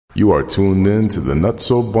You are tuned in to the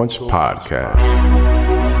Nutso Bunch podcast.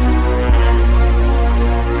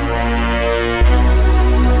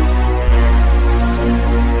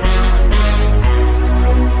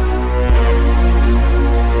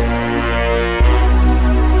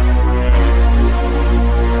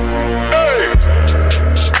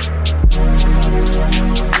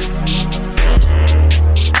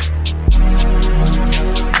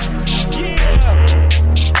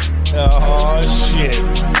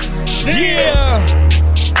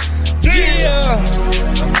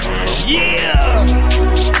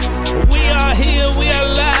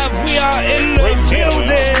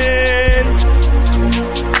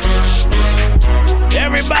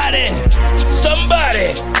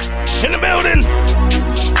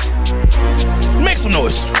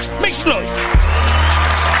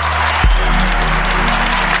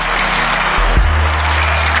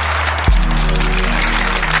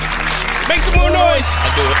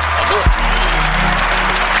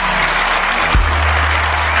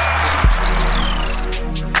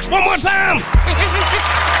 One more time.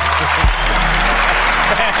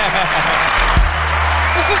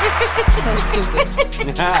 So stupid.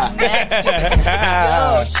 That's stupid.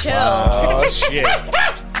 Yo, chill. Oh, shit.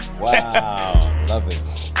 Wow. Love it.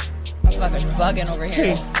 Motherfucker's bugging over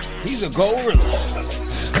here. He's a gorilla.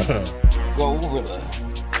 Gorilla.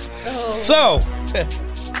 Oh. So,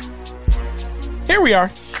 here we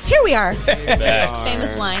are. Here we are.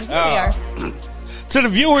 Famous line. Here we are. To the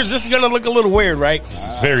viewers, this is going to look a little weird, right? This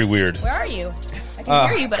is very weird. Where are you? I can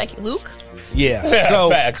hear you, but I can't. Luke? Yeah. So,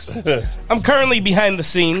 facts. I'm currently behind the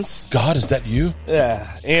scenes. God, is that you? Yeah.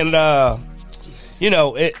 And, you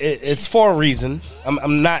know, it's for a reason.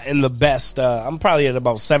 I'm not in the best. I'm probably at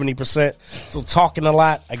about 70%. So, talking a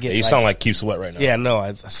lot. I get. Yeah, you sound like Keith Sweat right now. Yeah, no.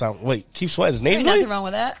 I sound. Wait, Keith Sweat is There's nasally? nothing wrong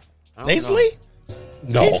with that. Nasally?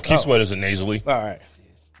 No, Keith Sweat isn't nasally. All right.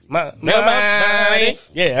 Nobody.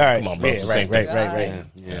 Yeah, all right. Come on, bro. It's the right, same right, thing. right.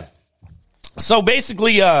 Yeah. So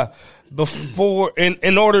basically, before,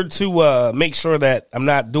 in order to make sure that I'm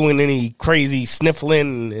not doing any crazy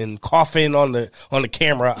sniffling and coughing on the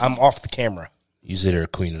camera, I'm off the camera. You said you're a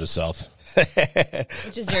queen of the South.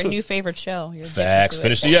 Which is your new favorite show. You're Facts. addicted to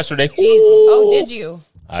Finished it yesterday. Jesus. Oh, did you?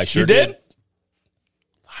 I sure You did?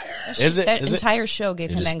 That entire show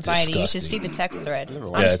gave him is anxiety. You should disgusting. see the text thread. it's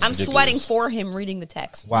I'm ridiculous. sweating for him reading the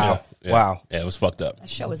text. Wow. Yeah. Wow. Yeah, it was fucked up. That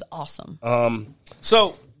show is awesome.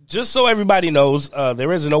 So just so everybody knows,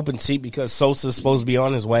 there is an open seat because Sosa's supposed to be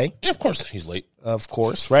on his way. Yeah, of course. He's late. Of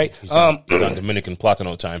course, right? He's on Dominican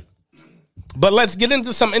Platano time. But let's get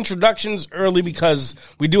into some introductions early because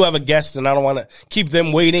we do have a guest and I don't want to keep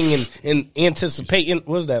them waiting and anticipating. What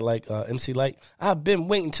was that like, MC Light? I've been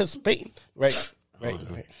waiting, anticipating. Right.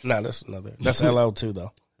 No, that's another. That's LL2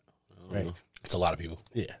 though. Right. It's a lot of people.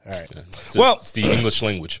 Yeah. All right. Yeah. Well, it's the English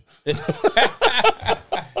language.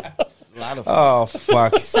 oh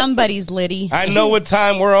fuck. Somebody's litty. I know what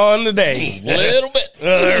time we're on today. A little bit.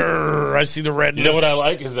 I see the redness. You know what I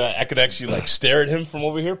like is that I could actually like stare at him from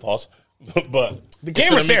over here. Pause. But The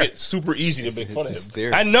camera's make here. it super easy to make fun of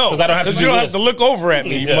him. I know. 'Cause I don't have to 'Cause do you don't this. have to look over at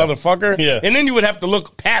me, you Yeah. motherfucker. Yeah. And then you would have to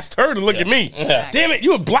look past her to look at me. Yeah. Damn it,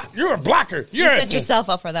 you're a blocker. You set yourself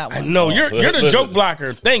up for that one. No, you're the listen. joke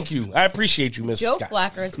blocker. Thank you. I appreciate you, Mrs. Joke Scott.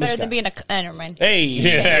 blocker. It's Miss better than Scott. being a... never mind. Hey.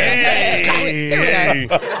 Here we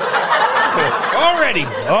are.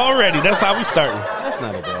 Already. That's how we starting. That's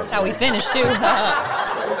not a bad. That's how we finish, too.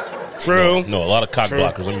 True. No, a lot of cock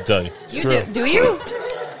blockers, let me tell you. You do you?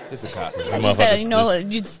 This is a cop. I just said,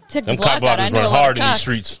 you just took the Them cock block out. I blockers know a run lot hard of in these cock.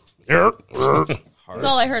 streets. That's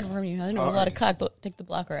all I heard from you. I know a lot of cock, but take the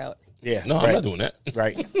blocker out. Yeah. No, right. I'm not doing that.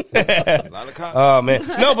 Right. A lot of cops. Oh man,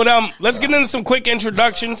 no, but let's get into some quick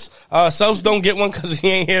introductions. Sos don't get one because he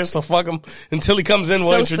ain't here, so fuck him until he comes in. We'll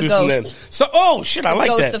Sos the introduce him then. ghost. So, oh shit, I like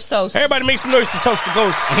ghost that. of Sos. Everybody make some noise for Sos the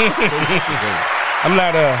ghost. I'm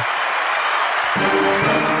not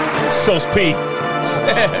Sos P.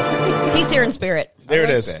 He's here in spirit. There like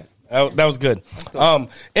it is. that. That was good.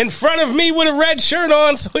 In front of me with a red shirt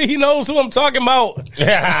on, so he knows who I'm talking about.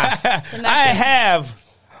 I have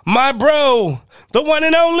my bro, the one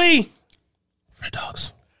and only Red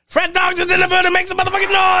Dogs. Fred Dogs is in the building. Make some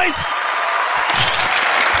motherfucking noise.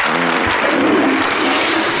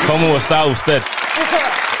 ¿Cómo está usted?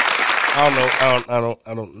 I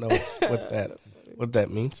don't know what that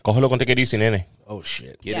means. Cógelo con te que dice, nene. Oh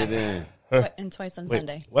shit. Get it in. And twice on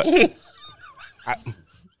Sunday. What?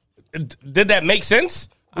 Did that make sense?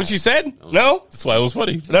 What you said? No? That's why it was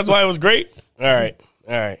funny. That's why it was great? All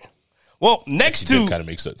right. Well, next It to... kind of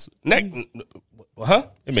makes sense. Huh?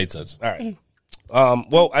 It made sense. All right.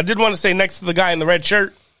 Well, I did want to say next to the guy in the red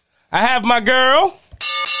shirt, I have my girl.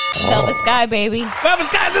 Velvet Sky, baby. Velvet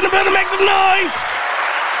Sky's in the building. Make some noise.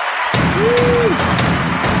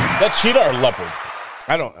 That cheetah or leopard?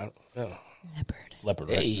 I don't know. Leopard,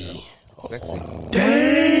 right? Hey.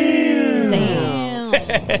 Damn.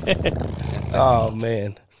 Oh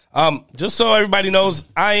man. Just so everybody knows,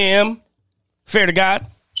 I am fair to God.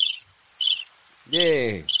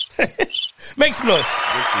 Yeah. Make some noise.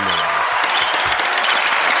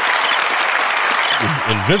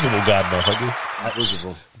 Invisible God, motherfucker.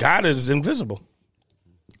 Invisible. God is invisible.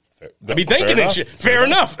 I Be thinking and shit. Fair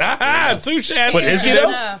enough. Touche. But is he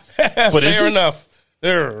though? But is Fair he? enough.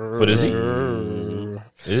 But is he? Is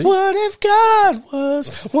he? What if God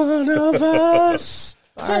was one of us?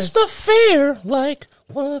 Just a fair like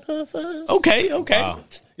one of us. Okay. Wow.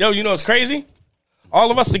 Yo, you know what's crazy?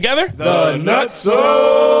 All of us together. The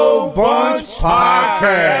Nutso Bunch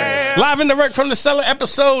Podcast. Live and direct from the cellar,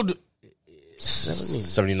 episode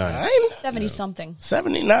 79. 70-something.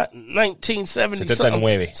 79, 1970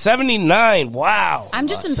 79. 79. Wow. I'm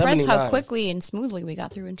just impressed 79. how quickly and smoothly we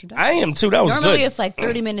got through introductions. I am too. That was Normally good. it's like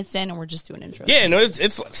 30 minutes in and we're just doing intros. Yeah, no,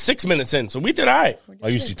 it's like 6 minutes in, so we did all right. I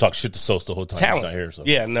usually talk shit to Sos the whole time. Talent. He's not here. So.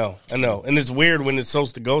 Yeah, no, I know. And it's weird when it's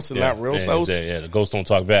Sos the Ghost and not real Sos. Yeah, the ghosts don't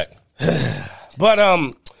talk back. But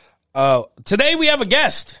today we have a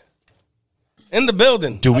guest in the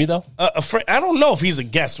building. Do we though? A friend. I don't know if he's a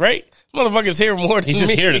guest, right? Motherfucker's here more than He's just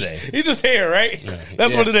me. here today. He's just here, right?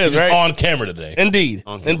 That's what it is, He's right? on camera today. Indeed.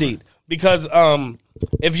 Because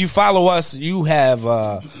if you follow us, you have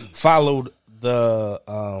followed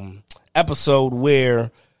the episode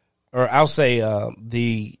where, or I'll say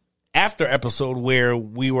the after episode where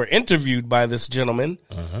we were interviewed by this gentleman.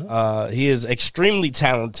 He is extremely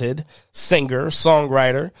talented singer,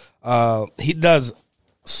 songwriter. He does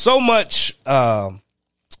so much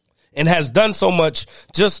and has done so much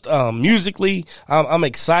just musically. I'm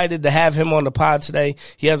excited to have him on the pod today.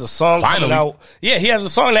 He has a song coming out. Yeah, he has a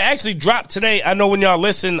song that actually dropped today. I know when y'all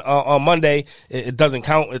listen on Monday, it doesn't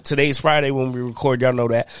count. Today's Friday when we record. Y'all know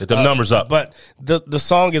that. Get them numbers up. But the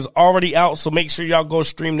song is already out, so make sure y'all go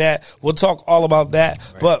stream that. We'll talk all about that.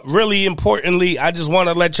 Right. But really importantly, I just want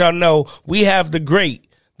to let y'all know we have the great,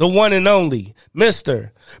 the one and only,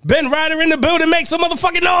 Mr. Ben Ryder in the building. Make some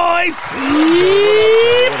motherfucking noise.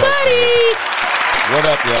 Yeah, buddy. What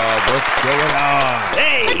up, y'all? What's going on?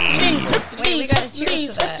 Hey. Wait, we got to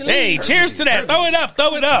cheers to that. Hey, cheers to that. Throw it up.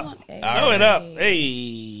 Throw it up. Okay. Throw it up.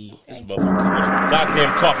 Hey. This motherfucker,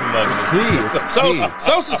 goddamn coffee mug.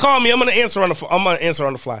 Sos is calling me. I'm gonna answer on the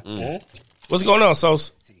fly. Mm-hmm. What's going on,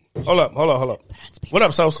 Sos? Hold up. What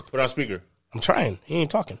up, Sos? Put on speaker. I'm trying. He ain't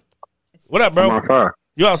talking. What up, bro?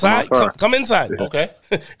 You outside? Come inside. Okay.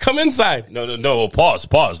 Come inside. No. Pause.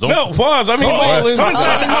 Don't. No, pause. I mean, Come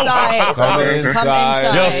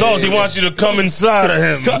inside. Yo, Sos, he wants you to come inside of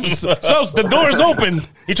him. Sos, the door's open.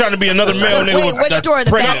 He trying to be another male nigga. Wait, which door?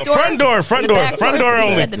 The back door? Front door only. Front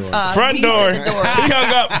door. He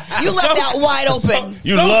hung up. You left that wide open.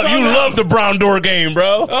 You love the brown door game,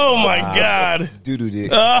 bro. Oh my God. Doo-doo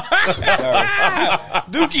dick.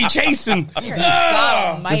 Dookie chasing.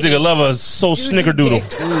 This nigga love a snickerdoodle.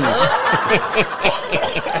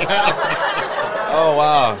 Oh,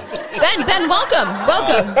 wow. Ben, welcome.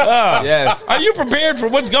 Yes. Are you prepared for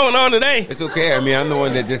what's going on today? It's okay. I mean, I'm the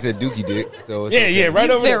one that just said dookie dick. So it's Yeah, okay. right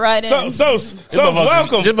You over fit there. right in. So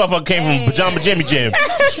welcome. This motherfucker came from Pajama Jimmy Jam.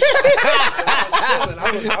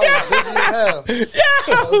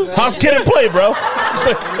 How's Kid and Play, bro?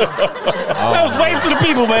 Sos, wave to the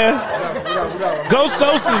people, man. Ghost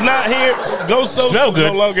Sos is not here. Ghost Sos Smell is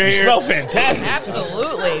good. no longer You here. smell fantastic.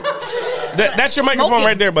 Absolutely. That's your microphone Smoking.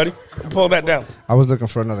 right there, buddy. Pull that down. I was looking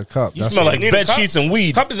for another cup. You smell like Need a bed cup? sheets and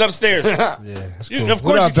weed. Cup is upstairs. Yeah, that's cool. Of What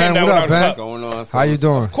course up, you came Ben? down What up, without a Ben? cup. Going on. How you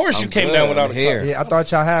doing? Of course you came good. down without a Here. cup. Yeah, I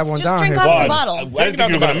thought y'all had one Just down drink here. out of the I bottle. didn't think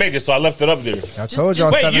you were going to make it, so I left it up there. I told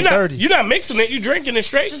y'all Wait, you're 7:30. not mixing it. You drinking it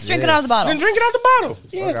straight. Just drink it out of the bottle. Then drink it out the bottle.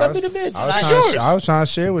 Yeah, stop being a bitch. I was trying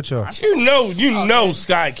to share with y'all. You know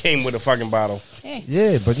Sky came with a fucking bottle. Hey.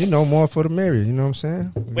 Yeah, but more for the merrier. You know what I'm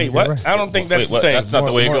saying? Wait, Get what? right. I don't think that's Wait, the what? same. That's not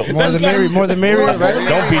the way it goes. More the merrier. More the merrier, More for right? the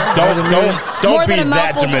Don't be More be than a that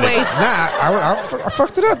mouthful of Dominican. waste. Nah, I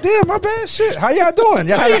fucked it up. Damn, my bad. Shit. How y'all doing?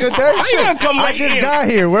 Y'all had a good day? you Shit. gonna come I right just in? got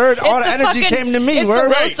here. Word. All the the energy fucking- came to me. it's the Word.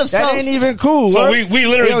 roast of That Sos. ain't even cool. So word. we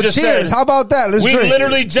literally Yo, just cheers. said. How about that? Let's We drink.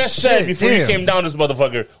 literally just said Shit, before you damn. came down, this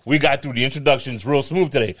motherfucker, we got through the introductions real smooth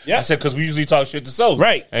today. Yeah. I said because we usually talk shit to Sos.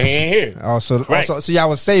 Right. And he ain't here. Oh, so Right. so y'all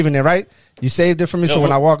was saving it, right? You saved it for me, so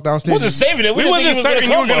when I walk downstairs, wasn't saving it. We didn't wasn't think certain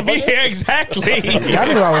you were going to be motherfucker. here. Exactly. I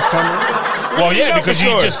knew I was coming. Well, yeah, know because for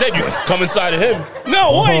you sure? just said you come inside of him.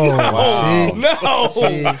 No, wait, no. wow. No.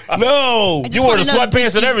 See? No. just You wore the wanna know,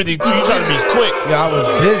 sweatpants and everything, too. You trying to be quick. Yeah, I was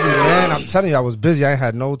busy, man. I'm telling you, I was busy. I ain't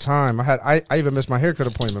had no time. I even missed my haircut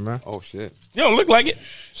appointment, man. Oh shit. You don't look like it.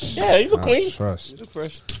 Yeah, you look clean. Trust. Look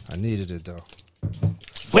fresh. I needed it though.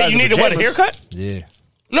 Wait, you needed what, a pajamas. haircut? Yeah.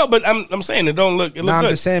 No, but I'm saying it don't look. It look I'm good.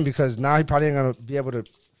 just saying because now he probably ain't gonna be able to.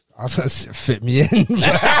 I was gonna say fit me in.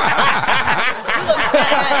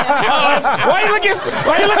 Why you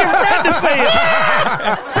looking fat to say it?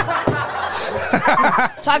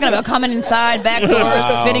 Talking about coming inside, back doors,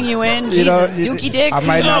 fitting you in. Jesus, dookie dick. I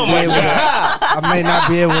might not be able to. I may not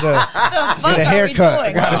be able to get a haircut.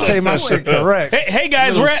 I gotta say my shit correct. Hey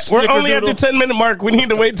guys, we're only at the 10-minute mark. We need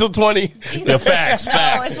to wait till 20. The facts.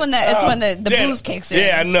 Oh, it's when the Yeah. booze kicks in.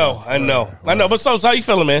 Yeah, I know. But so how you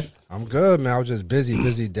feeling, man? I'm good, man. I was just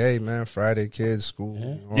busy day, man. Friday, kids,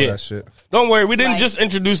 school, all Yeah. that shit. Don't worry, we didn't Right. just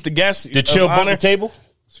introduce the guests. Did Chill bump the table?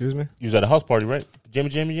 Excuse me? You was at a house party, right?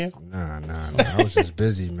 Jamie? Nah. I was just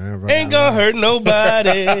busy, man. Ain't gonna hurt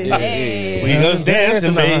nobody. Hey. We was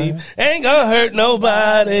dancing, babe. Ain't gonna hurt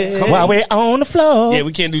nobody. While we're on the floor. Yeah,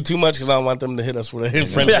 we can't do too much because I don't want them to hit us with a hit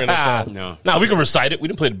friend. No. Nah, we can recite it. We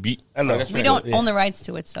didn't play the beat. I know. We don't own the rights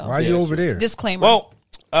to it, so. Why are you over there? Disclaimer. Well,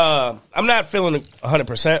 I'm not feeling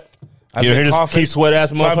 100%. I've You been hear this coughing, Keith Sweat ass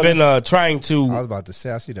so I've motherfucker? been trying I to. was about to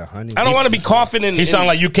say, I see the honey. I don't want to be coughing and. He sound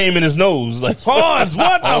like you came in his nose. Like Pause.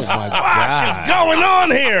 What the my fuck God. is going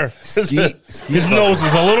on here? his nose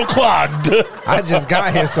is a little clogged. I just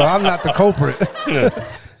got here, so I'm not the culprit.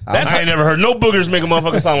 I ain't never heard no boogers make a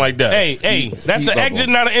motherfucker sound like that. Hey, that's an exit,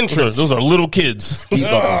 not an entrance. Those are little kids. He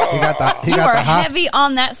got you the are hosp- heavy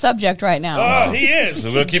on that subject right now. He is.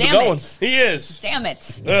 We're gonna keep Damn it going. it. He is. Damn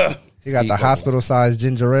it. He got the hospital-sized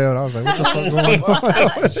ginger ale. I was like, what the fuck going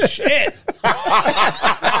on? Shit.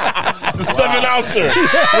 The 7-ouncer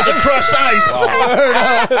with the crushed ice.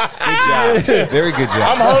 Good job. Very good job.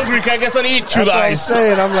 I'm hungry. Can I get something to eat? Chew That's the what I'm ice.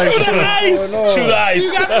 saying. I'm like, Chew the ice. what's Chew going the on? ice.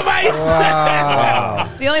 You got some ice. Wow.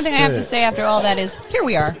 The only thing I have to say after all that is, here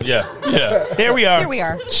we are. Yeah. Here we are. Here we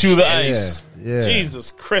are. Chew the ice. Yeah.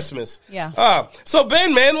 Jesus Christmas. Yeah. So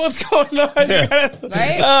Ben, man, what's going on?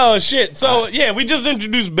 Right? Oh shit. So yeah, we just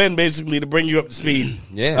introduced Ben basically to bring you up to speed.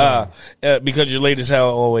 Yeah. Because you're late as hell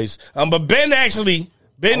always. But Ben actually.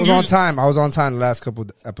 I was on time. I was on time the last couple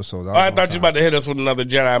episodes. I thought you were about to hit us with another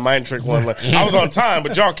Jedi mind trick one. Like, I was on time,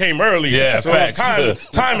 but y'all came early. Yeah, so facts.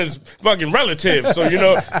 time is fucking relative. So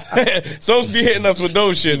so be hitting us with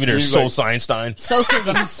those shit. There's Sos Einstein.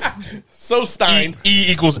 Socisms. So Stein.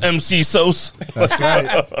 E equals MC Sos. That's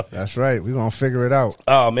right. That's right. We're going to figure it out.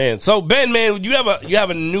 Oh man. So Ben, man, you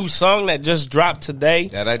have a new song that just dropped today.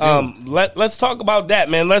 That I do. Let's talk about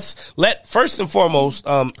that, man. Let first and foremost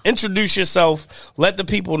introduce yourself. Let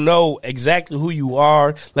the people know exactly who you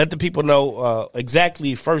are. Let the people know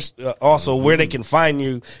exactly first also where they can find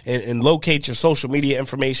you and locate your social media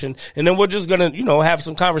information. And then we're just gonna have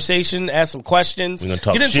some conversation, ask some questions, We're gonna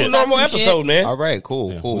talk get into shit. a normal Talk some episode, shit. man. All right,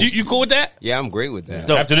 cool. You cool with that? Yeah, I'm great with that.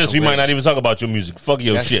 Dope. After this, we might not even talk about your music. Fuck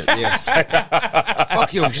your shit. Yeah.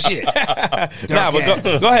 Fuck your shit. Nah, but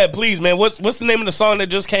go ahead, please, man. What's the name of the song that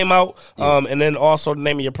just came out? And then also the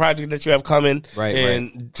name of your project that you have coming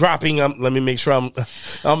and dropping. Let me make sure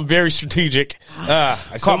I'm very strategic.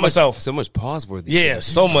 I caught myself. So much pause worthy. Yeah,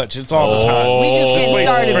 so much. It's all the time. We just getting Wait,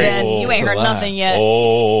 started, wait. Ben. You ain't heard a lot. nothing yet.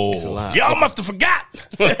 Oh. Y'all must have forgot.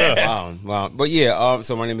 Wow. But yeah,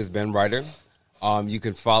 so my name is Ben Ryder. You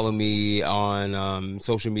can follow me on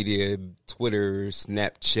social media, Twitter,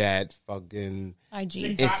 Snapchat, fucking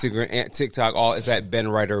IG. Instagram, and TikTok. All it's at Ben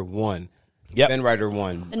Ryder 1. Yep. Ben Ryder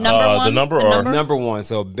 1. The number one. the number or- Number 1.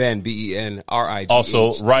 So Ben, BenRIGH.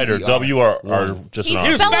 Also, Ryder, W or just He's an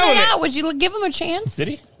He was R. spelling spelling it it. out. Would you give him a chance? Did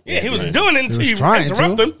he? Yeah, he was doing it until was you trying to.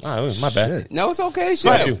 interrupt him. Oh, my bad. No, it's okay. Go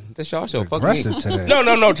ahead. Shit. That's y'all show. Fuck Aggressive me. today.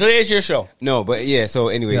 No. Today's your show. No, but yeah. So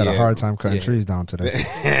anyway, We had yeah. a hard time cutting trees down today.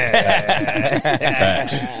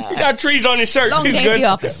 You got trees on your shirt. Long He's day at good. the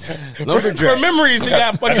office. For memories, he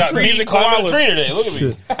got I fucking got trees me and climbing a koalas. tree today. Look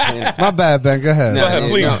at me. My bad, Ben. Go ahead. Go ahead,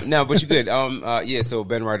 please. No, but you good. Yeah. So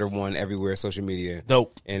Ben Ryder 1 everywhere, social media.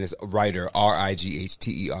 Dope. And it's Ryder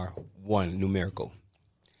RIGHTER 1 numerical.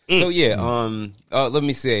 So yeah, let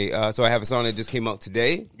me say. So I have a song that just came out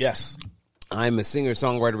today. Yes. I'm a singer,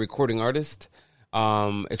 songwriter, recording artist,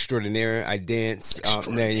 extraordinaire. I dance. I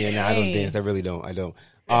don't dance. I really don't. I don't.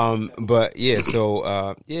 But yeah, so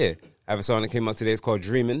I have a song that came out today. It's called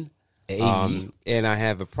Dreamin. And I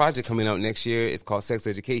have a project coming out next year. It's called Sex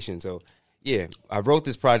Education. So yeah, I wrote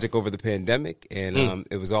this project over the pandemic, and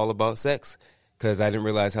it was all about sex. because I didn't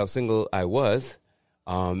realize how single I was.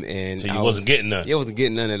 And So you wasn't getting none. Yeah, I wasn't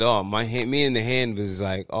getting none at all. Me and the hand was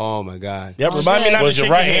like, oh my God. Yep, remind me not Was to your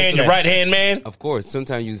shake right your hand your right hand man? Of course,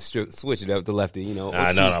 sometimes you switch it up to lefty, you know.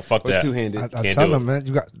 No, fuck or that. two-handed. I Can't tell do them, man,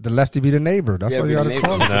 you got the lefty be the neighbor. That's why be you got the to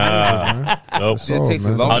call neighbor. him. Nope. It takes a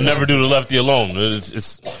man. long I'll time. never do the lefty alone.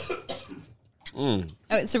 It's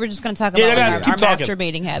Okay, so we're just going to talk Yeah, about yeah, our keep talking.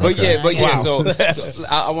 masturbating habits. But yeah, Wow. so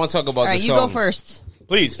I want to talk about All right, the you song. go first.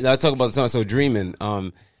 Please. I'll talk about the song. So Dreamin.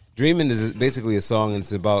 Dreamin is basically a song, and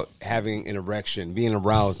it's about having an erection, being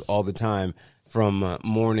aroused all the time from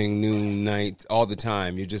morning, noon, night, all the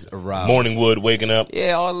time. You're just aroused. morning wood, waking up.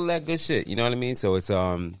 Yeah, all of that good shit. You know what I mean? So it's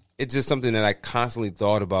just something that I constantly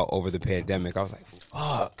thought about over the pandemic. I was like,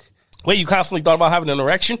 fuck. Wait, you constantly thought about having an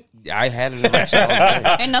erection? I had an erection all the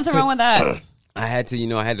time. Ain't nothing wrong with that. I had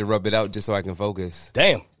to rub it out just so I can focus.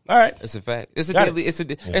 Damn. All right. It's a fact. It's a Got daily. It's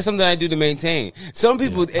something I do to maintain. Some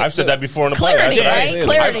people. I've said that before in the Clarity, podcast. right?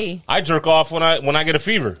 Clarity. I jerk off when I get a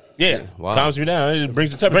fever. Yeah. Wow. Calms me down. It brings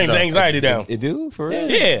the temperature Bring the down. anxiety down. You do for real?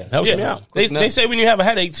 Yeah. Helps yeah. me out. They say when you have a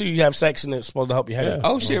headache, too, you have sex and it's supposed to help your headache.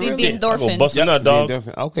 Oh shit! The Really? I go endorphins. bust a nut, dog.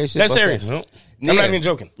 Okay, shit. That's fuck serious. that. Nope. I'm not even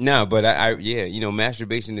joking. No, but I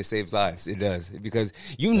masturbation, it saves lives. It does, because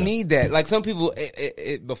you need that. Like some people,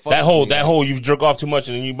 it befuddles That whole you jerk off too much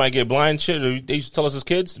and you might get blind shit. Or they used to tell us as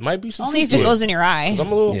kids, it might be some Only if truth it to goes in your eye. 'Cause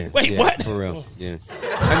I'm a little. Yeah, Wait, yeah, what? For real? Yeah.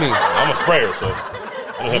 I mean, I'm a sprayer, so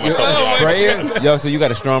I don't hit myself in the eye. sprayer. Yo, so you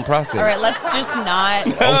got a strong prostate. All right, let's just not.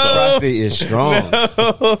 Prostate is strong.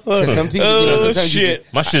 'Cause some people, sometimes you shit.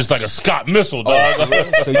 My shit's like a Scott missile, dog.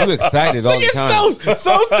 so you excited all the It's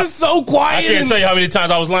time. so quiet. I can't and- tell you how many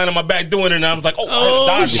times I was lying on my back doing it, and I was like, I had to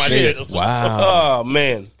dodge my shit. Wow, Oh,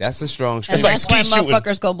 man. that's a strong. And It's like that's why ski shooting.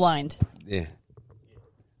 motherfuckers go blind. Yeah.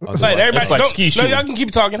 Like, everybody, It's like don't- ski no, shooting. y'all can keep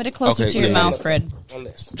talking. Put it closer Okay, to your yeah, mouth, yeah. Fred. On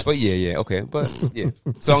this. But yeah, okay. But yeah,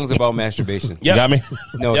 songs about masturbation. Yep. You got me?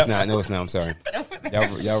 No, Yep. it's not. No, it's not. I'm sorry.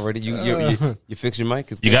 Y'all ready? You fix your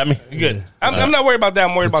mic? It's You good. got me? You good. I'm not worried about that.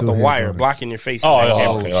 I'm worried about the two hands wire on it. blocking your face. Oh, with that yeah,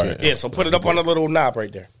 camera. okay, all right. Yeah, so put it up on a little knob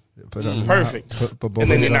right there. Put it on the Perfect. knob. Put both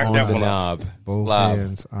And then you hands knock on that The one off. knob. both Slob.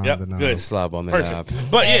 hands on Yep, the knob. good. Slob on the knob.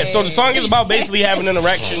 Perfect. But yeah, so the song is about basically having an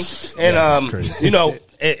erection, and crazy. you know,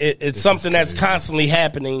 it's something that's constantly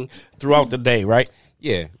happening throughout the day, right?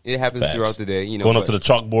 Yeah, it happens Facts. throughout the day. You know, Going up but- to the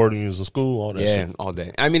chalkboard and using school, all that yeah, shit. all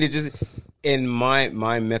day. I mean, it just in my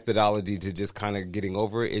methodology to just kind of getting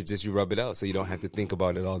over it is just you rub it out so you don't have to think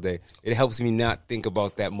about it all day. It helps me not think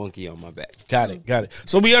about that monkey on my back. Got it.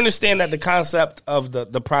 So we understand that the concept of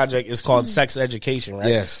the project is called sex education, right?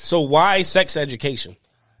 Yes. So why sex education?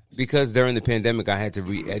 Because during the pandemic, I had to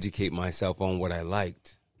re-educate myself on what I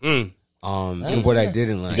liked, and what I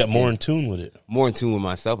didn't like. You got more in tune with it. more in tune with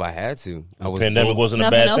myself. I had to. I was Pandemic broke. wasn't a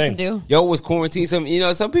Nothing bad else thing. to do. Yo, it was quarantine.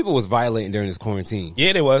 Some people was violating during this quarantine.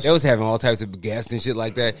 Yeah, there was. They was having all types of gas and shit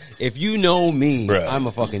like that. If you know me, Bruh. I'm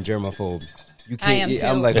a fucking germaphobe. You I am can't. too.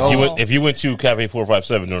 I'm like, If oh, you went to Cafe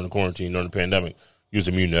 457 during the quarantine, during the pandemic, you was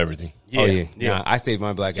immune to everything. oh yeah. Nah, I stayed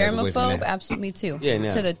my black ass away from Germaphobe, that. absolutely, me too. Yeah,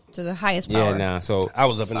 nah. To the highest Yeah, power. nah. So, I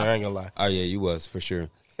was up in there. I ain't gonna lie. oh yeah, you was for sure.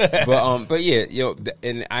 But yeah,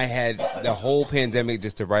 and I had the whole pandemic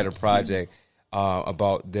just to write a project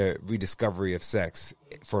about the rediscovery of sex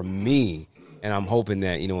for me, and I'm hoping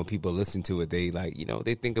that when people listen to it, they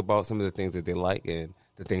they think about some of the things that they like and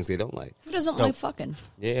the things they don't like. Who doesn't like fucking?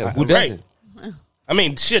 Yeah, who Right. doesn't? I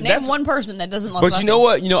mean, shit. Name That's one person that doesn't love But fucking. you know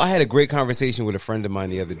what? I had a great conversation with a friend of mine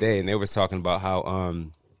the other day, and they was talking about how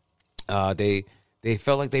they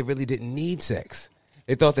felt like they really didn't need sex.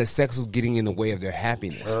 They thought that sex was getting in the way of their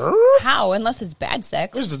happiness. How? Unless it's bad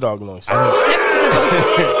sex. Where's the dog noise?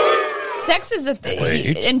 Sex is a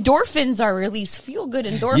thing. Endorphins are released. Feel good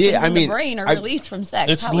endorphins Yeah, I in mean, the brain are I- released from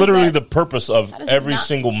sex. It's How is literally that? the purpose of How does it every not-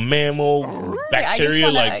 single mammal, I just bacteria.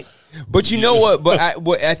 wanna- Like, But you know what? But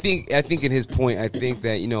I think in his point, I think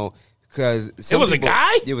that because It was a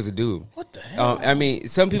guy? It was a dude. What the hell? I mean,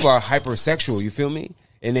 some people are hypersexual. You feel me?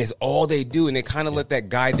 And that's all they do, and they kind of let that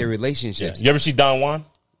guide their relationships. you ever see Don Juan?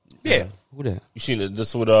 Yeah. Who that? You seen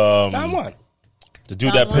this with Don Juan. the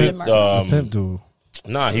dude Don that Juan pimped? Martin. Pimp dude.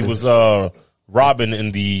 Nah, he was Robin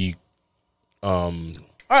in the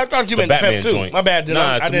I thought you the meant the Batman pimp too. joint. My bad.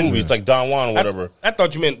 Nah, it's I a didn't. movie. It's like Don Juan or whatever. I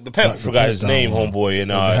thought you meant the pimp. I forgot his Don name, Juan. homeboy,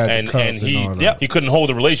 and Had the and cup and he and all that. he couldn't hold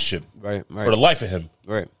a relationship Right. for the life of him.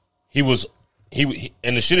 Right. He was he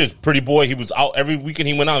and the shit is pretty boy. He was out every weekend.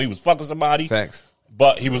 He went out. He was fucking somebody. Facts.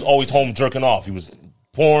 But he was always home jerking off. He was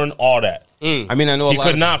porn, all that. I mean, I know a He lot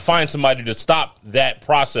could of not find somebody to stop that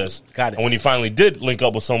process. Got it. And when he finally did link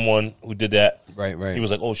up with someone who did that, Right. he was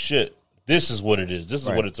like, "Oh shit, this is what it is. This is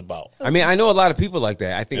Right. what it's about." I mean, I know a lot of people like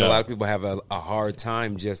that. I think a Yeah. lot of people have a hard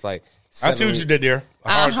time just like I see what you did there. A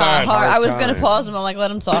hard time. I was going to pause him. I'm like,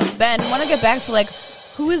 let him talk. Ben, I want to get back to like,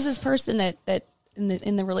 who is this person that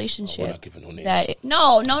in the relationship? We're not giving no names.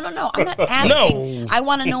 No. I'm not asking. No. I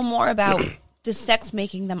want to know more about the sex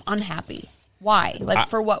making them unhappy. Why? Like,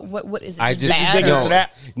 for what? What is it? I just bad? into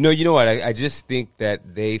that? No, you know what? I just think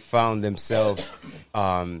that they found themselves.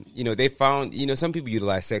 They found. Some people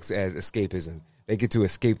utilize sex as escapism. They get to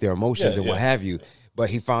escape their emotions and what have you. But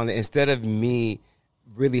he found that instead of me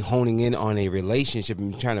really honing in on a relationship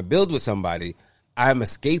and trying to build with somebody, I'm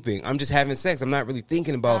escaping. I'm just having sex. I'm not really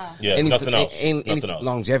thinking about nothing else. any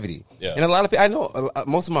longevity. Yeah. And a lot of people, I know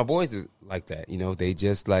most of my boys is like that. They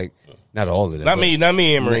just like, not all of them. Not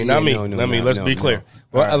me, Emery. Not me. Let's be clear.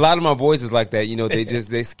 But a lot of my boys is like that.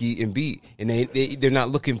 They ski and beat, and they're not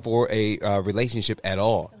looking for a relationship at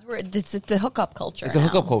all. It's the hookup culture. It's a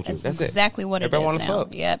hookup culture. That's exactly what Everybody it is wanna now.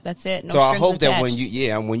 fuck. Yep, that's it. No so I hope attached.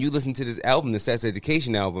 that when you listen to this album, the Sex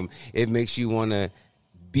Education album, it makes you want to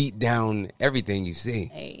beat down everything you see.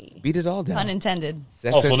 Hey. Beat it all down. Unintended.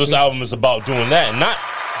 So this album is about doing that and not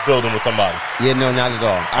building with somebody. Yeah, no, not at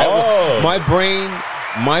all.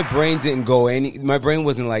 My brain didn't go my brain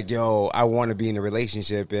wasn't like, yo, I want to be in a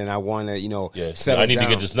relationship and I want to, settle I need down. to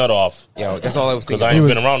get this nut off. Yo, that's all I was Because thinking. I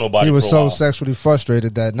ain't been around nobody. He was for a so while. sexually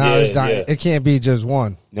frustrated that now it can't be just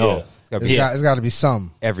one. No. Yeah. It's got to be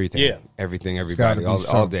some. Everything. Yeah. Everything, gotta everybody, be all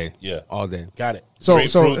some. day. Yeah. All day. Got it. So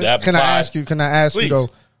Grapefruit, the apple can I pie. ask you Please. though,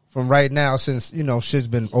 from right now, since shit's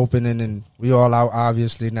been opening and we all out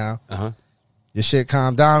obviously now. Your shit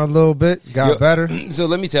calmed down a little bit. You got better. So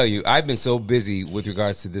let me tell you, I've been so busy with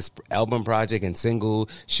regards to this album project and single,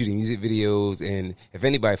 shooting music videos, and if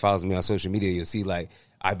anybody follows me on social media, you'll see like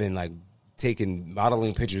I've been like taking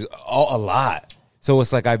modeling pictures a lot. So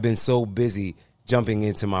it's like I've been so busy jumping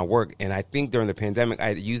into my work, and I think during the pandemic,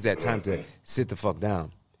 I used that time to sit the fuck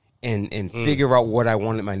down and figure out what I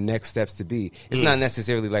wanted my next steps to be. It's not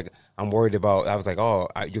necessarily like I'm worried about. I was like,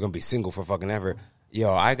 you're gonna be single for fucking ever.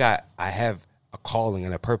 Yo, I have a calling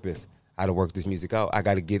and a purpose how to work this music out. I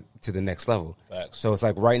got to get to the next level. Facts. So it's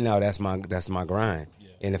like right now that's my grind. Yeah.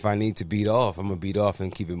 And if I need to beat off, I'm gonna beat off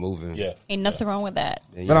and keep it moving. Yeah. Ain't nothing wrong with that.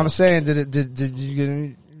 But I'm saying, did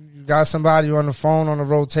you got somebody on the phone on a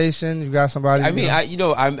rotation? You got somebody? I mean,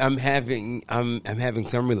 I'm having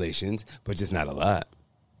some relations, but just not a lot.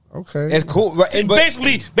 Okay, It's cool. Right? And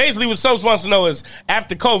basically, what Sos wants to know is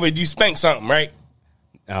after COVID, you spanked something, right?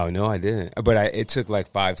 Oh no, I didn't. But it took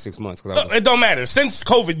like 5-6 months. It don't matter. Since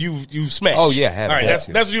COVID, you smacked. Oh yeah, I have. All right, that's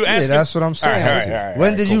what you asking. Yeah, that's what I'm saying. All right,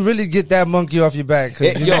 when did you really get that monkey off your back?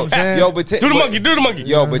 'Cause you know what I'm saying? Do the monkey.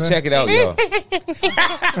 Yo, but check it out, yo.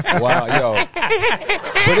 Wow, yo.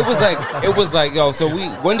 But it was like, yo. So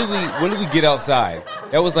when did we get outside?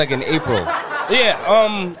 That was like in April.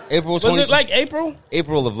 Yeah. April. Was it like April?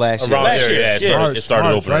 April of last year. Around Last there, year. yeah. It started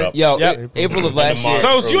March, opening right? up. Yo, Yep. April of last year.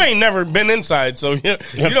 So you ain't never been inside, so you don't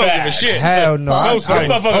give a shit. Hell no. This motherfucker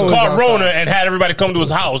always called outside. Rona and had everybody come to his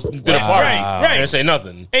house to the party. Right. And say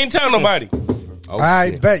nothing. Ain't telling nobody. Oh, All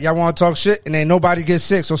right, shit. bet y'all want to talk shit and ain't nobody get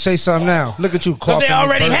sick. So say something now. Look at you, So coughing. they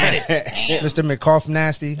already had it. Mr. McCough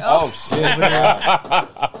nasty. Oh shit.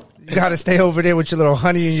 You gotta stay over there with your little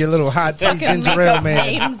honey and your little hot tea Fucking ginger make ale, up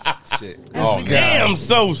man. names. Shit. Oh, God. Damn,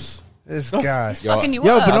 Sos. This guy. Fucking you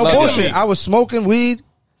Yo, up. but no love bullshit. that. I was smoking weed.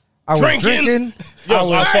 I was drinking. Yo, I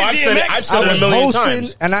was, so I've said it. I've said it a million hosting,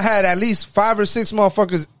 times. and I had at least 5 or 6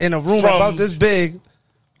 motherfuckers in a room From- about this big.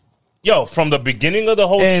 Yo, from the beginning of the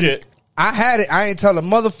whole And shit. I had it. I ain't tell a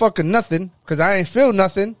motherfucker nothing because I ain't feel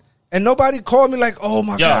nothing. And nobody called me like, "Oh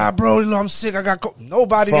my God, bro, I'm sick. I got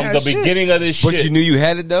nobody." From had the shit. beginning of this shit. But you knew you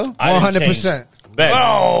had it though. I didn't 100%. change.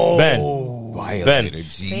 Ben. Violator,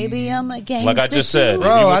 jeez. Baby, I'm a gangster. Like I just said. too. If you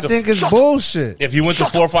Bro, went I to- think it's bullshit. If you went to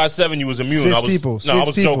 457, you was immune. I was Six No, I people.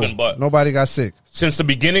 was joking, but Nobody got sick. since the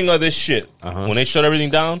beginning of this shit, when they shut everything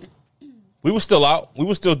down, we were still out. We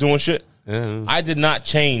were still doing shit. I did not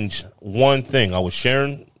change one thing. I was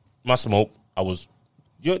sharing my smoke. I was,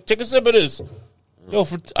 yo, take a sip of this. Yo,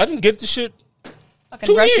 I didn't get the shit. Fucking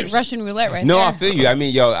 2 years. Russian roulette right No, there. I feel you. I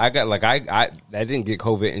mean, yo, I got like I didn't get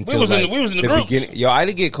COVID until was in like, the groups. beginning. Yo, I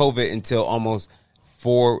didn't get COVID until almost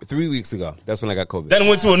 3 weeks ago. That's when I got COVID. Then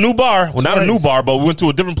went to a new bar. Well, not a new bar, but we went to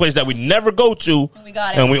a different place that we never go to. We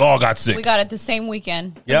got it. And we all got sick. We got it the same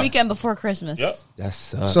weekend. The Yep. weekend before Christmas. Yep. That's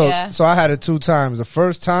So, Yeah. so I had it 2 times. The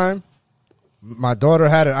first time, my daughter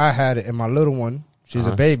had it, I had it, and my little one, she's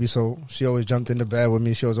a baby, so she always jumped in the bed with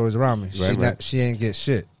me. She was always around me. Right. She ain't get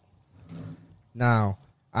shit. Now,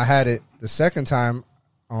 I had it the second time.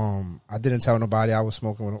 I didn't tell nobody I was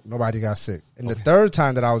smoking. Nobody got sick. And the third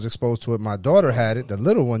time that I was exposed to it, my daughter had it. The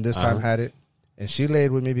little one this time had it, and she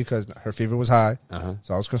laid with me because her fever was high.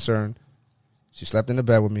 So I was concerned. She slept in the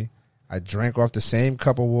bed with me. I drank off the same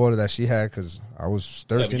cup of water that she had because I was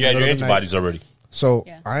thirsty. You had your antibodies already. So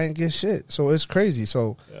I ain't get shit. So it's crazy.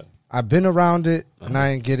 So I've been around it and I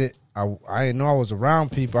ain't get it. I didn't know I was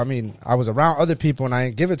around people. I mean, I was around other people and I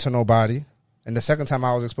ain't give it to nobody. And the second time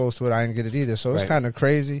I was exposed to it, I didn't get it either. So it's kind of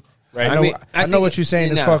crazy. Right. I know what you're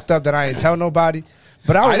saying is fucked up that I ain't tell nobody.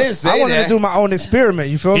 But I didn't say wanted that. to do my own experiment.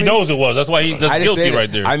 You feel me? He knows it was. That's why that's guilty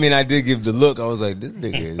right there. I mean, I did give the look. I was like, this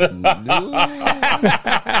nigga is new.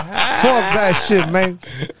 Fuck that shit, man.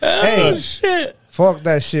 Hey, Shit. fuck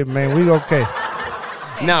that shit, man. We okay.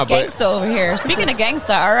 Nah, but Gangsta over here. Speaking of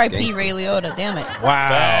gangsta, R.I.P. Ray Liotta. Damn it.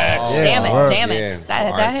 Wow. Damn it. word. Damn it. Yeah.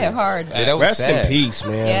 That hit hard. yeah, that was Rest sad. in peace,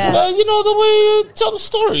 man. Yeah. You know the way you tell the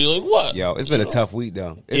story. Like what? Yo, it's been a tough week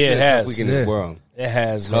though. It's Yeah, been it a has. tough week in this Yeah. world. It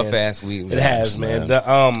has, Tough man. ass week. It has, man.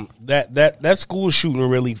 The that school shooting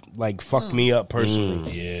really like fucked me up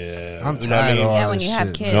personally. Yeah. I'm You know what I tired mean? of all Yeah, when this you have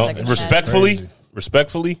shit, kids. No, like a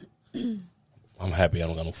respectfully, I'm happy I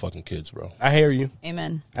don't got no fucking kids, bro. I hear you.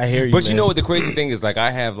 Amen. I hear you. But you man. know what the crazy thing is? Like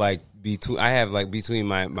I have between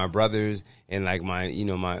my brothers and like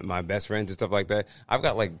my best friends and stuff like that. I've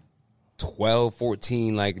got like 12,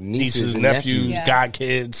 14 like nieces and nephews, Yeah. god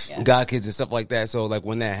kids. god kids and stuff like that. So like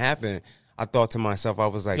when that happened, I thought to myself, I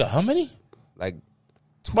was like, You got how many? like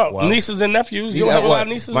Well, 12. nieces and nephews. You don't have a lot of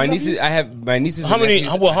nieces. My and nieces, nephews? I have my nieces. How and many?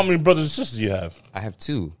 nephews. How many brothers and sisters do you have? I have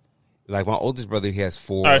 2. Like my oldest brother, he has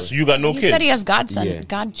 4. All right, so you got no He kids. said he has godson, Yeah.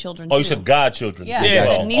 godchildren. Oh, you too. said godchildren. Yeah, Yeah.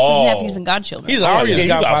 he said nieces, nephews, and godchildren. He's Oh, Arya's yeah, you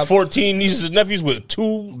got godfather. 14 nieces and nephews with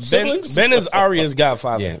 2 siblings. Ben is Arya's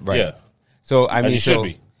godfather. Yeah, right. Yeah. So I mean, you should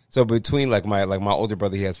be. So between like my older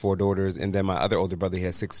brother, he has 4 daughters, and then my other older brother, he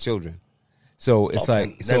has 6 children. So it's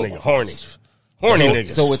like That so nigga horny. Horny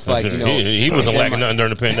nigga. So it's like, you know, he wasn't lacking nothing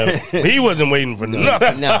during the pandemic. he wasn't waiting for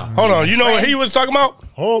nothing. No. Hold on. You know what he was talking about?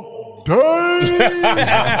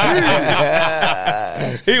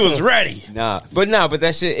 He was ready. but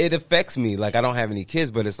that shit, it affects me. Like I don't have any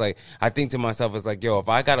kids, but it's like I think to myself, it's like, yo, if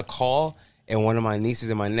I got a call and one of my nieces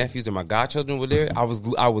and my nephews and my godchildren were there, I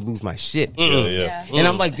would lose my shit. Yeah. And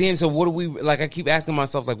I'm like, damn. So what do we like? I keep asking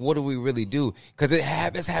myself, like, what do we really do? Because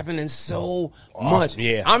it's happening so much.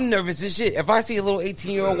 yeah. I'm nervous as shit. If I see a little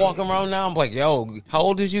 18-year-old walking around now, I'm like, yo, how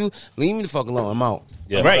old is you? Leave me the fuck alone. I'm out.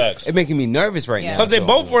 Yeah, Right. facts. It's making me nervous right Yeah. now. Because they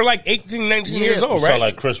both were like 18, 19 years old, You right? sound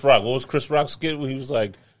like Chris Rock. What was Chris Rock's skit when he was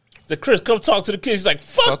like, Chris, come talk to the kids. He's like,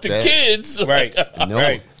 fuck the that. kids. Right. No.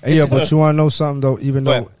 Right. Hey, yeah, but you want to know something though? Even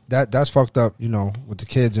though What? that's fucked up, you know, with the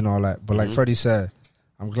kids and all that. But like Freddie said,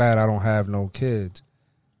 I'm glad I don't have no kids.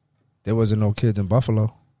 There wasn't no kids in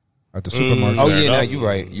Buffalo at the supermarket. Oh Fair yeah, enough. no, you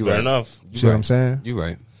right. You Fair right. enough. You see what I'm saying? You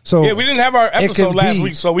right. So Yeah, we didn't have our it can episode last be-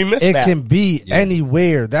 week, so we missed it that. can be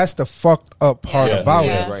anywhere. That's the fucked up part Yeah. about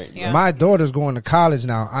Yeah, it. right. yeah. My daughter's going to college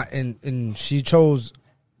now, and she chose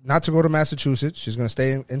not to go to Massachusetts. She's going to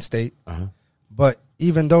stay in state. But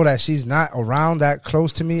even though that she's not around that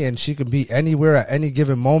close to me, and she could be anywhere at any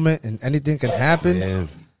given moment, and anything can happen. Yeah.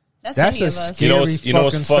 That's That's any a of us. scary You know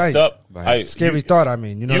what's fucking fucked sight. up? Right. Scary thought. I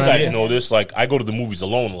mean, you know You what I guys mean? know this. Like, I go to the movies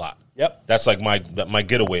alone a lot. Yep. That's like my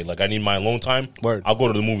getaway. Like, I need my alone time. Word. I'll go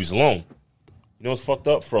to the movies alone. You know what's fucked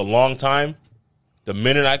up? For a long time, the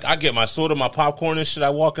minute I get my soda, my popcorn and shit,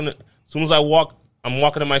 as soon as I'm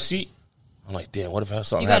walking in my seat, I'm like, damn, what if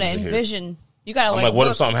something You gotta happens in here? envision. You gotta I'm like, what if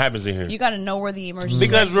look. something happens in here? You gotta know where the emergency.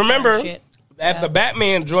 Because exits are and remember, shit. at Yeah. the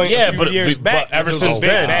Batman joint Yeah, a few but- years but back, ever it was since a big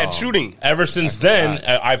then- bad shooting. Ever since then,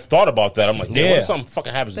 I've thought about that. I'm like, damn, what Yeah. if something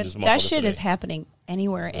fucking happens in But this motherfucker that shit today? is happening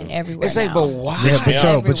anywhere and everywhere. It's like, now. but why?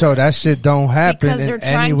 Yeah, but yo, that shit don't happen Because they're in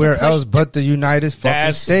trying to anywhere push else but the United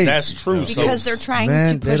fucking States. That's true. because So, they're trying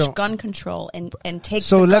Man, to they push don't- gun control and take.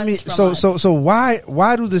 So the let me. guns from us. So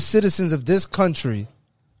why do the citizens of this country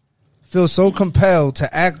feel so compelled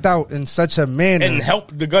to act out in such a manner? and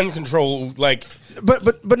help the gun control, like, But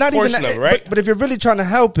not even portion that, of it, right? but if you're really trying to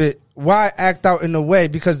help it, why act out in a way?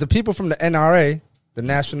 Because the people from the NRA, the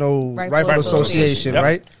National Rifle Association, Yep.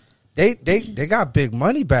 right? They got big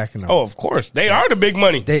money backing them. oh, of course, they are the big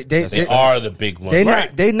money. They are the big ones.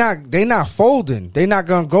 they not folding. They not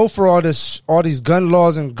gonna go for all these gun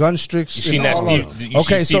laws and gun stricts. You seen and that all Steve- of- did you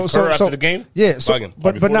see Steve Kerr after the game? Yeah. So, Bugging.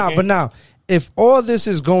 but Before the now, game? if all this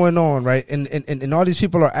is going on, right, and all these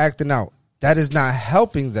people are acting out, that is not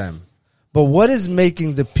helping them. But what is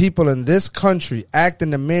making the people in this country act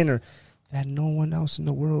in a manner that no one else in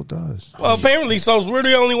the world does? Well, apparently, so we're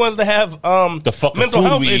the only ones that have The fucking mental food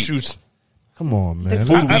health we eat. issues. Come on, man.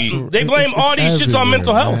 food we eat. They blame all these shits on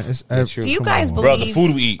mental everywhere, health. man. It's That's true. Do you come guys on. believe? Bro, the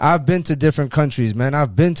food we eat. I've been to different countries, man.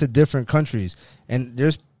 I've been to different countries, and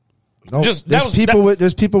there's people with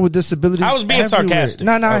disabilities. I was being everywhere. sarcastic.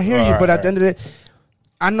 No, I hear you, all but right, at the end of the day,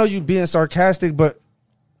 I know you being sarcastic, but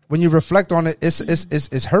when you reflect on it,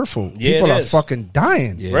 it's hurtful. Yeah, People it are is. fucking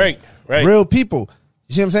dying. Yeah. Right. Real people.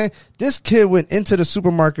 You see what I'm saying? This kid went into the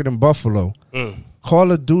supermarket in Buffalo.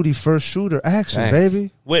 Call of Duty first shooter action, Facts.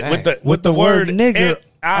 baby. With the word nigger.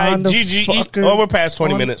 on the IGGE. fucking- Oh, we're past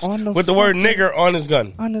 20 minutes. on the With the word fucking- nigger on his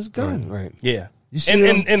gun. On his gun. Right. Yeah. You see And,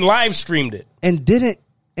 him? and live streamed it. And didn't.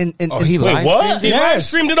 And he Wait, live what? streamed He Yes. live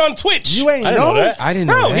streamed it on Twitch. You ain't I didn't know that. I didn't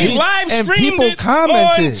know Bro, that. he live And streamed people it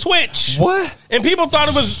commented. on Twitch. What? And people thought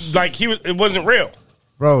it was like it wasn't real.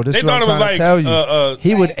 Bro, this They is what I'm thought it was trying to tell you. like,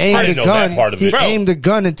 He would aim I the didn't know that gun. part of He it. Bro. aimed the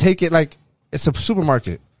gun and take it like it's a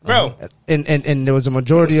supermarket. Bro. And there was a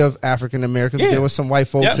majority of African Americans. Yeah. There was some white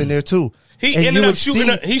folks Yep. in there too. He And ended you up would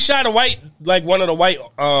shooting. see- He shot a white, like one of the white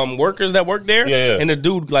workers that worked there. Yeah, yeah. And the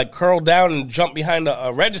dude like curled down and jumped behind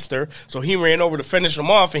a register. So he ran over to finish him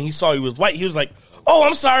off, and he saw he was white. He was like, "Oh,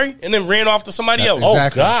 I'm sorry," and then ran off to somebody else.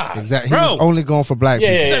 Exactly. God. Exactly. He Bro. was only going for black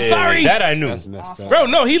people. said, "Sorry." That I knew. That's messed up. Bro,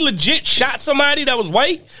 no, he legit shot somebody that was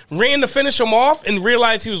white, ran to finish him off, and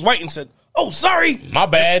realized he was white, and said, "Oh, sorry." My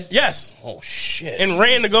bad. Yes, Oh shit. and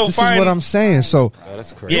ran to go This find. is what I'm saying. So Oh,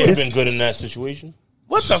 that's crazy. Yeah. You would have been good in that situation,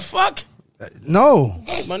 What the fuck? no,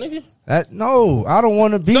 my nigga. no, I don't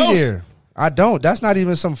want to be So- there. I don't. That's not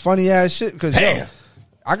even some funny ass shit. Because yo, Damn.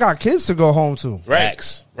 I got kids to go home to. Right,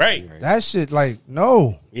 Facts. right. That shit, like,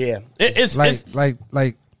 no, Yeah, it's like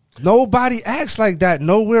nobody acts like that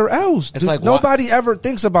nowhere else. It's like nobody ever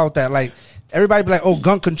thinks about that. Like everybody be like, oh,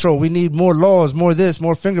 gun control. We need more laws, more this,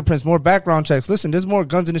 more fingerprints, more background checks. Listen, there's more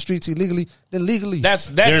guns in the streets illegally than legally. that's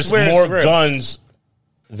There's where more it's real. guns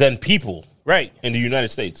than people Right. in the United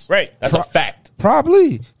States. Right. That's a fact.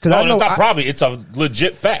 Probably because No, I know it's not probably. It's a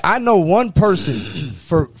legit fact. I know one person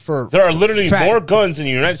for There are literally fact more guns in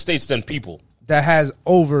the United States than people. that has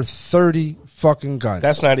over 30 fucking guns.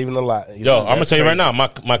 That's not even a lot. Yo, I'm gonna tell you right now, my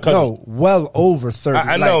cousin, no, well over 30.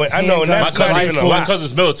 I know it, I know, and handguns, that's my not cousin, even a my lot.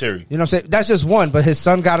 cousin's military. You know what I'm saying? That's just one, but his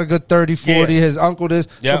son got a good 30, 40, Yeah. his uncle this.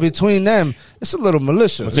 Yeah. So between them, it's a little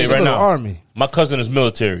militia. I'm It's gonna a tell you right little now, army. my cousin is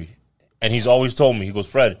military, and he's always told me, he goes,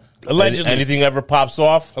 Fred, Allegedly. anything ever pops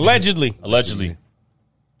off, Allegedly.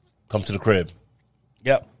 come to the crib.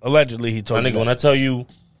 Yep. Allegedly, he My told me. nigga, when I tell you,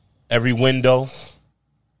 every window,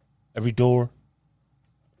 every door,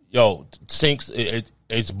 yo, sinks,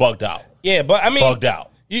 it's bugged out. Yeah, but I mean, Bugged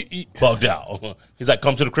out. you- Bugged out. He's like,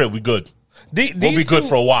 come to the crib, we good. these We'll be good two-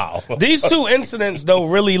 for a while. These two incidents, though,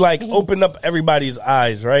 really like opened up everybody's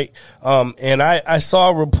eyes, right? And I saw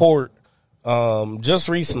a report just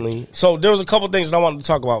recently. So there was a couple things that I wanted to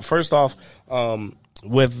talk about. First off,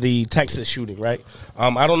 with the Texas shooting, right?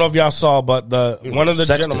 I don't know if y'all saw, but one of the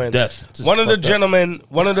Sex to gentlemen, death. This is one of the fucked up.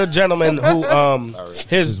 gentlemen who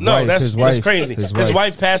His wife, crazy. his His wife.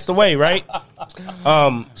 wife passed away, right?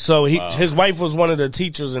 So his wife was one of the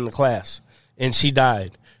teachers in the class, and she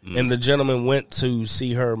died. And the gentleman went to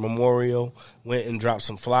see her memorial, went and dropped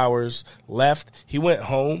some flowers, left. He went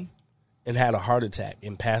home and had a heart attack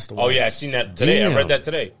and passed away. Oh, yeah, I seen that today. Damn. I read that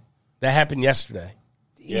today. That happened yesterday.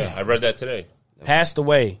 Yeah, I read that today. Passed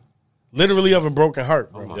away. Literally of a broken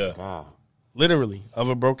heart, bro. Yeah. Wow. Literally of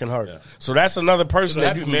a broken heart. So that's another person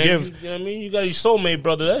that you can man. give You know what I mean? You got your soulmate,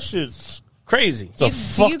 brother. That shit's crazy. it's a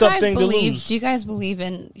fucked up thing to lose. Do you guys believe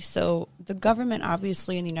in? So the government,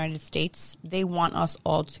 obviously, in the United States, they want us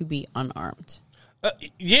all to be unarmed.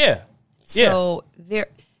 Yeah. So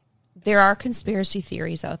there are conspiracy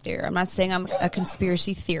theories out there. I'm not saying I'm a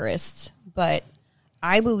conspiracy theorist, but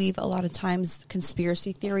I believe a lot of times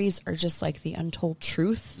conspiracy theories are just like the untold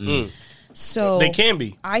truth. So They can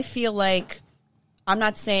be. I feel like I'm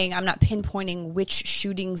not pinpointing which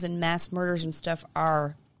shootings and mass murders and stuff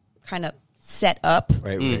are kind of set up,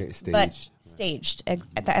 Right, stage. but staged.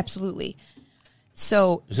 Absolutely.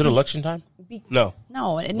 So Is it election time? No.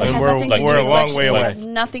 no, and Like it has we're- nothing like to do we're with a long election. way It away. has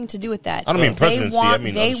nothing to do with that. I don't mean presidency, I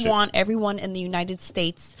mean they other shit. want everyone in the United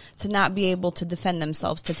States to not be able to defend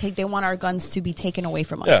themselves. They want our guns to be taken away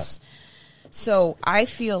from us. So I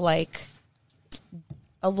feel like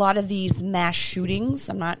a lot of these mass shootings,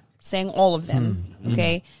 I'm not saying all of them,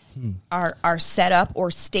 okay, are set up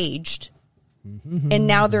or staged. And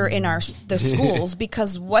now they're in the schools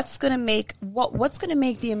because what's going to make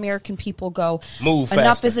the American people go, Move enough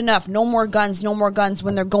faster. is enough, no more guns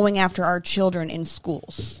when they're going after our children in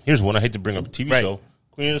schools. Here's one. I hate to bring up a TV Right. show,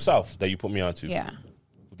 Queen of the South, that you put me onto. Yeah.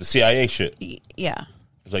 With the CIA shit. Yeah.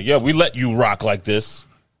 It's like, yeah, we let you rock like this,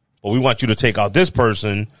 but we want you to take out this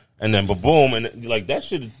person, and then boom, and like that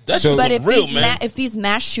shit. That's So- But if real, these man. if these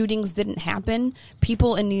mass shootings didn't happen,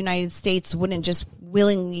 people in the United States wouldn't just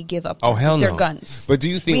willingly give up Oh, hell their no. guns. But do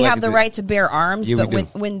you think, we like, have the the- right to bear arms? Yeah, we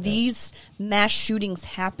but do. when these mass shootings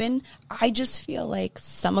happen, I just feel like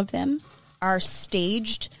some of them are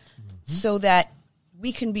staged so that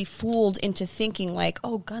we can be fooled into thinking like,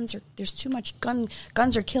 oh, there's too much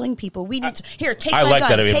guns are killing people. We need to, take my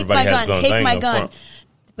gun, take my gun, take my gun.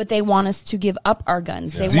 But they want us to give up our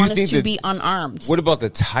guns. They want us to be unarmed. What about the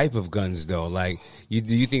type of guns though? Like,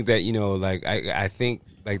 do you think that, like, I think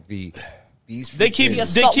like they keep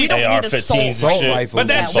AR-15s and shit. But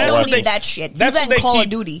that's what they, that shit. That's what they Call of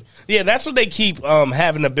Duty. Yeah, that's what they keep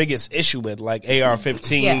having the biggest issue with, like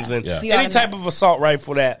AR-15s and any type of assault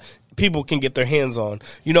rifle that people can get their hands on.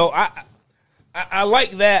 I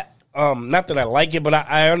like that. Not that I like it, but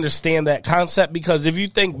I understand that concept, because if you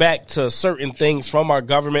think back to certain things from our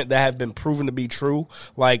government that have been proven to be true,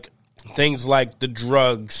 like things like the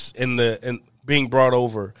drugs and being brought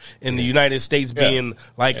over in the United States being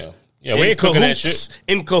like. Yeah, we ain't cooking that shit.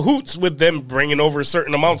 In cahoots with them bringing over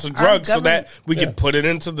certain amounts of drugs so that we could put it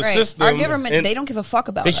into the system. Our government, they don't give a fuck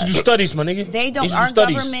about They should do studies, my nigga. They don't. Our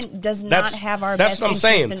government does not have our best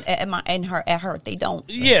interests at heart. They don't.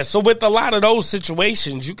 Yeah, so with a lot of those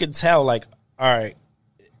situations, you can tell, like, all right,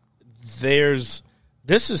 this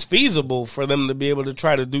is feasible for them to be able to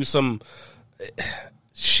try to do some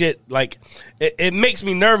shit. Like, it makes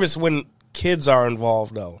me nervous when kids are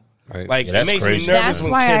involved, though. Right. Like, it makes me nervous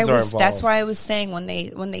when kids are involved. That's why I was saying when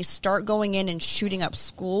they start going in and shooting up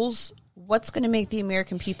schools, what's going to make the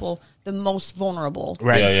American people the most vulnerable?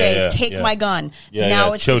 Right. To say, take my gun.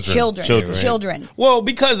 Now it's children. Well,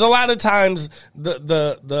 because a lot of times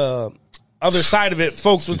the other side of it,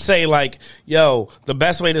 folks would say like, yo, the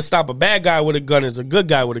best way to stop a bad guy with a gun is a good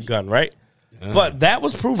guy with a gun, right? But that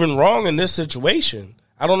was proven wrong in this situation.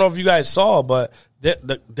 I don't know if you guys saw, but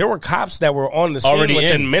there were cops that were on the scene already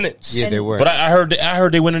within minutes. Yeah, they were. But I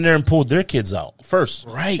heard they went in there and pulled their kids out first.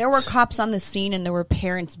 Right. There were cops on the scene, and there were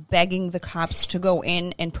parents begging the cops to go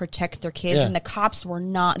in and protect their kids, and the cops were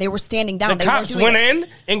not. They were standing down. The cops went in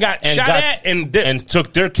and got shot at and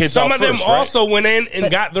took their kids out Some of them also went in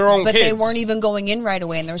and got their own kids. But they weren't even going in right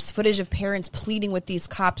away, and there was footage of parents pleading with these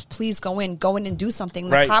cops, please go in and do something.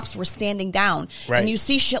 And the cops were standing down. Right. And you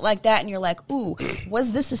see shit like that, and you're like, ooh,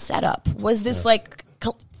 was this a setup? Was this like...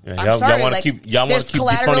 I'm sorry, y'all want to keep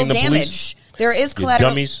collateral the damage. Police? There is collateral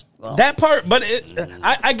dummies. Well, that part, but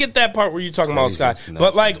I get that part where you're talking about, Scott.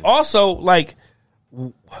 But like, also, like,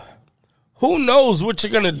 who knows what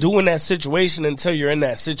you're gonna do in that situation until you're in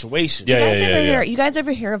that situation? You guys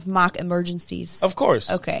ever hear of mock emergencies? Of course.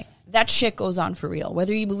 Okay, that shit goes on for real.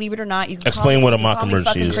 Whether you believe it or not, you can explain what a mock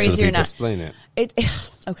emergency is. Crazy or not. Explain it.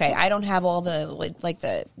 Okay, I don't have all the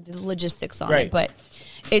logistics on it, but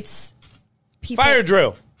it's. People, fire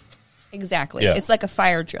drill. Exactly. Yeah. It's like a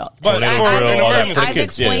fire drill. But I've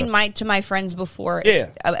explained to my friends before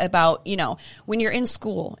about, when you're in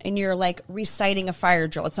school and you're like reciting a fire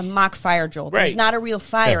drill. It's a mock fire drill. There's not a real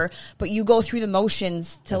fire, but you go through the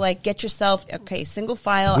motions to like get yourself, single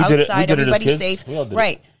file, outside, everybody safe.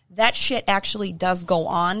 Right. That shit actually does go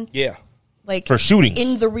on. Yeah. Like for shootings.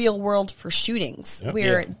 In the real world for shootings.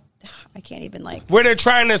 Where I can't even where they're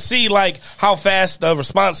trying to see like how fast the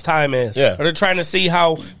response time is. Yeah. Or they're trying to see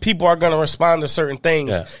how people are going to respond to certain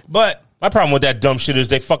things. Yeah. But my problem with that dumb shit is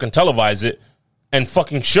they fucking televise it and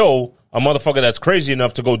fucking show a motherfucker that's crazy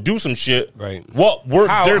enough to go do some shit. Right. What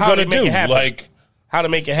they're going to do. Like how to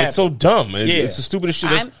make it happen. It's so dumb. It's the stupidest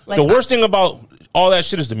shit. The worst thing about all that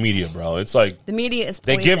shit is the media, bro. It's like the media is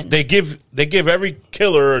poison. They give every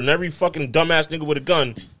killer and every fucking dumbass nigga with a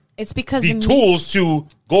gun it's because the tools to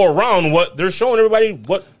go around what they're showing everybody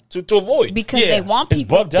what to avoid. Because they want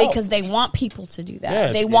people. Because they want people to do that.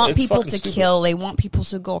 Yeah, they want people to stupid. kill. They want people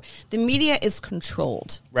to go. The media is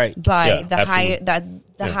controlled by the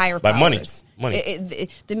higher by powers. money.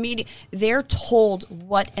 The media, they're told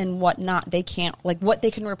what and what not they can't, like what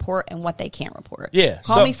they can report and what they can't report. Yeah,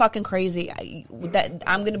 call me fucking crazy.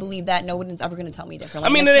 I'm going to believe that. No one's ever going to tell me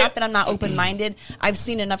differently. It's not that I'm not open minded. I've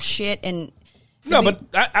seen enough shit and. No, but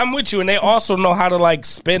I'm with you, and they also know how to like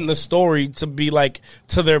spin the story to be like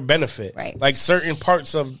to their benefit. Right. Like certain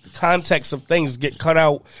parts of context of things get cut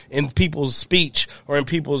out in people's speech or in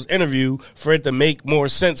people's interview for it to make more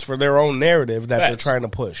sense for their own narrative that they're trying to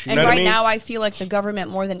push. You know what I mean? Now I feel like the government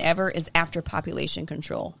more than ever is after population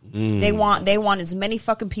control. They want as many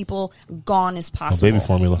fucking people gone as possible. Baby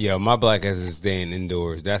formula. Yeah, my black ass is staying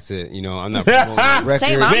indoors. That's it. I'm not promoting records.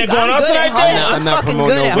 Same, we ain't going out tonight, Ben. I'm not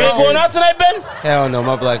promoting no we ain't going out tonight, Ben. Hell no,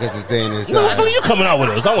 my black ass is staying inside. What the fuck are you coming out with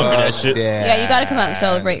us? I want to hear that shit. Yeah, you got to come out and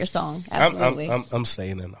celebrate your song. Absolutely. I'm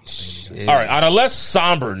staying in. All right, on a less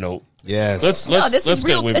somber note, Yes. Let's this is get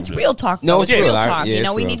real. away It's with real this. talk. No, though. it's It's real. real talk. Yeah, You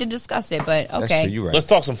know, it's we real. need to discuss it, but That's okay. true. You're right. Let's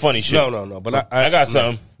talk some funny shit. No. But I got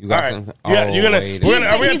something. You got All right. something? Yeah, you're gonna- wait. we're gonna-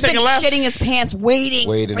 are we He's take been a left? shitting his pants, waiting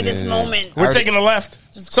Wait a for this minute. moment. We're taking a left.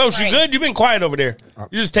 So she Christ. good? You've been quiet over there.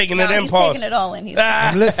 You're just taking No, it in. he's Pause. taking it all in. He's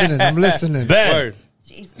I'm listening. Ben, Word.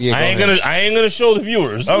 Jesus. Yeah, I ain't go ahead. gonna show the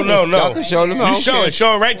viewers. Oh no. Y'all can show them. I You don't show care. it.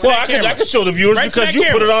 Show it right to Well, that camera. I could show the viewers Right to because that you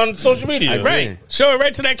put camera. it on social media. Right. Show it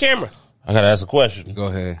right to that camera. I gotta ask a question. Go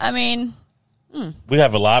ahead. I mean, We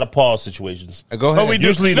have a lot of pause situations. Go ahead. Oh, we do.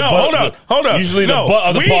 Usually the No, butt, hold on. Usually No, the butt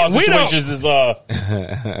of the we- pause we don't- situations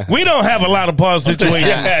is We don't have a lot of pause situations.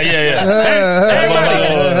 yeah.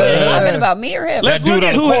 you're talking about me or him? Let's That dude look on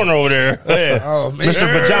at the who- corner over there, Oh man,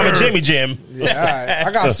 Mr. Pajama Jimmy Jim. Yeah, all right.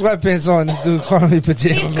 I got sweatpants on. This dude calling me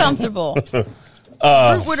pajamas. He's comfortable.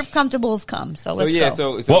 Rootwood of comfortable has come. So So let's yeah,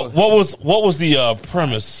 go. so What was the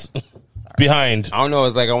premise behind? I don't know.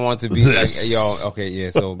 It's like I want to be like This. yo. Okay,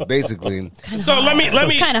 yeah. So basically, So let me.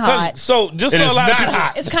 It's kinda hot. So just It so a is lot of not people,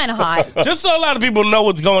 hot. It's kind of hot. just so a lot of people know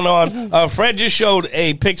what's going on. Fred just showed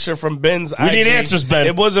a picture from Ben's. We need IG. answers, Ben.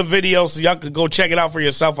 It was a video, so y'all could go check it out for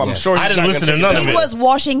yourself. I'm sure. I he's didn't not listen gonna to take none it of He it. was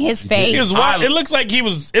washing his face. He was it looks like he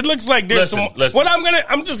was. It looks like there's Listen, some. listen. What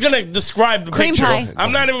I'm just gonna describe the Cream picture. pie.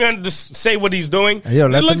 I'm not even gonna say what he's doing. Yo,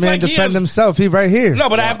 let It the looks man like he defend has- himself. He right here. No,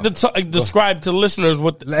 but I have to describe to listeners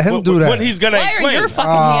what Let him do that. what he's gonna Why explain. are your fucking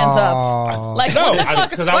hands up? Like, No, what the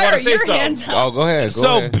fuck? 'cause I Why wanna are say your something. hands up? oh, go ahead. Go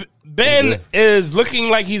So ahead. Ben is looking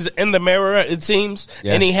like he's in the mirror, it seems,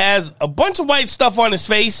 Yeah. and he has a bunch of white stuff on his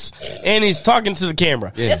face, and he's talking to the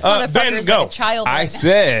camera. This motherfucker Ben, is go. like a child. I right now.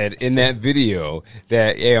 said in that video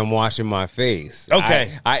that I'm washing my face.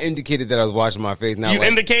 Okay. I indicated that I was washing my face. Not You like,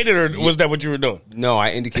 indicated, or was that what you were doing? no,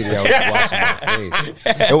 I indicated I was washing my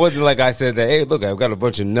face. It wasn't like I said that. Hey, look, I've got a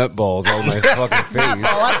bunch of nut balls on my fucking face.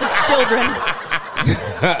 Lots of children. So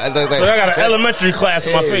I got an elementary class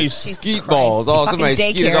in my face. Skeet Christ. balls. Oh, Fucking somebody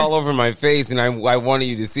skeeted daycare. all over my face, and I wanted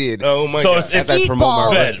you to see it. Oh my So god! it's I Skeet promote my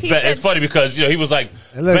balls. Ben, He Ben, said- it's funny because he was like,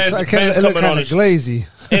 It look Ben's kind coming on of his glazy.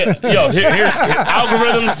 here's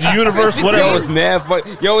algorithms, the universe, Yo, whatever. it's mad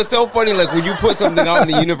funny. Yo, it's so funny. Like when you put something out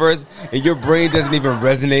in the universe and your brain doesn't even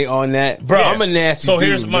resonate on that, Bro, I'm a nasty. So dude.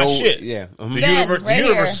 here's my No- shit. Yeah, The Ben, universe, right the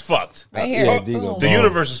universe here. is fucked. Right here. Yeah, there you go. Boom. The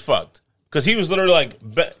universe is fucked. Because he was literally like,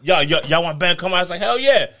 y'all want Ben to come out? I was like, hell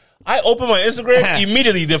yeah. I opened my Instagram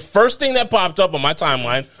immediately. The first thing that popped up on my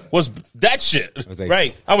timeline was that shit. like-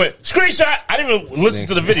 Right. I went, screenshot. I didn't even listen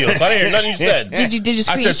to the video, so I didn't hear nothing you said. Did you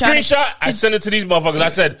I said, screenshot it? screenshot. I sent it to these motherfuckers. I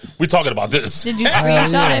said, we talking about this. Did you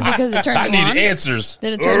screenshot it because it turned I you need on? answers.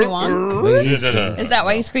 Did it turn you on? No. Is that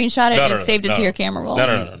why you screenshot it No, and no, no, saved it no, to no. your camera roll?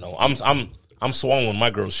 No. I'm swung with my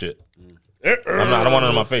girl shit. I don't want it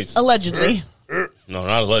in my face. Allegedly. No,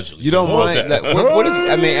 not allegedly. You don't What mind? about Like, that? what if,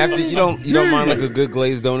 I mean, after you don't mind like a good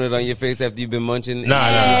glazed donut on your face after you've been munching? Nah.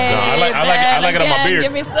 I like it on my Again, beard.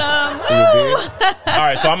 Give me some. beard? All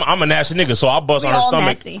right, so I'm a nasty nigga, so I'll bust We on her all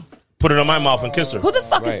stomach, nasty. put it on my mouth, and kiss her. Who the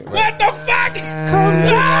fuck Right, is... right. What the fuck?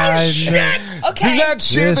 Okay. Do not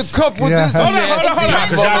share Yes. the cup with Yeah. this. Hold on, nasty hold on.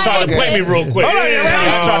 Because y'all tried to play me real quick. Hold on, you ready?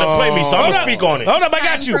 Y'all tried to play me, so I'm Hold gonna up. speak on it. Hold up, I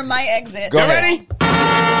got Time you. for my exit. Go You ahead. ready?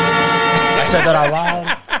 I said that out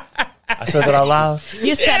loud. I said that out loud.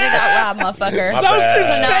 You said it out loud, motherfucker. My bad.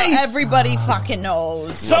 So now face. everybody fucking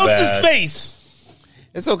knows. Sosa's bad. face.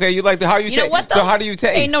 It's okay. You like the how you You know taste. what, though? So how do you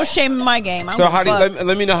taste? Ain't no shame in my game. I So don't how do you, fuck.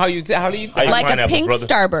 let me know how you taste. How do you? I eat Like a pineapples, pink brother.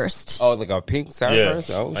 starburst. Oh, like a pink Yeah, starburst.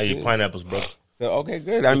 Oh, I eat shit. pineapples, bro. So okay,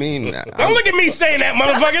 good. I mean, Don't look at me saying that,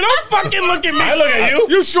 motherfucker. Don't fucking look at me. I look at you.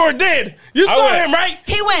 You sure did. You I saw went- him, right?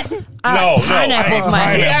 He went, No, pineapples, no.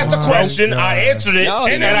 my He man. asked a question. I answered it, No,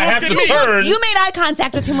 and no. I have to Look at me. turn. You made eye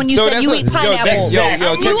contact with him when you So said that's you a- eat yo, that- pineapples. yo, You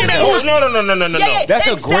check made it Oh, his- no. Yeah, that's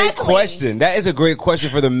a great exactly. question. That is a great question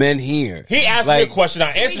for the men here. He asked me a question. I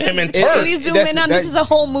answered him in it- turn. We zoom That's- in on that's- this is a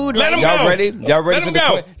whole mood Let right him now. go. Y'all ready? Y'all ready Let for him the go.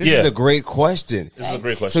 question? This Yeah. is a great question. This is a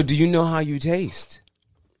great So question. do you know how you taste?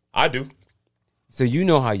 I do. So you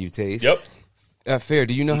know how you taste. Yep. Fair.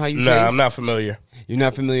 Do you know how you taste? Nah, I'm not familiar. You're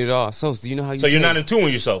not familiar at all. So do you know how you So taste? you're not in tune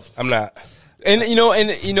with yourself. I'm not. And you know,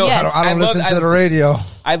 Yes. I don't listen to the radio.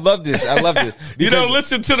 I love this. I love this. You don't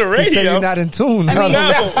listen to the You say radio. you're not in tune. I don't no.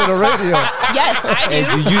 listen to the radio. Yes, I do. And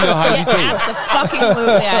do you know how you taste?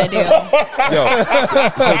 Absolutely, I do.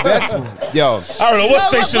 So that's I don't know what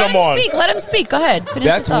station let I'm him on. speak. Let him speak. Go ahead. Finish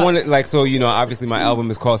that's your thought. one like so you know obviously my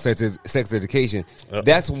album is called Sex Education.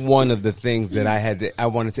 That's one of the things that I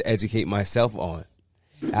wanted to educate myself on.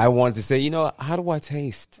 I wanted to say, you know, how do I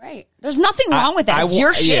taste? Right. There's nothing wrong with that. It's wa-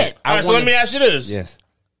 your yeah, shit. I All right, so wanna- let me ask you this. Yes.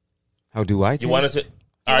 How do I taste? You wanted to.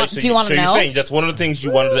 All right, Do you want to you're know? saying that's one of the things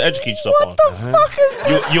you wanted to educate yourself on. What the fuck is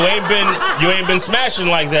this? You ain't been smashing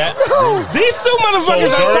like that. These two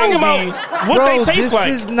motherfuckers are talking about what Bro, they taste this like.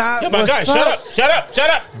 is not Yeah, my what's guy, up. shut up.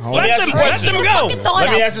 Let them go.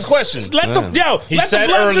 Let me ask this question. Let the He let the said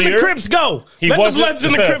Bloods and the earlier Crips go. he Let the wasn't- Bloods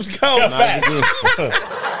and the Crips go.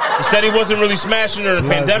 He said he wasn't really smashing during the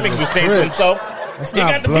Bloods pandemic. and He was staying to Crips. himself. It's He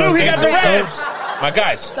not got the blue, Bloods he got and the Crips. reds. My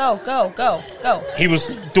guys, Go. he was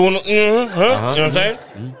doing, you know what I'm saying?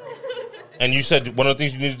 And you said one of the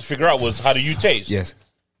things you needed to figure out was how do you taste? Yes.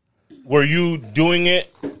 Were you doing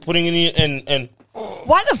it, putting it in, and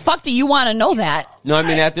Why the fuck do you want to know that? No, I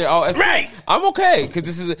mean after. Oh, it's Right. I'm okay because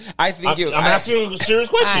this is. I think I'm asking you a serious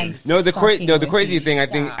question. the Fucking crazy with thing.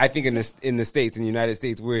 you. I think in the States, in the United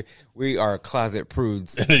States, we are closet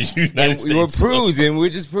prudes. In the United States. We're prudes, and we're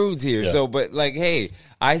just prudes here. Yeah. So, but like, hey,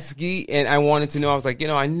 I ski, and I wanted to know. I was like,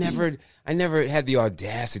 I never had the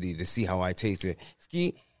audacity to see how I tasted.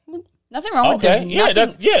 Ski. Nothing wrong with Okay. there's Yeah,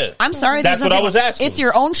 nothing, that's I'm sorry. That's there's what I nothing- was asking. It's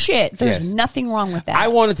your own shit. There's Yes. nothing wrong with that. I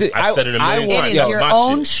wanted to. I've said it a million it times. is Yo, your my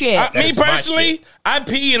own shit. shit. Me That's my personally, shit. I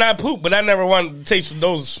pee and I poop, but I never want to taste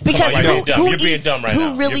those. Because You're being dumb. who You're being eats, dumb right who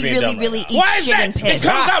now. really, You're being really, dumb really right eats Why is shit that? and It piss?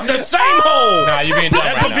 comes out the same hole. Nah, you're being dumb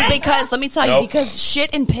right now. Because let me tell you, Nope. because shit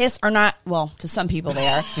and piss are not, well, to some people they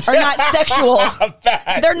are not sexual.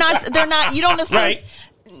 Facts. They're not. You don't associate. Right.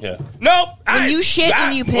 Yeah. Nope. When you shit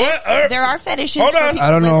and you piss, there are fetishes Hold for on. people. I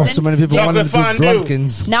don't know if Listen, so many people Chocolate wanted to do fondue.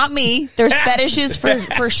 Blumpkins. Not me. There's fetishes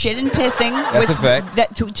for shit and pissing. That's a fact.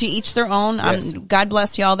 That to each their own. Yes. God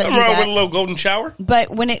bless y'all that I'm do wrong that. with a little golden shower. But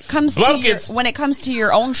when it comes Blumpkins. to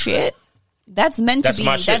your own shit, that's meant That's to be.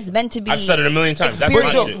 my shit. That's meant to be. I've said it a million times. That's my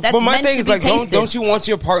experience. shit. That's But my meant thing to is be like, tasted. don't you want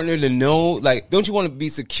your partner to know? Like, don't you want to be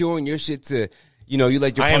secure in your shit? To you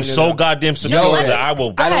like your. I am partner so to- goddamn secure Yo, that I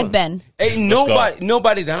will. Go ahead, Ben. Ain't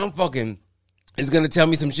nobody that I'm fucking is gonna tell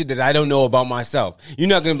me some shit that I don't know about myself. You're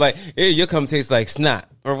not gonna be like, hey, your cum tastes like snot.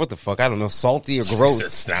 Or what the fuck? I don't know, salty or gross.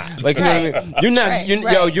 Snot. Like, you know what I mean? You're not,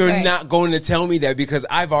 Right, you're right. not going to tell me that because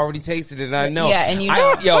I've already tasted it and I know. Yeah, and you know.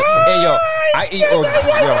 I eat,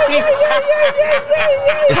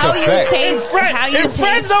 it's How a you fact. taste? How you And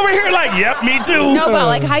Fred's taste? over here like, yep, me too. No, but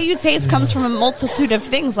like how you taste comes from a multitude of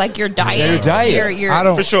things, like your diet, Your diet. your I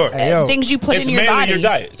don't For sure. Hey, yo, things you put It's in your mainly body, your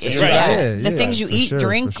diet. So you're right. Yeah, the yeah, things you for eat, sure,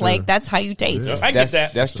 drink, for sure. like that's how you taste. I get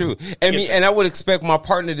that. That's true. And I would expect my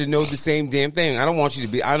partner to know the same damn thing. I don't want you to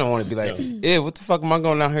be. I don't want to be like, yeah, what the fuck am I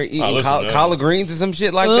going out here eating listen, collard greens or some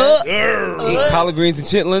shit like that? Eat collard greens and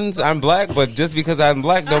chitlins. I'm black, but just because I'm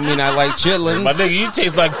black don't mean I like chitlins. My nigga, you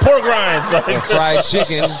taste like pork rinds. Like, and fried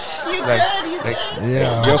chicken. You Like, good?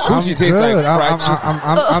 Yeah, Your coochie I'm tastes good. like fried I'm,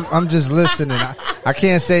 chicken. I'm just listening. I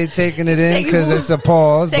can't say taking it in Take a because woo- it's a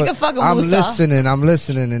pause. take but a fucking I'm woosah.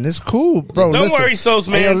 listening, and it's cool, bro. Don't listen. worry, Sos,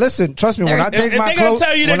 man. Hey, yo, listen, trust me. When I take If my they gonna clothes,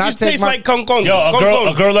 tell you when that I you take taste my like kong kong. yo,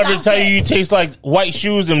 a girl ever Stop tell you it. you taste like white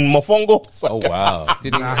shoes and mofongo? Oh wow!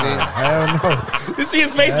 Didn't hell no. You see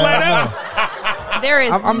his face light up? There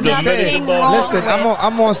is I'm just saying. nothing wrong Listen, with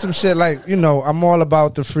I'm on some shit like I'm all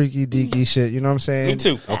about the freaky deaky shit. You know what I'm saying? Me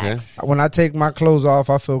too. Okay. When I take my clothes off,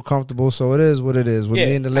 I feel comfortable. So it is what it is. With Yeah.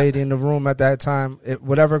 me and the lady in the room at that time,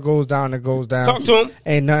 whatever goes down, it goes down. Talk to him.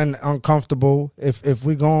 Ain't nothing uncomfortable. If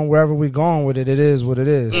we going wherever we going with it, it is what it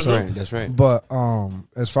is. That's So, right. That's right. But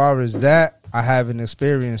as far as that, I haven't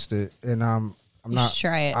experienced it, and I'm You not. should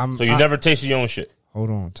try it. So you never tasted your own shit? Hold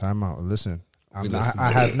on, time out. Listen, listen.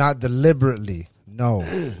 I have not deliberately. No.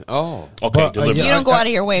 Oh, Okay, But deliberate. You don't go out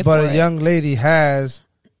of your way But for a it. young lady has.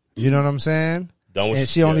 You know what I'm saying? Don't And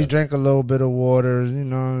she only yeah. drank a little bit of water. You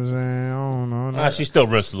know what I'm saying? I don't know. Nah, she still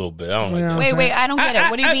rinsed a little bit. I don't like Yeah. that. Wait, I don't get it.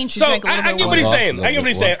 What do you mean she so drank a little I bit get of what he's water? saying. I get what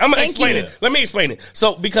he's saying. I'm gonna Thank explain you. it. Let me explain it.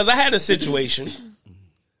 So because I had a situation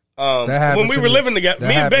That happened when we to were me. living together. That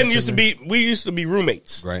Me and Ben happened used to to me. be used to be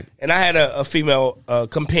roommates, Right. And I had a female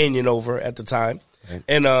companion over at the time, Right.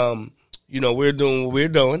 and we were doing what we were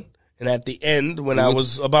doing. And at the end, when I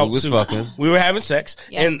was about we was to, fucking. we were having sex,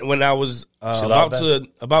 Yeah. and when I was loud,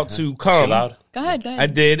 about to She come, loud? Go ahead. I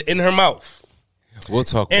did in her mouth. we'll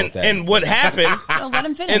talk about that. And what happened? No, let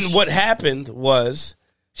him finish. And what happened was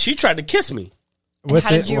she tried to kiss me. With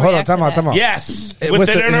how did it, you hold on, react to time out, that? time out. Yes, With with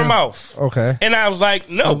it it in her in- mouth. Okay. And I was like,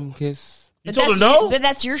 no, Kiss. You But told her that's no? your- But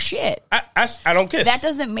that's your shit. I don't kiss. That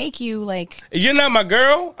doesn't make you like. You're not my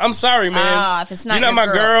girl. I'm sorry, man. Ah, if it's not you're not your my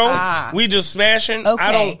girl. girl. Ah. We just smashing. Okay.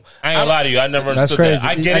 I don't. I ain't gonna lie to you. I never That's understood that.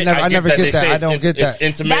 crazy. I get it. I never that. get They that. say I it's- don't get it's that.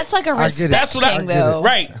 intimate. That's like a I get it. respect That's what I thing, get it. though.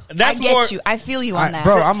 Right. That's I get more. you. I feel you on that,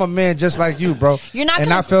 Bro, I'm a man just like you, bro. You're not and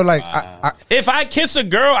gonna- I feel like I If I kiss a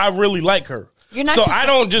girl, I really like her. You're not So just I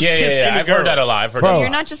don't just kiss any I've girl. heard that a lot. I've heard So that. you're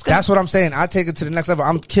not just gonna. That's what I'm saying. I take it to the next level.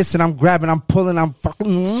 I'm kissing, I'm grabbing, I'm pulling, I'm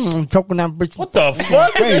fucking, I'm choking that bitch. What the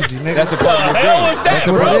fuck? Crazy, nigga. That's a part of the hell game. is that, That's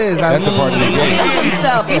what bro? it is. That's a part of the He's game. feeling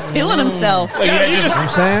himself. He's feeling himself. Yeah, you just. I'm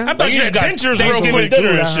saying. I thought You you just had got dentures real Thanksgiving quick. dinner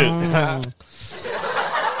and shit.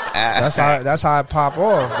 That's how I pop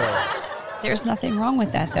off though. There's nothing wrong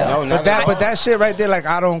with that, though. No, But that shit right there, like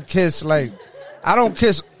I don't kiss.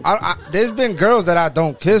 There's been girls that I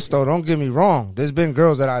don't kiss though. Don't get me wrong. There's been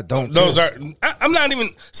girls that I don't. Those kiss. I'm not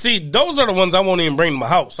even. See, those are the ones I won't even bring to my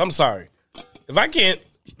house. I'm sorry. If I can't,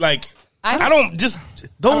 like, I don't just.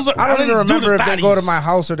 Those are. I don't even didn't do remember the if they go to thotties. my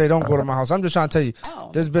house or they don't go to my house. I'm just trying to tell you, Oh.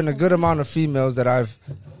 there's been a good amount of females that I've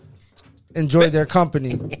enjoyed their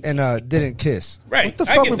company and didn't kiss. Right. What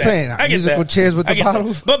the I fuck get we that. playing? I get Musical that. chairs with I the get that.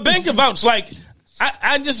 bottles? But Ben can vouch. Like,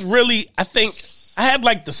 I just really, I think I had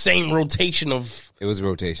like the same rotation of. It was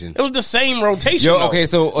rotation. It was the same rotation. Yo, though. okay,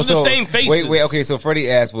 it was the same faces. Wait, okay, so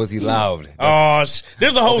Freddie asked, was he loud? Oh,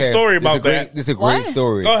 there's a whole Okay, story this is a about great- that. This is a great What?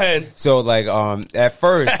 story. Go ahead. So, like, at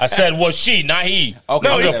first, I said, was she, not he. Okay,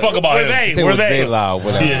 I don't give a fuck about were him. they? say Were was they they? loud,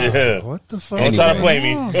 whatever. Yeah. What the fuck? Don't try to play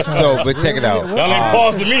me. So, but check it out. Y'all ain't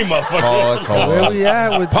pausing me, motherfucker. Pause, Where pause. we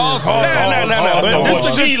at with Pause. this? No. So This is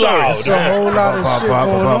was a she good story. loud? There's a whole lot of shit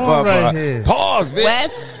going on right here. Pause, bitch.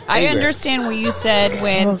 Wes, I Anyway. understand what you said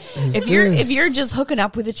when Fuck is if this? you're just hooking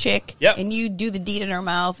up with a chick Yep. and you do the deed in her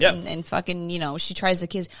mouth Yep. and fucking she tries to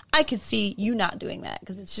kiss. I could see you not doing that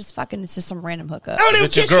because it's just some random hookup. I don't even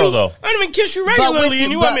It's your kiss girl, you. though. I don't even kiss you But regularly, with-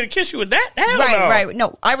 and you want but- me to kiss you with that? Hell Right, no. right.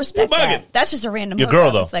 No, I respect You bugging. that. That's just a random Your hookup.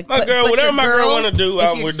 girl, though. It's like, My girl, but whatever your my girl wanna do,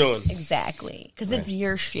 if we're doing. Exactly, because it's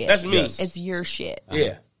your shit. That's me. It's your shit.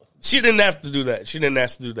 Yeah. She didn't have to do that. She didn't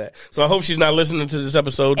ask to do that. So I hope she's not listening to this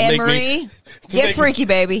episode to Emery, get make- freaky,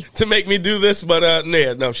 baby. to make me do this. But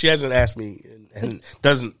no, she hasn't asked me and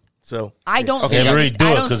doesn't. So I don't. Okay, see Marie, any- do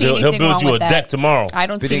I it don't because see he'll anything build wrong you a with that. deck tomorrow. I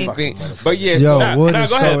don't see. But yeah, Yo, Nah, wood nah,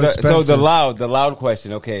 is go so ahead. expensive. so the loud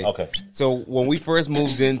question. Okay. Okay. So when we first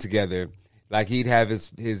moved in together, like he'd have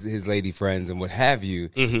his lady friends and what have you,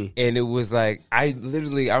 and it was like I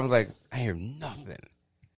was like, I hear nothing.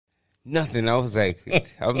 I was like,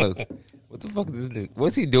 what the fuck is this dude?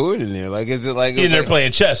 What's he doing in there? Like, is it like He in there like-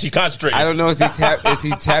 playing chess. He concentrating. I don't know. Is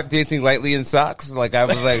he tap dancing lightly in socks? Like I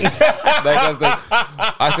was like,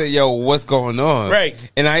 I said, yo, what's going on? Right.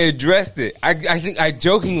 And I addressed it. I think I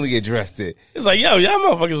jokingly addressed it. it's like, yo, y'all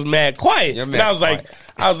motherfuckers mad quiet. You're And mad I was quiet.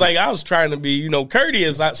 I was trying to be,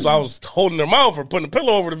 courteous. So I was holding her mouth or putting a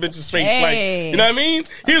pillow over the bitch's face. Hey. Like, you know what I mean?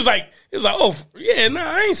 He was like, oh, yeah, nah,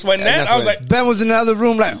 I ain't sweating that. that's I was what- like, Ben was in the other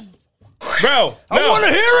room like, bro, I want to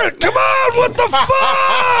hear it. Come on, what the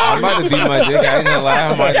I fuck? might have beat my dick. I ain't gonna lie.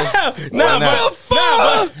 I might have.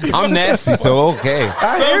 but I'm nasty, so okay.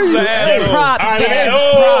 I hear you. sad. Hey, Props, All right, Ben.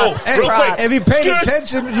 oh, Props. hey, real quick. Props. if he paid Shush.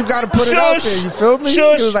 attention, you got to put it out Shush. there. You feel me?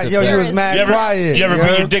 Shush. He was like, yo, you was mad You ever, quiet. you ever you beat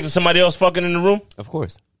heard? your dick to somebody else fucking in the room? Of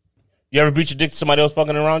course. You ever beat your dick to somebody else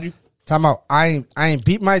fucking around you? Time out. I ain't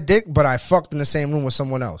beat my dick, but I fucked in the same room with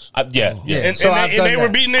someone else. Yeah. And, So and I've they, done and they that.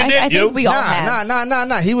 were beating their I dick. think we all have.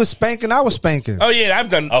 Nah. He was spanking. I was spanking. Oh yeah, I've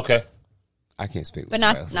done. Okay. I can't speak. With But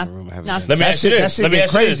somebody not- else not- in the room. I haven't not- done Let me That ask you shit, this. that shit Let me get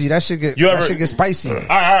ask you crazy. this. That shit get spicy. All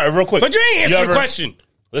right, real quick. But you ain't You answer the ever- question.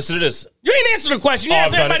 Listen to this. You ain't answer the question. You Oh,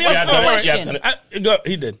 asked I've done everybody it. Yeah, else I've done the it. question. Yeah, I've done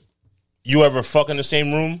He did. You ever fuck in the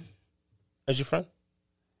same room as your friend?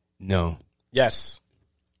 No. Yes.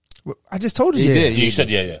 I just told you. He yeah. did. You said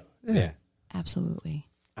yeah. Yeah. Absolutely.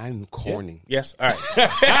 I'm corny. Yes. All right.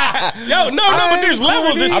 Yo, no, but there's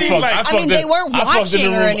levels. It I seems fucked- like I I mean, they weren't I fucked in the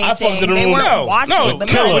watching or room. I fucked in anything. the They room. weren't No, watching, no, but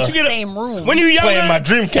killer. they were But in you the get a- same room. when you're younger, Playing my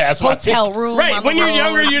Dreamcast. hotel room, right? living When you're room.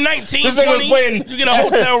 younger, you're 19, This nigga was 20, playing- you get a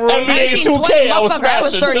hotel room. NBA 2K, I was Motherfucker, I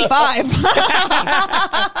was smashing. 35.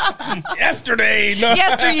 Yesterday, no.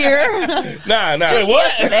 Yesteryear. Nah. Wait,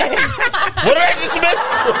 what? Yesterday. What did I just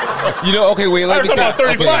miss? You know, okay, wait, I let was me talking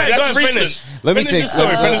take about 35. Go ahead, That's finish. recent. Let me Finish take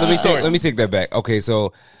your story. let me take that back. Okay,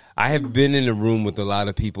 so I have been in a room with a lot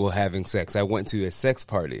of people having sex. I went to a sex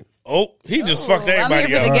party. Oh, he just fucked I'm everybody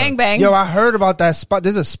here for the up. gangbang. Yo, I heard about that spot.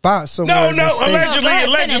 There's a spot somewhere. in No, the States. allegedly, No, go ahead,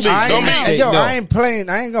 allegedly. finish. Don't I be. Yo, No. I ain't playing.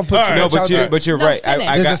 I ain't gonna put All too right. No, much out there. but you're No, right. finish.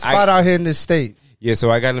 There's a spot out here in this state. Yeah,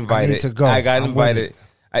 so I got invited. to go. I got I'm invited.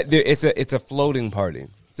 It's a floating party.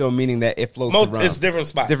 So meaning that it floats around. It's different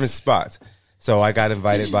spots. Different spots. So I got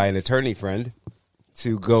invited by an attorney friend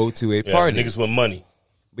to go to a Yeah, party. niggas with money.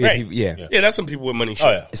 Right. Yeah. Yeah, that's some people with money shit.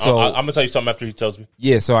 Oh yeah. So- I'm gonna tell you something after he tells me.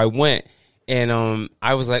 Yeah, so I went and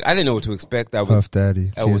I was like, I didn't know what to expect. I was Puff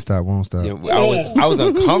Daddy. I Can't was- stop, won't stop. you know, I was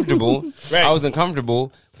uncomfortable. Right. I was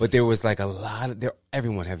uncomfortable, but there was like a lot of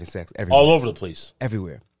everyone having sex everywhere. All over the place.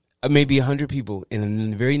 Everywhere. Maybe 100 people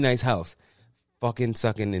in a very nice house fucking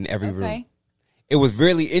sucking in every room. Okay. It was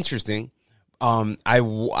really interesting.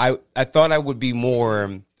 I thought I would be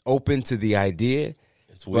more open to the idea.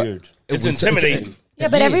 It's weird. It's intimidating. Yeah,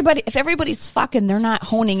 but if everybody's fucking, they're not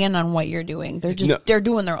honing in on what you're doing. They're just they're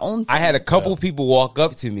doing their own thing. I had a couple people walk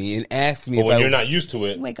up to me and ask me But when you're not used to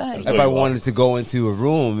it. Wait, go ahead. if I wanted to go into a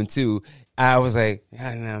room, and two, I was like,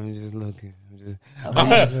 yeah, no, I'm just looking.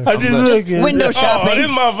 I just looking. Window shopping. This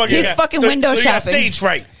motherfucker He's got- fucking so- window so you got shopping. stage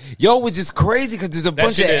fright. Yo, it was just crazy because there's a That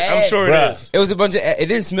bunch of shit is, I'm ads. sure Bruh. it is. It was a bunch of. It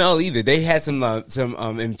didn't smell either. They had some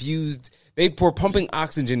infused. They were pumping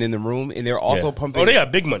oxygen in the room, and they're also Yeah. pumping. Oh, they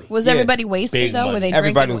got big money. Was Yeah. everybody wasted Big though? money. Were they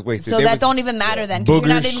Everybody drinking? was wasted. So There that was don't even matter then, because you're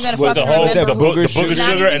not boogers even gonna With fucking the whole remember. the who- booger you're not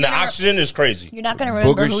sugar even and the gonna- oxygen is crazy. You're not gonna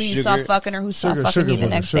remember Booger who you saw sugar. fucking or who saw Sugar, fucking sugar you the booger,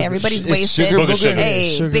 next sugar. day. Everybody's It's wasted. sugar Booger sugar. Hey,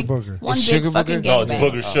 Sugar big booger. one It's big sugar fucking booger? No, it's gangbang.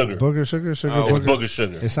 booger sugar. Booger sugar, sugar It's booger. booger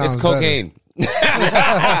sugar. It sounds It's cocaine. It's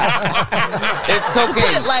To put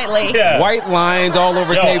cocaine. it lightly. Yeah. White lines all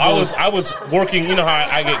over Yo, tables. I was working. You know how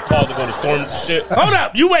I get called to go to storms and shit. Hold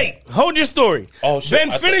up. You wait. Hold your story. Oh, shit.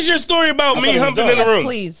 Ben, I finish your story about I me thought it was humping done. in the Yes, room.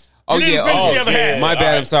 please. Oh You didn't yeah, finish oh, the other yeah. half. my bad. All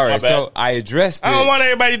I'm right, sorry. my bad. So I addressed it. I don't want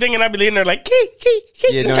everybody thinking I'd be in there like, key.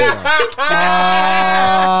 Yeah, no, yeah.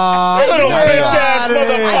 Little Get bitch outta ass here. I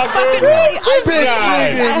motherfucker. fucking really, I Bitch really, nigga,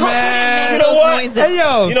 I hope man. you You make know those what? noises. Hey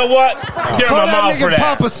yo, You know what? Get in call my that mouth for nigga that.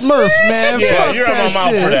 Papa Smurf, man. Yeah, Fuck you're in my that mouth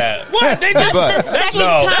shit. for that. What? They just But- the second No,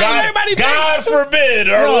 time God, everybody God thinks. forbid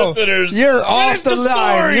our Yo, listeners. you're off the the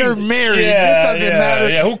line. story. You're married. Yeah, it doesn't yeah, matter.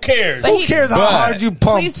 Yeah, who cares? But Who cares how hard you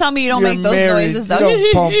pump? Please tell me you don't You're make those married. noises, though.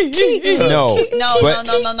 You don't pump. No, No, but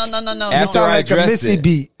no. You After sound I like a addressed Missy it.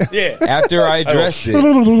 beat. Yeah. after I addressed it,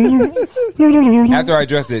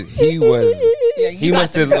 he was. Yeah, He you got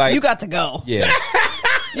must to have, go. like- You got to go. Yeah.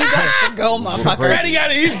 You got to go, motherfucker. Freddie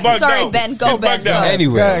got it. He's bugged Sorry, out. Ben. Go, He's Ben, bugged go. out.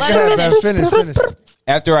 Anyway, Go ahead, man. Finish.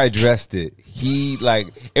 after I addressed it, he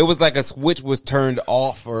it was like a switch was turned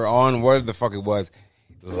off or on, whatever the fuck it was,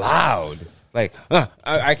 loud. Like, I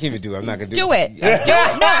can't even do it. I'm not gonna Do it. Do it.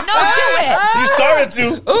 No, do it. You started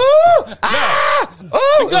to. Ooh, ah, ooh. It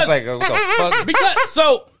was Because- like, what the fuck? Because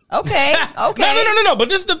so Okay. no. But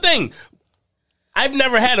this is the thing. I've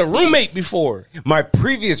never had a roommate before. My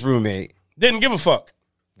previous roommate Didn't give a fuck.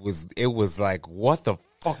 was like, what the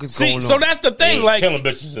fuck is See, going on? so that's the thing. Like, killing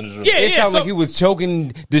bitches in his room. yeah, It yeah. sounded So, like he was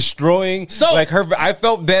choking, destroying. So- like her, I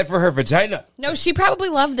felt bad for her vagina. No, she probably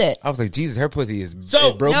loved it. I was like, Jesus, her pussy is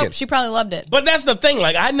So- broken. Nope, she probably loved it. but that's the thing.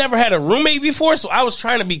 Like, I never had a roommate before, so I was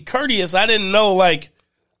trying to be courteous. I didn't know. Like,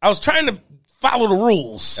 I was trying to follow the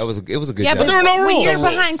rules. it was a good Yeah, job. but there were no when rules. you're No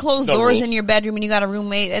rules. behind closed No doors rules. in your bedroom and you got a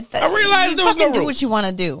roommate, I realized you there was no fucking do rules. what you want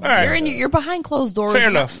to do. right. You're behind closed doors. Fair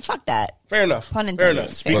You're not- enough. Fuck that. Fair enough. Pun Fair intended.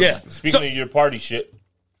 enough. Fair. Yeah. Speaking So- of your party shit.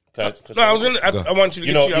 no, I was gonna. I want you to.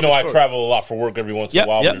 You get know, I story. travel a lot for work every once in Yep, a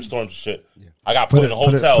while yep. when there's storms and shit. I got put in a put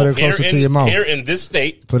it- hotel put it closer to your mouth. here in this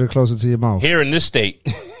state. Put it closer to your mouth. Here in this state,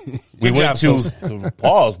 we Good went job, to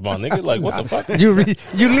pause, my nigga. Like what the fuck? You leaned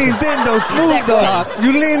in though, smooth Sex though. talk.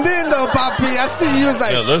 You leaned in though, Papi. I see you. Was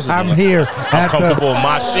like, Yeah, listen, I'm man. here I'm at comfortable the. with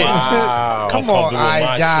my shit. Come I'm on, comfortable with my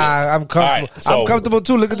I'm shit. comfortable. All right, so- I'm comfortable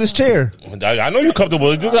too. Look at this chair. I know you're comfortable.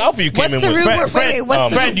 Look at the outfit you What's came the in root with. word? Fred, Wait,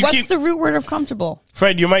 what's, Fred, you what's keep- the root word of comfortable?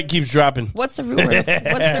 Fred, your mic keeps dropping. What's the root word? What's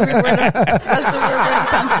the root word? What's the root word of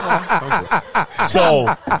comfortable? So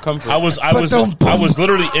I was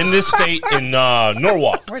literally in this state in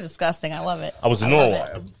Norwalk. We're disgusting. I love it. I was in love Norwalk.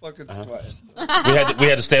 it. Fucking sweating. We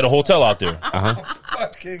had to stay at a hotel out there.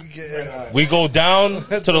 We go down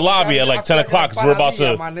to the lobby at like 10 o'clock because we're about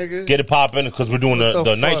to get it popping because we're doing What the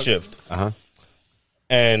the night fuck? shift.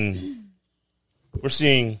 And we're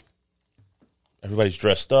seeing everybody's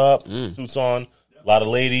dressed up, suits on, a lot of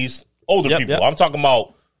ladies, older Yep, people. yep. I'm talking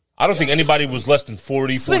about, I don't think anybody was less than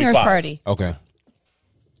 40, Swingers 45. party. Okay.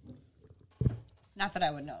 Not that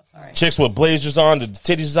I would know. Sorry. Chicks with blazers on, the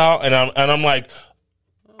titties out, and I'm like,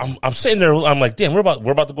 I'm sitting there, I'm like, damn, we're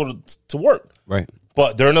about to go to work. Right.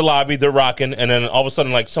 But they're in the lobby, they're rocking, and then all of a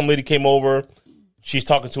sudden, like, some lady came over. She's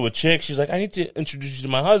talking to a chick. She's like, I need to introduce you to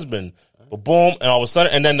my husband. But boom, and all of a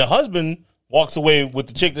sudden, and then the husband walks away with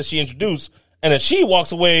the chick that she introduced, and then she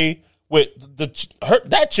walks away with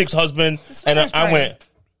that chick's husband. And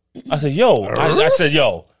I said,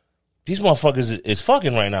 yo, these motherfuckers is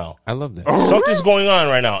fucking right now. I love that. Something's going on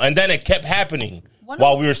right now. And then it kept happening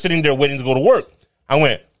while we were sitting there waiting to go to work. I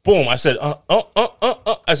went, boom. I said,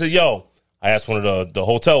 I said, yo. I asked one of the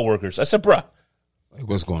hotel workers. I said, bruh, Like,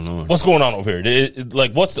 what's going on? what's going on over here?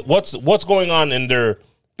 Like, what's going on in their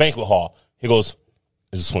banquet hall? He goes,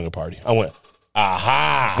 it's a swinger party. I went,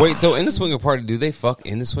 aha. Wait, so in the swinger party, do they fuck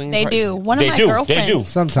in the swinger They party? do. One of They my do. They girlfriends. do.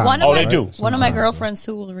 Sometimes. One of Oh, my, they do. One of my Sometimes. girlfriends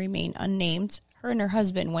who will remain unnamed. Her and her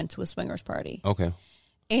husband went to a swingers party, Okay.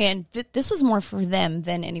 and this was more for them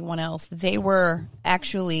than anyone else. They were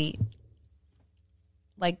actually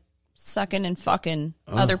sucking and fucking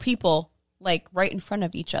other people like right in front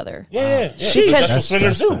of each other. Yeah. Because That's what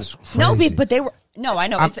swingers do. No, but they were. No, I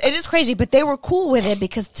know it is crazy, but they were cool with it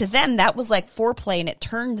because to them that was like foreplay, and it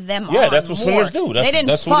turned them on. Yeah, that's what more. swingers do. They didn't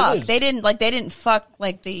that's fuck. what it is. They didn't fuck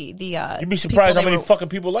like the. You'd be surprised how many fucking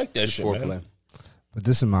people like that shit, man. But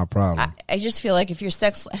this is my problem. I just feel like if you're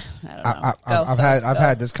sex, I don't know. I've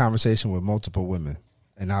had this conversation with multiple women,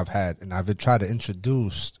 and I've tried to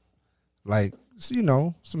introduce, like, you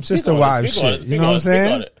know, some sister wives shit. You know what I'm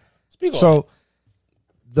saying? So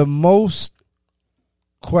the most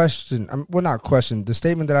the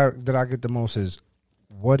statement that I get the most is,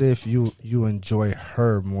 what if you enjoy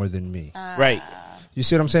her more than me? Right. You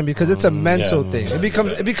see what I'm saying? Because it's a mental thing. It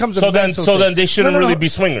becomes a mental thing. So then they shouldn't really be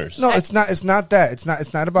swingers. No, it's not that. It's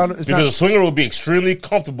not about it. Because a swinger will be extremely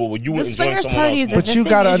comfortable with you enjoying someone else. But you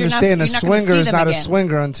got to understand, a swinger is not a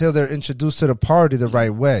swinger until they're introduced to the party the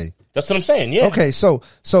right way. That's what I'm saying. Yeah. Okay, so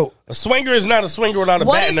a swinger is not a swinger without a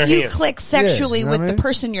bat in their hand. What if you click sexually you know with what I mean? the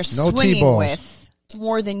person you're No swinging T-balls. with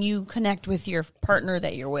more than you connect with your partner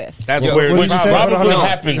that you're with? That's Yeah, where what did you say? probably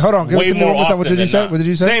happens Hold on, give it way to me more one more time. often What did you than say? not. What did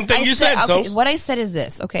you say? Same thing you said. Okay, So what I said is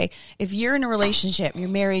this. Okay, if you're in a relationship, you're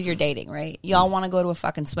married, you're dating, right? Y'all want to go to a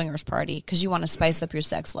fucking swingers party because you want to spice up your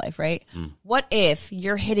sex life, right? What if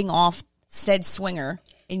you're hitting off said swinger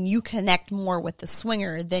and you connect more with the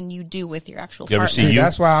swinger than you do with your actual You ever partner? see you?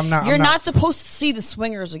 That's why I'm not. You're not supposed to see the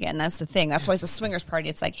swingers again. That's the thing. That's why it's a swingers party.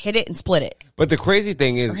 It's like hit it and split it. But the crazy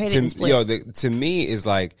thing is, Or hit it and split. to me is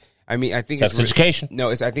like, I mean, I think That's it's education. No,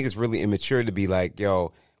 I think it's really immature to be like,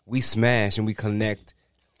 yo, we smash and we connect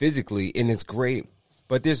physically, and it's great.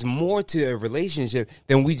 But there's more to a relationship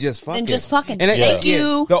than we just fucking. Thank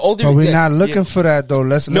you. The older, But we're not looking for that though.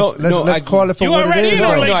 Let's call it for you what it already is. in a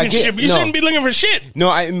though. relationship. You shouldn't be looking for shit. No,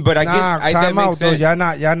 I get. That Time makes out though.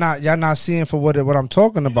 sense. Y'all not seeing for what I'm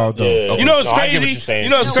talking about though. Yeah. You know what's No, I get what crazy? you're saying. You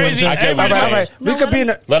know what's crazy? I get what Everybody- you're saying. We could be in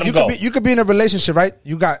a. Let 'em you go. You could be in a relationship, right?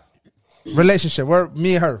 You got relationship. We're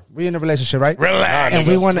me and her. We in a relationship, right? Relax. And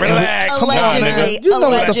we want to. Relax. Come on, man. Allegedly. You know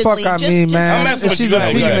what the fuck I Allegedly. mean, Just- man. I'm messing If with she's you. a Go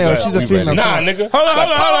ahead, female, go ahead. she's a female. Nah, nigga. Hold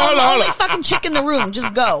on. Only fucking chick in the room.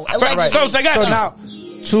 Just go. Allegedly. So I got So you. now,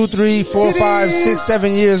 2, 3, 4, 5, 6,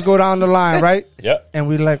 7 years go down the line, right? Yep. And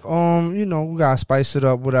we like, you know, we gotta spice it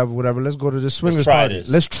up, whatever. Let's go to the swingers try party. this.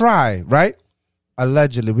 Let's try, right?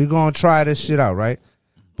 Allegedly, we gonna try this shit out, right?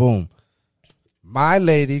 Boom. My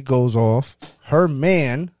lady goes off. Her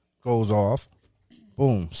man goes off.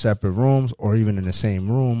 Boom. Separate rooms, or even in the same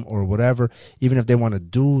room, or whatever. Even if they want to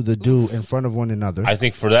do in front of one another. I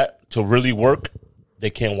think for that to really work, they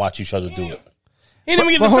can't watch each other do it. He didn't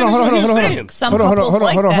even get But to finish what he was saying. Some couples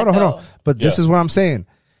like that, though. But this Yeah. is what I'm saying.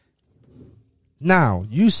 Now,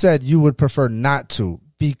 you said you would prefer not to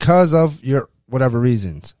because of your whatever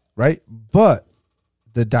reasons, right? But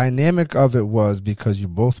the dynamic of it was because you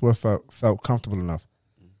both were felt comfortable enough.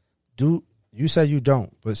 You said you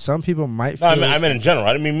don't, but some people might feel. No, I meant in general.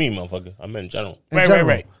 I didn't mean me, motherfucker. I meant in general.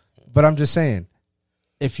 Right. But I'm just saying,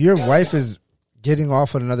 if your wife is getting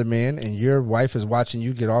off with another man and your wife is watching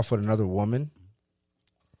you get off with another woman,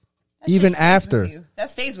 even after that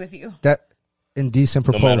stays with you. that indecent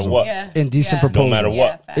No matter proposal, what. Yeah. indecent Yeah. proposal, No matter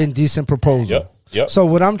what. Yeah, indecent proposal. Yep. So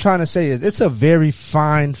what I'm trying to say is, it's a very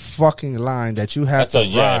fine fucking line that you have That's to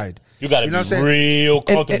a ride. You got to You know what I'm be saying? real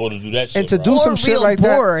comfortable to do that shit. And to bro. do some Or shit real like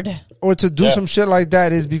bored. that, or to do Yeah. some shit like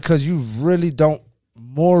that, is because you really don't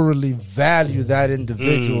morally value that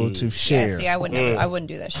individual to share. Yeah, see, I wouldn't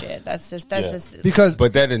do that shit. That's just Because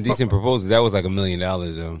But that indecent proposal, that was like $1 million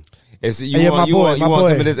though. It's, you Hey, want, my you boy, want, you my want boy,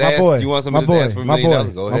 some of this my ass? boy, You want some my of this boy, ass for $1 my million?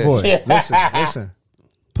 boy, Go my ahead. boy. Listen.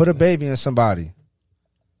 Put a baby in somebody.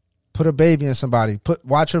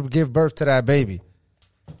 Watch her give birth to that baby.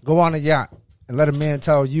 Go on a yacht and let a man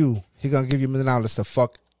tell you he gonna give you $1 million to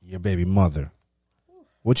fuck your baby mother.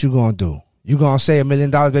 What you gonna do? You gonna say $1 million,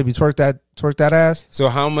 baby? Twerk that ass? So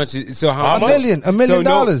how much? $1 million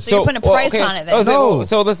dollars. So you're putting a price on it then. Oh, No,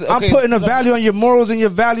 so listen. I'm Okay, putting a value on your morals and your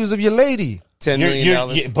values of your lady. $10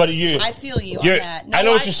 million. But you're. I feel you on you're- that. I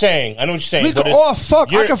know what you're saying. We could all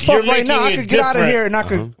fuck. I can fuck you're right now. I making could it get out of different. here and I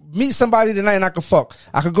could meet somebody tonight and I could fuck.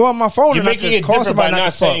 I could go on my phone You're and I making could it call different by somebody and I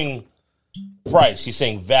not could fuck. saying price. He's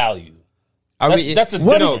saying value. I mean, That's a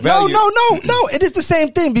What different no, value. no. It is the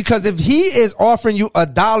same thing because if he is offering you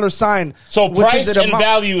 $, So which price is an and amount,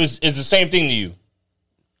 value is the same thing to you.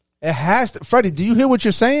 it has to. Freddie, do you hear what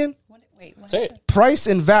you're saying? Wait, what? Say it. Price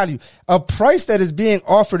and value. A price that is being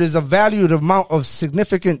offered is a valued amount of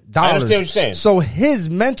significant dollars. I understand what you're saying. So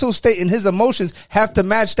his mental state and his emotions have to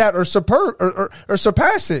match that or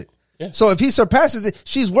surpass it. Yeah. So if he surpasses it,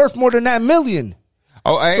 she's worth more than that $1 million.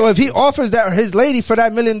 So if he offers that his lady for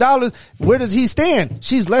that $1 million, where does he stand?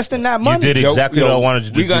 She's less than that money. You did exactly what I wanted you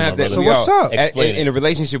to do. Gonna have to, So what's up? In a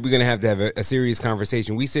relationship, we're gonna have a serious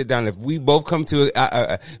conversation. We sit down. If we both come to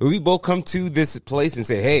this place and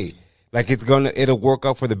say, "Hey, like it'll work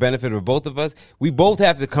out for the benefit of both of us," we both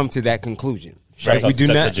have to come to that conclusion. Right? We do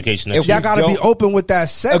sex education. If Y'all gotta be open with that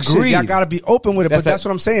sex shit. Agreed. Y'all gotta be open with it. That's what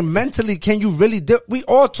I'm saying. Mentally, can you really we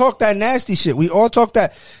all talk that nasty shit. We all talk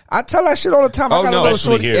that. I tell that shit all the time. Oh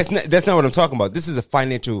no, here. that's not what I'm talking about. This is a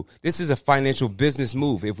financial business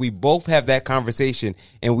move. If we both have that conversation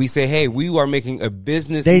and we say, "Hey, we are making a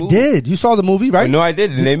business They move." did. You saw the movie, right? No, I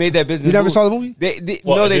didn't. They made that business You never move. saw the movie?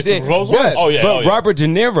 No, they did. Yes. Oh, yeah, But oh, yeah. Robert De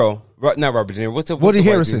Niro. Not Robert De Niro. What's Woody the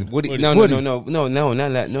white Harrelson. dude? Woody. Woody. No,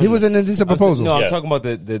 not. He was in Indecent Proposal. No, I'm Yeah. talking about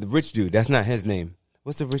the rich dude. That's not his name.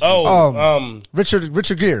 What's the rich dude?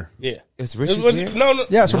 Richard Gere. Yeah. It's Richard It was- Gere? No.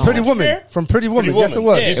 Yeah, it's from Pretty Woman. Gere? From Pretty Woman. Pretty Yes, it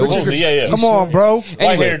Woman. was. Yeah, It's it's Richard Richard Gere. Gere. Yeah. Come on, bro.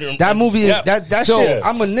 Anyway, That movie is Yeah. that So- shit.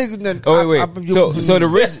 I'm a nigga. That, Oh wait.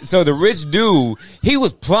 So the rich dude, he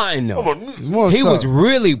was plotting though. What's He was up?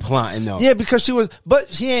 really plotting though. Yeah, because but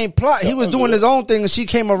he ain't plot. He was doing his own thing, and she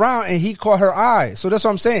came around, and he caught her eye. So that's what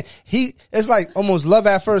I'm saying. It's like almost love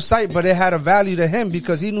at first sight, but it had a value to him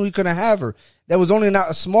because he knew he couldn't have her. There was only not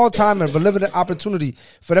a small time and a limited opportunity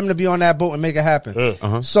for them to be on that boat and make it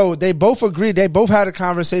happen. So they both agreed. They both had a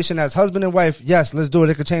conversation as husband and wife. Yes, let's do it.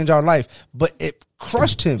 It could change our life, but it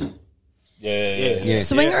crushed him. Yeah.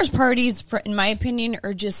 Swingers parties, in my opinion,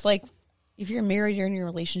 are just like if you're married, you're in your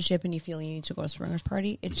relationship, and you feel you need to go to a swingers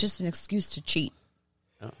party. It's just an excuse to cheat.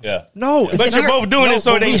 Yeah. No, it's But you're both doing it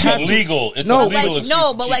so but they we It's have to- illegal. It's No, a legal excuse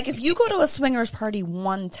to but cheat. like if you go to a swingers party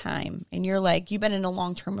one time and you're like you've been in a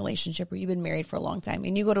long term relationship or you've been married for a long time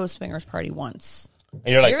and you go to a swingers party once,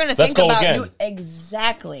 and you're like, you're gonna let's think go about again. you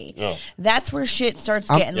exactly. Yeah. That's where shit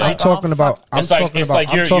starts I'm getting like talking oh, about. fuck. I'm It's like talking it's about. like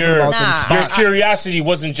I'm your talking about them Nah. your spots. curiosity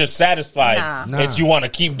wasn't just satisfied. Nah. It's you want to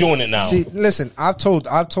keep doing it now. See, listen, I've told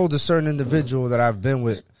a certain individual that I've been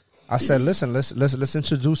with. I said, listen, let's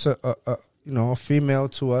introduce a female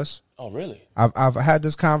to us. Oh, really? I've had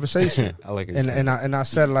this conversation. I like it. and I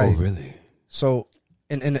said like, Oh, really? so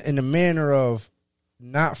in a manner of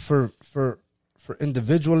not for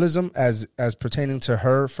individualism as pertaining to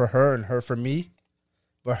her for her and her for me,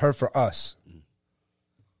 but her for us.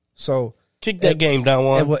 So Kick that game down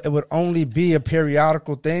one. it would only be a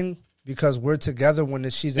periodical thing because we're together when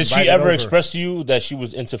she's Did invited she ever over. express to you that she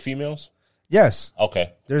was into females? Yes.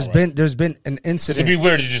 Okay. There's All right. been an incident. It'd be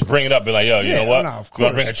weird to just bring it up, be like, yo, you Yeah, know what? no, of You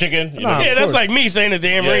want to bring course. a chicken? You No, know? Yeah, of that's course. like me saying to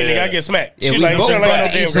Dan Marie, nigga, I get smacked. Yeah, She we like, both she like about no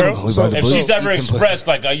to damn eat some- girl. we about to If both she's eat ever some pussy. expressed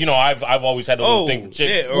like, I've always had a little thing for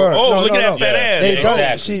chicks. yeah, or, look at that fat no. ass. They don't.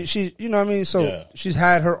 Exactly. She, you know what I mean? So Yeah. she's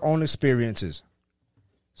had her own experiences.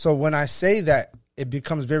 So when I say that, it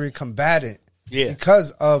becomes very combatant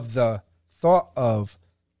because of the thought of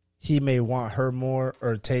he may want her more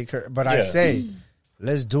or take her. But I Yeah. say,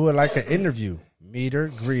 let's do it like an interview. Meet her,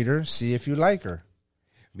 greet her, see if you like her.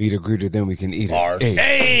 Meet or greet her, then we can eat it. Bars.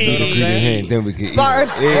 Hey, meet or greet her, hey, then we can eat Bars.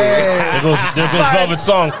 it. Yeah. There goes Velvet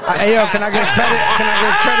Song. Hey, yo, can I get credit? Can I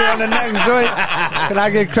get credit on the next joint? Can I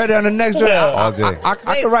get credit on the next joint? All day. I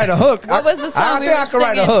could write a hook. What was the song I we think were I could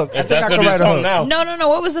write a singing? hook. I think That's I gonna could be a write a song hook. now. No.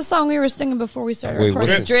 What was the song we were singing before we started Wait, recording?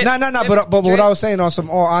 what's it? Drip. No. But what I was saying on some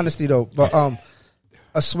all honesty though, but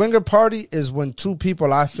a swinger party is when two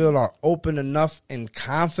people I feel are open enough and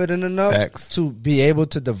confident enough Facts. to be able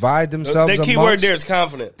to divide themselves. The key amongst, word there is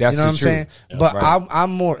confident. That's you know the what I'm truth. saying? Yeah, But right.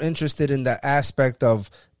 I'm more interested in the aspect of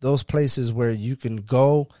those places where you can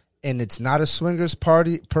go and it's not a swingers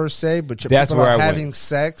party per se, but That's people where are I went. having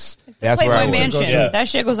sex. That's Playboy where I was. Mansion. Yeah. That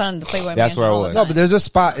shit goes on in the Playboy That's Mansion. where I all the was. No, time. but there's a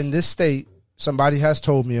spot in this state somebody has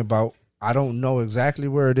told me about. I don't know exactly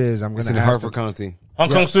where it is. I'm It's going in to ask Harford them. County. Hong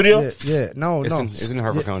Kong Studio? Yeah, no. It's in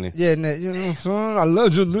Harford County. Yeah, you know, son,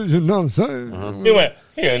 allegedly, you know what I'm saying? He went,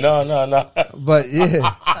 here, no. But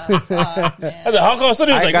yeah, I said, Hong Kong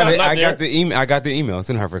Studio? He's I like, got no, it. not I there. got the email. I got the email. It's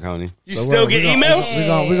in Harford County. You still get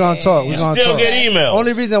emails? We're gonna talk. We're You gonna still talk. get emails.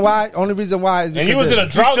 Only reason why is because And you was in a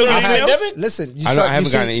this. drought still during the get emails? pandemic? Listen, I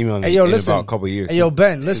haven't gotten an email in about a couple of years. Hey, yo,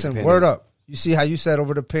 Ben, listen, Pandemic. word up. You see how you said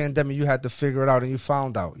over the pandemic you had to figure it out and you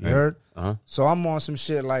found out. You heard? Uh-huh. So I'm on some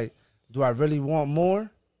shit like, do I really want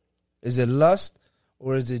more? Is it lust?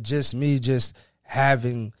 Or is it just me just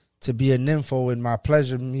having to be a nympho and my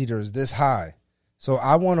pleasure meter is this high? So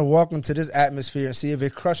I want to walk into this atmosphere and see if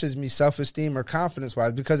it crushes me self-esteem or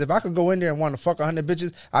confidence-wise. Because if I could go in there and want to fuck 100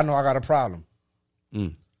 bitches, I know I got a problem.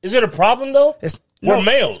 Is it a problem, though? We're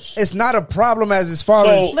males. It's not a problem as far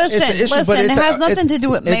So- as Listen, it's an issue, but it it's has nothing to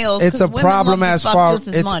do with males. It's a 'cause women problem love to as fuck far just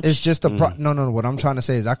as much. it's just a no. What I'm trying to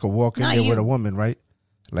say is I could walk in Not there with you. a woman, right?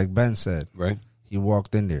 Like Ben said, Right. he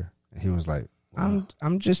walked in there and he was like, I'm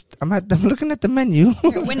looking at the menu.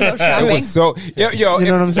 You're window It shopping. was so yo. You know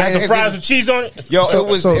what I'm saying? Some fries with cheese on it. Yo, So- it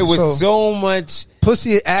was so- so much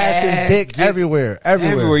Pussy, ass, and dick everywhere.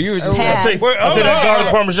 everywhere. You were just Pat. I'll take that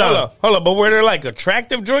garlic parmesan. Hold up, but were there like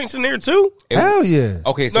attractive joints in there too? Hell yeah.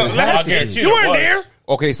 okay. So No, it had I to be. guarantee You weren't was. there.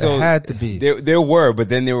 Okay, so It had to be. There were, but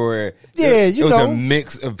then there were. Yeah, it was a know.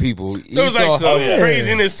 mix of people. There was like some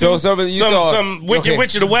craziness too. So some Wicked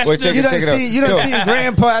Witch of the West. Wait, check You it- don't check it out. see. You don't So- see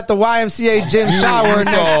Grandpa at the YMCA gym showering.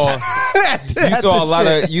 You saw a lot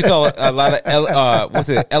of. You saw a lot of. What's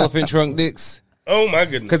it? Elephant trunk dicks. Oh my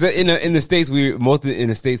goodness! Because in the states, in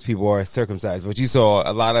the states people are circumcised, but you saw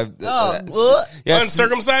a lot of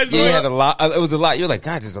Uncircumcised Yeah, you boys? had a lot. It was a lot. You're like,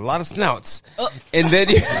 God, there's a lot of snouts, and then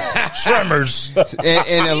Tremors. and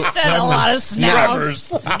He said a lot of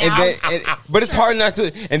snouts. but it's hard not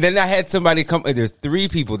to. And then I had somebody come. There's 3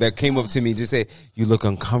 people that came up to me and just say, "You look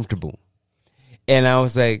uncomfortable," and I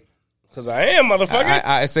was like, Because I am, motherfucker.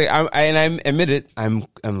 I say, I admit it. I'm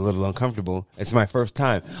a little uncomfortable. It's my first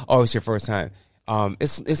time. Oh, it's your first time.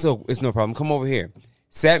 It's no problem. Come over here.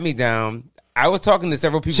 Sat me down. I was talking to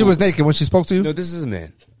several people. She was naked when she spoke to you. No, this is a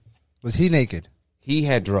man. Was he naked? He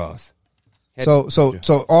had draws.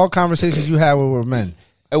 So all conversations you had were men.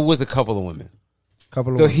 It was a couple of women.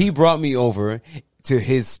 Couple of. So women. he brought me over to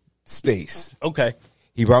his space. Okay.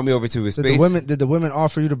 He brought me over to his space. Did the women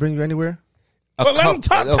offer you to bring you anywhere? Well, let him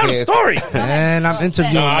tell the story. Man, I'm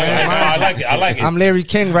interviewing. No, man. I like it. I like it. I'm Larry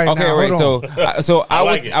King right Okay, now. right. Hold on. So I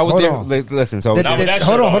was like it. I was Hold there. on. Listen. So Now, that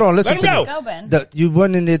Hold shit on. on. Listen Let to him me. go. Go, Ben. You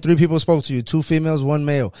went in there. 3 people spoke to you. 2 females, 1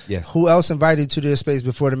 male. Yes. Who else invited you to their space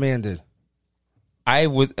before the man did?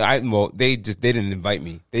 they didn't invite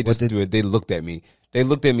me. They just do it. They looked at me. They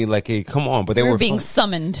looked at me like, hey, come on. But they You're were being fucking.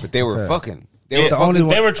 summoned. But they were Okay. fucking. They Yeah, were The fucking. only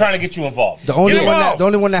one. They were trying to get you involved. The only Get one. involved. The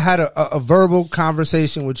only one that had a verbal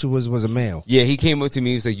conversation with you was a male. Yeah, he came up to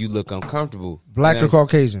me and said, "You look uncomfortable." Black And or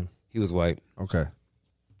Caucasian? He was white. Okay.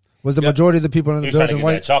 Was the majority of the people in He the was trying to building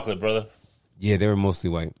get that white? chocolate, brother. Yeah, they were mostly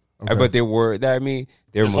white. Okay. But they were. They were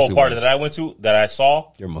This mostly whole party white. that I went to, that I saw,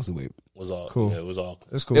 They were mostly white. was all Cool. Yeah, it was all.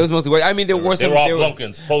 That's cool. It was mostly white. I mean, there were They some. were all there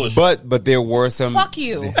Blumpkins, Polish. But there were some. Fuck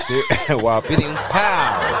you. While beating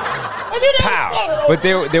pow. But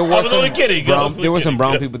there were was some only kidding, I brown, was only there were some kidding.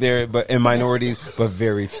 brown people there, but and minorities, but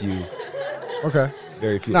very few. Okay.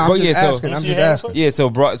 Very few. No, I'm But just yeah, so- asking. I'm See just your hand?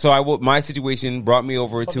 asking. Yeah, my situation brought me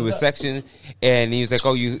over to a section, and he was like,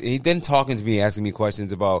 "Oh, you." He then talking to me, asking me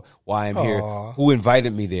questions about why I'm here, who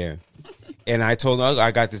invited me there, and I told him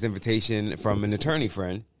I got this invitation from an attorney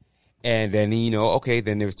friend, and then okay,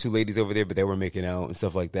 then there was 2 ladies over there, but they were making out and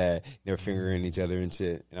stuff like that. They were fingering each other and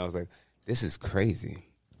shit, and I was like, "This is crazy."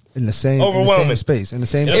 In the same Overwhelming. space. In the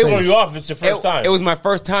same It'll throw space. you off if it's your first time. It was my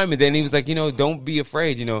first time, and then he was like, "Don't be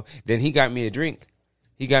afraid." Then he got me a drink.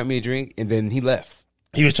 He got me a drink, and then he left.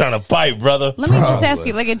 He was trying to bite, brother. Let me just ask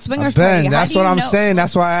you, like at swingers party, Ben, how that's do you what I'm know? saying.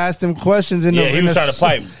 That's why I asked him questions in the. Yeah, he in was the trying to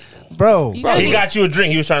pipe. Bro, You gotta He be- got you a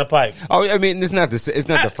drink. He was trying to pipe. Oh, I mean, it's not the first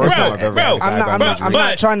Bro, time I've ever. bro, had a guy I'm not. buy I'm me a not. I'm drink.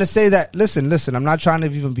 not trying to say that. Listen. I'm not trying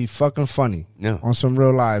to even be fucking funny. No. On some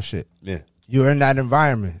real live shit. Yeah. You're in that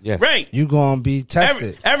environment. Yes. Right. You gonna be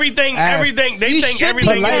tested. Everything. Ask. They You think should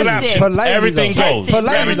everything be is an tested. option. Politely, Everything though. goes.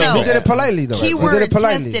 Politely, Everything though. He goes. did it politely, though. Keyword he did it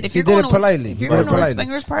politely. tested. If He you're did going it to politely. if He you're did it going to a politely.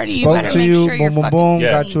 swingers party, you Spoke better to make you, sure you're boom, boom, fucking boom.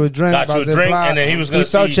 Yeah. Got you a drink. Got you a blah, blah, drink, blah. and then he was He gonna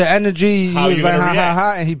felt see your energy. He how was you like, gonna ha, ha, react.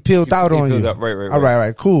 ha, and he peeled out he on peeled you. out. Right. All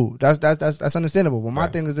right. Cool. That's understandable. But my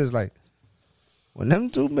thing is this, like, when them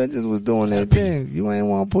 2 bitches was doing their thing, you ain't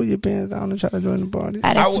want to pull your pants down and try to join the party.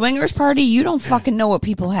 At a swingers party, you don't fucking know what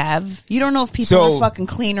people have. You don't know if people So- are fucking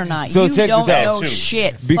clean or not. so You check don't this out, know too.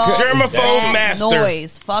 shit. Because- Fuck Germaphobe that master.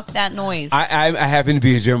 noise. Fuck that noise. I happen to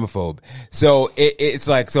be a germaphobe, so it's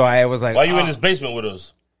like I was like, Why you in this basement with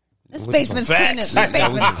us? this basement's clean. This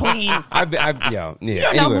basement's clean. yeah. You don't know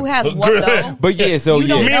Anyway. who has what though. But yeah, so You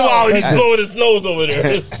don't yeah. know. Meanwhile, he's blowing his nose over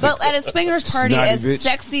there. But at a swingers party, Snotty as bitch.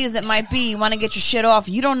 sexy as it might be, you want to get your shit off.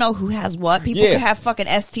 You don't know who has what. People Yeah. could have fucking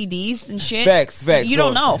STDs and shit. Facts. You So-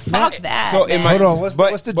 don't know. Fuck that. so in man. my- Hold on. What's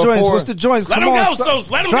But the joints? before- What's the joints? Let Come him on, go, son. Sos.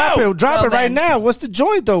 Let him Drop go. it. Drop Go, it right Ben. now. What's the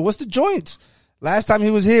joint though? What's the joints? Last time he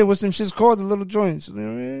was here, what's them shits called? The little joints. You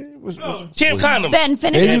know what I mean? Champ condoms. Ben,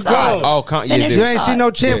 finish There your you thought. go. Finish You your ain't thought. seen no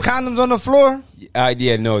champ condoms on the floor?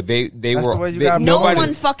 Yeah, no, they That's were. the way you they- gotta No nobody-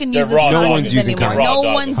 one fucking They're uses raw. condoms No one's using anymore. condoms. No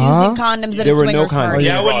Raw one's dogs. using condoms at There a were no swingers condoms. party.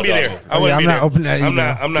 Yeah, I wouldn't be there. I wouldn't I'm be not there. opening that I'm email.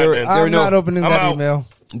 not. I'm not. There- in. there- I'm no- not opening I'm that out. email.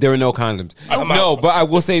 There were no condoms. No, but I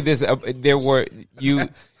will say this: there were you.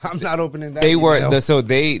 I'm not opening that They were email.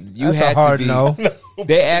 you That's had a hard to be. no.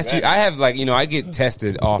 They asked you. I have I get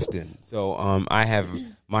tested often, so I have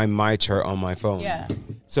my chart on my phone. Yeah.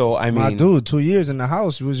 So I mean, My dude, 2 years in the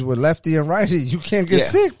house, you was with lefty and righty. You can't get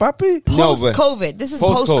sick, papi. No, but Post-COVID. This is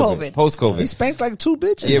post-COVID. He Post-COVID. spanked like 2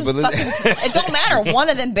 bitches. Yeah, This is but it don't matter. One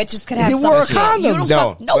of them bitches could have He some wore a shit. condom. You don't No,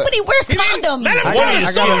 fuck, nobody wears condoms. Let him I tell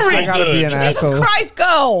the story. gotta be an Jesus asshole. Christ,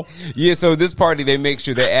 go. Yeah, so this party, they make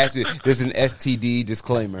sure they ask you, there's an STD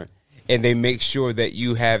disclaimer, and they make sure that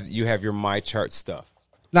you have your My Chart stuff.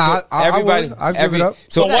 Nah, Everybody, I'll give it up.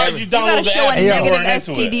 So why did you You gotta download the show a app? negative and weren't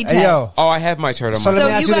into it? STD Hey, yo. test. Oh, I have My Chart on So my let So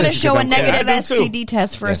me ask you you gotta this, show a because I'm- negative I do too. STD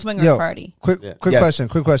test for a swinger Yo, party. quick Yes.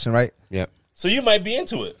 question, right? Yep. So you might be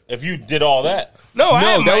into it if you did all that. No, I No,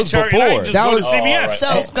 have that my was chart and I before. just That go was- to CVS.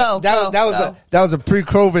 right. So go. That was a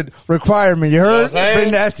pre-COVID requirement. You heard? You know what I'm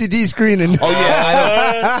Bring the STD screening. Oh yeah,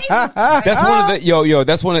 I know. That's one of the yo.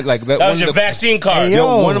 That's one of like That one was of your the, vaccine card. Hey,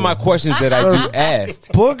 Yo, Yo. one of my questions that I do asked.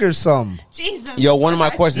 Booger some. Jesus. Yo, one of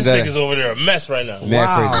my questions This that nigga's over there a mess right now. Man,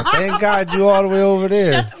 Wow, crazy. thank God you all the way over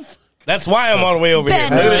there. That's why I'm all the way over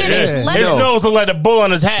Ben, here. finish. Yeah. Let, His the, nose look like a bull on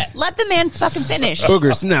his hat. let the man fucking finish. Booger,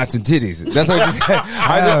 snots, and titties. That's what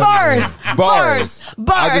I just Bars. Bars.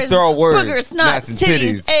 I just throw a word. Boogers, nuts, and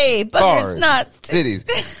titties. Hey, boogers, Bars, nuts,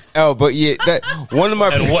 titties. Oh, but yeah, that one of my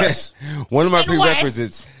And West. one of my And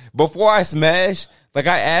prerequisites before I smash. Like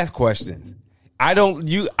I ask questions. I don't.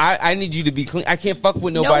 I need you to be clean. I can't fuck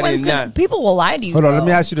with No nobody one's and gonna. not. People will lie to you. Hold on, though. let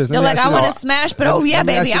me ask you this. Let They're me like, ask I you want this. to smash, but oh yeah, Let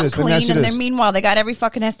me ask baby, you I'm this. Let me clean. ask you And this. then meanwhile, they got every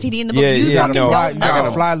fucking STD in the book. Yeah, you yeah, fucking no, You don't got a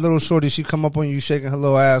know. fly little shorty. She come up on you shaking her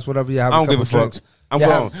little ass, whatever you have. I don't give a couple fuck. drinks. I'm Yeah.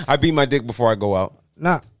 grown. I beat my dick before I go out.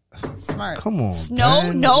 Nah, Smart. come on. No,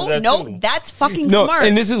 man. no, That no. too. That's fucking No, smart.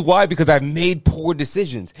 and this is why because I've made poor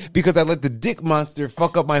decisions because I let the dick monster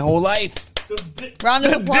fuck up my whole life. Round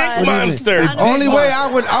of The applause. dick monster. Round of Only applause. way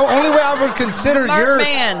I would consider Smart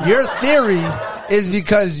man. your theory is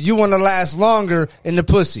because you want to last longer in the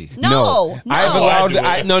pussy. No, I've no. allowed.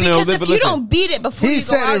 I do it. Because if but you listen. don't beat it before He you go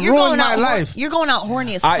said out, it you're ruined going my out. life. You're going out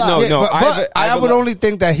horny as I- fuck. no, Yeah, no, but I've I would allowed- only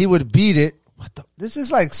think that he would beat it. What the? This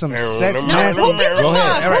is like some sex No, nasty. who gives a Go fuck?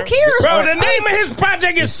 ahead. Who cares? Bro, the name of his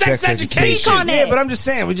project is Sex Sex Education. Speak on Yeah, it. but I'm just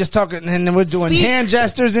saying, we're just talking and then we're doing Speak. hand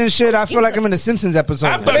gestures and shit. I feel like I'm in a Simpsons episode.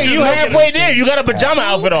 I thought Hey, you halfway there. You got a pajama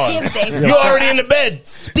outfit on. gives a You fuck? already in the bed.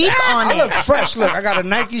 Speak on I it. look fresh. Look, I got a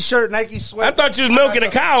Nike shirt, Nike I sweat. thought you was milking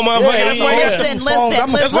a cow, motherfucker. Yeah, That's why you yeah. got- Listen,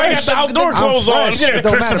 I'm that's why you got listen. the outdoor I'm clothes on. fresh. Yeah, It don't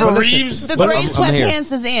matter, Christopher but listen. Reeves. The But gray I'm here.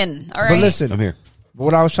 sweatpants is in. All right. But listen, I'm here. But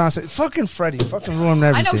what I was trying to say, fucking Freddie, fucking ruined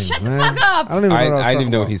everything. I know, shut the man. fuck up. I don't even know what I was I didn't talking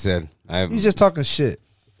even know about. what he said. He's just talking shit.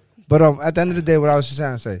 But at the end of the day, what I was just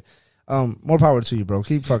trying to say, more power to you, bro.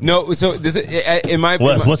 Keep fucking. No, so this is in my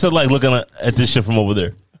What's it like looking at this shit from over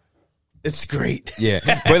there? It's great. yeah,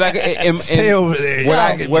 but like Stay over there.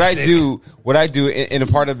 What I do in a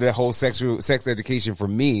part of the whole sex education for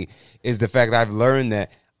me is the fact that I've learned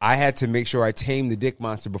that I had to make sure I tame the dick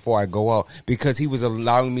monster before I go out because he was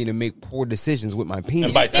allowing me to make poor decisions with my penis.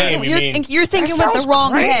 And by tame, you mean You're thinking That with the sounds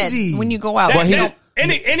wrong crazy. head when you go out. Well, he You know,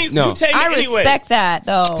 don't- No. You take I it anyway. respect that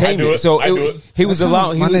though. Tame do it. it. So I do it. he was That sounds-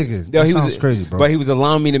 allowing my he was- nigga, no, that he was sounds crazy, bro. But he was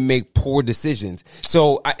allowing me to make poor decisions.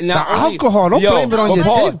 So alcohol, don't blame it on your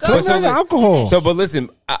Paul, dick. Blame it on the alcohol. So, but listen,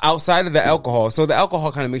 outside of the alcohol, so the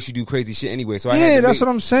alcohol kind of makes you do crazy shit anyway. So I Yeah, had to that's what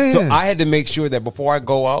I'm saying. So I had to make sure that before I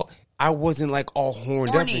go out, I wasn't like all horned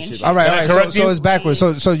up Horny and and shit. shit. All right, Can I all right. So, correct you? so it's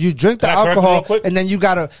backwards. So you drink the Can I correct you alcohol, real quick? and then you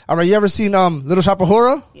gotta. All right, you ever seen Little Shop of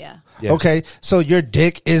Horror? Yeah. Yeah. Okay, so your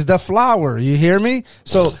dick is the flower. You hear me?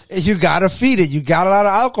 So you gotta feed it. You got a lot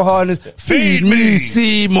of alcohol, and it's feed me,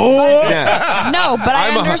 Seymour. Yeah. No, but I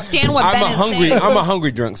I'm a- understand what I'm Ben a is hungry. saying. I'm a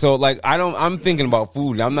hungry drunk. So like I'm thinking about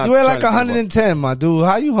food. I'm not. You weigh trying like to think about- 110, my dude.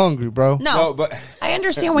 How you hungry, bro? No, but I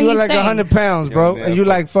understand what You he's weigh like saying. 100 pounds, bro, man, and you bro.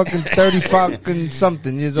 like fucking 30 fucking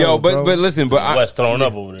something years yo, old, bro. but listen, but West throwing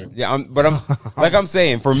up over there. yeah, I'm like I'm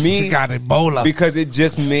saying for me, got Ebola. because it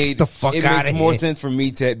just made the fuck it outta makes more here. sense for me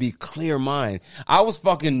to be clear mind. I was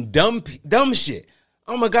fucking dumb shit.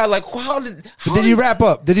 Oh my god! Like how did? But did he wrap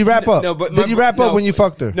up? Did he wrap up? No, but did he wrap up when you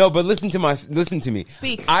fucked her? No, but listen to me.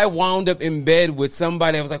 Speak. I wound up in bed with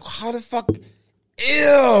somebody. I was like, how the fuck? Ew.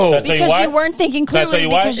 Tell you because why? you weren't thinking Can I tell clearly you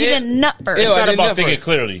why? because you Yeah. didn't nut first. Ew, It's I not didn't about know thinking first.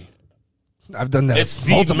 clearly. I've done that It's the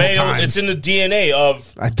multiple male. times. It's in the DNA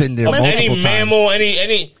of I've been there any multiple times. mammal,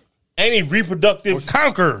 any reproductive.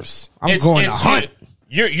 Conquerors. I'm going to hunt.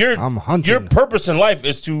 I'm hunting. Your purpose in life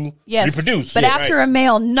is to Yes, reproduce. but Yeah, after right. a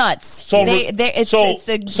male nuts, so it's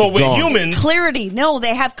with gone. humans, clarity. No,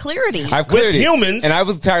 they have clarity. I've cleared it. humans- and I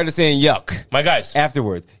was tired of saying yuck my guys,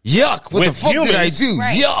 afterwards. Yuck! What the With fuck did I humans- do?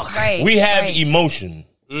 Right, Yuck! right. we have right. emotion.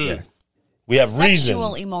 We have reason.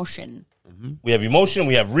 Sexual emotion. We have emotion.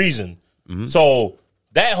 We have reason. Mm-hmm. So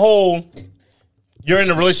that whole, you're in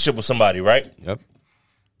a relationship with somebody, right? Yep.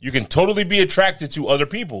 You can totally be attracted to other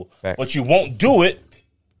people, Facts. but you won't do it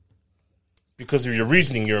because of your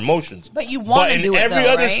reasoning, your emotions. But you want to do it, every though,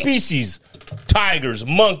 other right? species, tigers,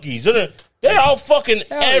 monkeys, they're all fucking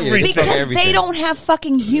everything. Because everything. they don't have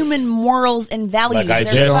fucking human morals and values. Like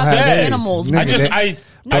I They're just fucking said. animals. Nigga,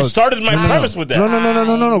 I started my premise with that.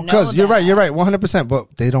 No. Because I you're know right. You're right. 100%.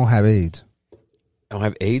 But they don't have AIDS. Don't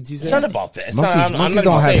have AIDS, you It's said? not about that. It's Monkeys not, I'm not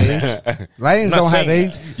don't have saying AIDS. that. Lions I'm not don't have saying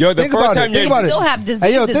AIDS. that. Yo, the Think first about time it. Think you about it. still have Hey, yo,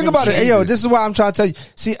 diseases think and about it. shit. Hey, yo, this is why I'm trying to tell you.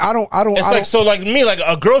 See, I don't. It's like, so like me, like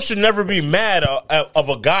a girl should never be mad of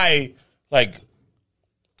a guy. Like,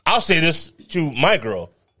 I'll say this to my girl.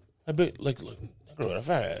 I be like, look, that girl got a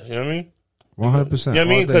fat ass. You know what I mean? 100%. You know what I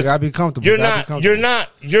mean? You gotta be comfortable. You're You gotta not.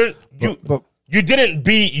 be You're comfortable. not. But- You didn't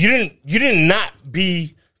be. You did not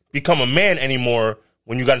become a man anymore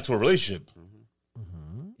when you got into a relationship.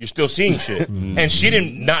 You're still seeing shit, and she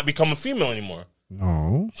did not become a female anymore.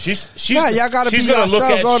 No. She's Nah, y'all gotta be she's gonna look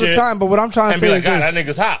yourselves at all the shit time. But what I'm trying to and say be is like, God, this. that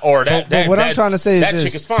nigga's hot, or But what I'm trying to say is that this.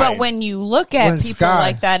 chick is fine. But when you look at When people Sky-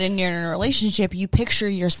 like that and you're in a relationship, you picture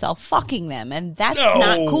yourself fucking them, and that's No.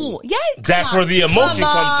 not cool. Yeah, That's where the emotion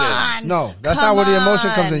comes in. No, that's not where the emotion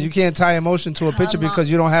comes in. You can't tie emotion to a picture because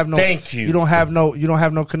you don't have no. Thank you. You don't have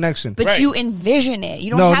no connection. But Right. you envision it. You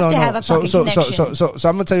don't No, have no, to no. have a fucking so connection.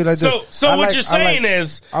 I'm gonna tell you like this. So I what like- you're I like- saying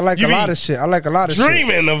is I like you a lot be of shit. I like a lot of shit.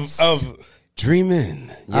 dreaming of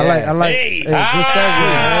Dreamin. I like. hey, good I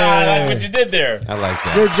segue. like Hey. what you did there. I like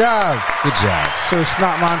that. Good job, Good job. Sir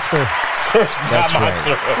Snot Monster. That's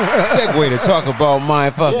monster. Segue to talk about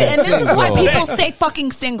my fucking And this is why single. people stay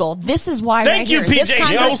fucking single. This is why Thank right you, here. PJ This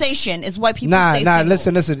Sauce. conversation is why people Nah, stay single.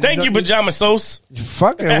 listen. Thank you, pajama sauce.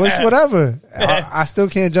 Fuck it, whatever. I still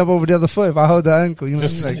can't jump over the other foot if I hold the ankle. You know,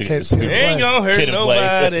 This like, nigga can't- is stupid. can't Ain't play. gonna hurt Kid and play.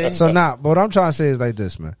 nobody. So nah, but what I'm trying to say is like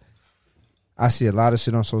this, man. I see a lot of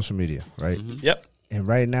shit on social media, right? Yep. And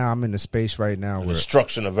right now, I'm in the space right now where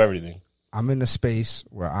Destruction of everything. I'm in the space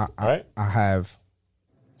where Right.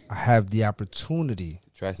 I have the opportunity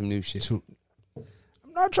Try some new shit. to.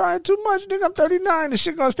 I'm not trying too much, nigga. I'm 39. The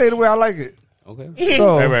shit gonna stay the way I like it. Okay.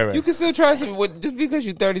 So Right. You can still try some. Just because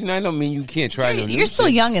you're 39 don't mean you can't try no new You're still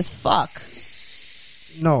shit. young as fuck.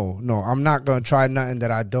 no, I'm not gonna try nothing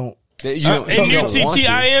that I don't. You don't- N you U don't T want T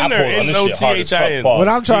to. I I N or pulled on N this O shit T hard as H fuck, I N? Paul. What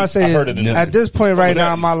I'm trying to say I is, heard it in this- at this point right now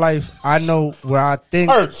Yes. in my life, I know where I think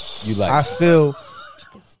Hurts. You like I feel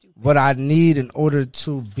what I need in order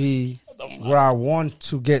to be where I want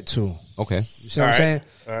to get to. okay. You see what I'm All saying?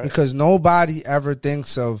 right. Because nobody ever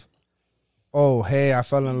thinks of, oh, hey, I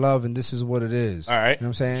fell in love and this is what it is. All right. You know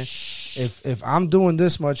what I'm saying? If I'm doing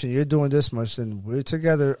this much and you're doing this much, then we're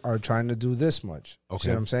together are trying to do this much. You see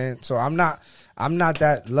Okay. what I'm saying? So I'm not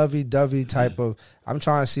that lovey-dovey type of. I'm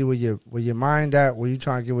trying to see where your mind at, where you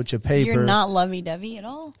trying to get with your paper. You're not lovey-dovey at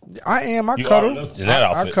all. I am. I You cuddle. are in that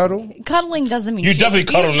I outfit. cuddle. Cuddling doesn't mean You shit.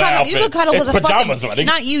 definitely cuddle in that You outfit. can cuddle It's with a pajamas, fucking, my nigga.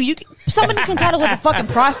 not you. Somebody can cuddle with a fucking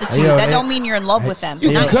prostitute. Hey, yo, that hey. don't mean you're in love with them.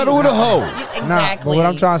 You Not can cuddle with a hoe. Exactly. Nah, but what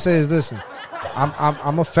I'm trying to say is, listen,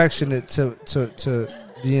 I'm affectionate to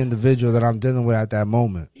the individual that I'm dealing with at that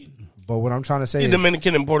moment. But what I'm trying to say The is,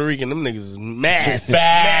 Dominican and Puerto Rican, them niggas is mad. Facts.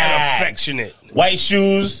 Mad affectionate. White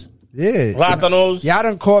shoes, yeah, Platanos. y'all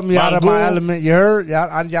done caught me out of my Mango. element. You heard? Y'all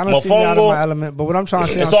done see me out of Mofongo. my element. But what I'm trying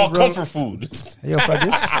to say, It's on all some real- comfort food. Hey, yo, bro,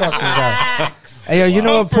 this fucking guy. Hey, yo, you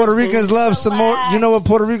know what Puerto Ricans love some more? You know what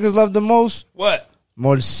Puerto Ricans love the most? What?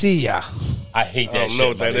 Morcilla. I hate I that don't shit. know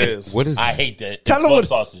what my that nigga. is. What is I that? hate that. It's Tell 'em blood what-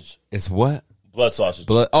 sausage. It's what? Blood sausage.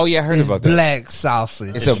 Blood. Oh yeah, I heard It's about that. black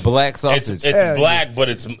sausage. It's a black It's sausage. Hell black, but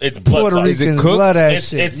it's blood Puerto sausage. Is it Ricans cooked? love that It's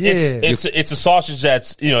shit. it's a sausage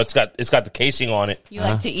that's it's got the casing on it, You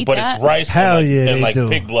like to eat but that? it's rice. Hell and yeah, and they like do.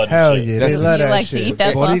 pig blood. Hell and shit. yeah, they That's- love You that like to shit. eat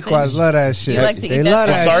that Boricuas sausage? love that shit. You like to They eat love that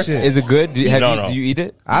that sausage? shit. Is it good? Do you, No, do you eat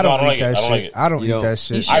it? I don't No, I don't eat like it. that I don't shit. like it. I don't You eat don't- that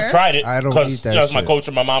shit. You sure? I've tried it. I don't 'cause, eat that that's my shit. coach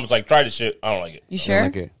and my mom was like, "Try this shit." I don't like it. You sure?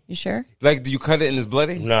 like it. You sure? Like, do you cut it and it's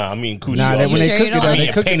bloody? Nah, I mean coochie. Nah, all when day. they sure cook you it don't though, like they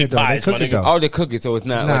it? cooking Penny it though. They pies, my cook it nigga. though. Oh, they cook it, so it's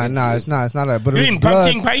not. Nah, like nah, it's not that. But You it's eating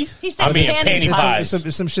blood. pumpkin pie? He said I mean, panty panty pie. pies.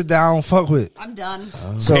 It's some shit that I don't fuck with. I'm done.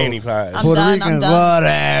 So Panty pies. I'm Puerto done, I'm Ricans done. love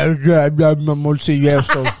that. Morcilla.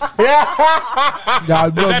 So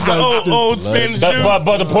That's the old Spanish dude.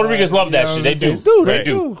 But the Puerto Ricans love that shit. They do. They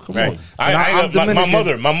do. Come Right. on. I I'm my Dominican,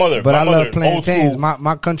 mother. But my I mother, love plantains. old school.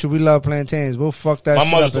 My country, we love plantains. We'll fuck that My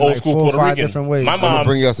shit mother's up in old like school 4 or Puerto 5 Rican. different ways. My I'm gonna mom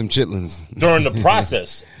bring y'all some chitlins. during the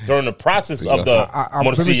process of the I'll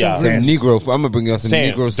bring me some morcilla. grits. Some Negro. I'm gonna bring y'all some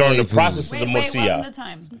Sam, Negro during the slave process of the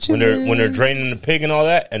morcilla, when they're draining the pig and all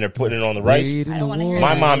that, and they're putting it on the rice. Wait in I don't the wanna hear war.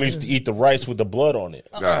 My mom used to eat the rice with the blood on it.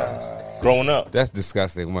 growing up. That's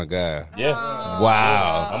disgusting. Oh my God. Yeah.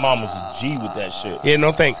 Wow. My mom was a G with that shit. Yeah,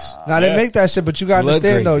 no thanks. Now they make that shit, but you gotta Blood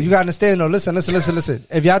understand though. gravy. You gotta understand though. Listen.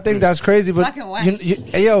 If y'all think that's crazy, but Fucking wax.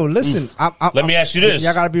 hey yo, listen. Let me ask you this.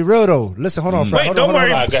 Y'all gotta be real though. Listen, hold on, Fred. Wait, Hold don't on, hold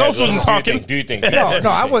worry. on. All right, go ahead. Social's talking. Do you think? No,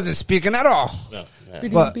 I wasn't speaking at all. No.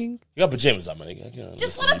 But You got pajamas on, my nigga. You know,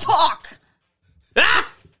 Just let him talk.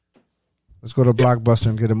 let's go to Blockbuster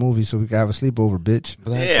and get a movie so we can have a sleepover, bitch.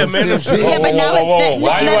 Yeah, man. Yeah, but now it's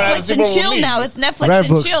Why you wanna have Netflix sleepover and with chill me? now. It's Netflix Red and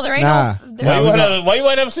books. chill. There ain't Nah. Why you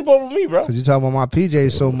want to have a sleepover with me, bro? Cause you talking about my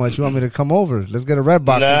PJs so much, you want me to come over? Let's get a red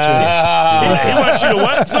box and He wants you to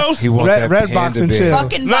what, Sos? He wants Red- that red box panda and bear. chill.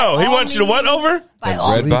 fucking by No, he all wants you to what means, over? By That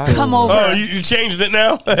all red means, box? come over. Oh, you changed it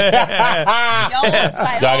now? All Yo, by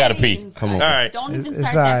I all gotta pee. means. Come on. right. Don't even It's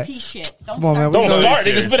start all that right. pee shit. Don't Come on, man. start We Don't know start,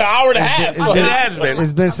 nigga. It's been an hour and a half. It's been- It has been.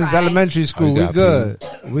 It's been since Alright. elementary school. you We got good.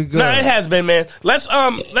 We good. No, it has been, man. Let's do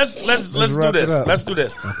wrap it this. up. Let's do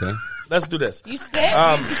this. Okay. Let's do this. You spit?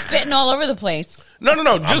 You're spitting all over the place. No.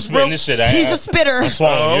 I'm Just spitting real. this shit. He's a spitter. I'm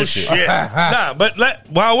swallowing Oh your shit! shit. Nah, but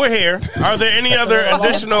while we're here, are there any other Fucking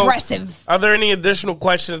additional? aggressive. Are there any additional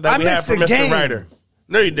questions that I we have missed for the Mr. game. Ryder?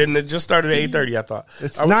 No, you didn't. It just started at 8:30. I thought.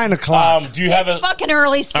 It's 9 o'clock. Do you have It's a? fucking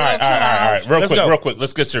early still. All right. Chill out. Let's go. Real quick.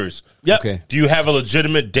 Let's get serious. Yep. Okay. Do you have a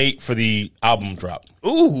legitimate date for the album drop?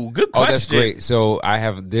 Ooh, good Oh, question. that's great. So I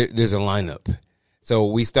have there's a lineup.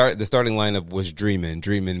 So the starting lineup was Dreamin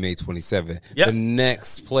May 27th. Yep. The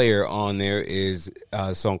next player on there is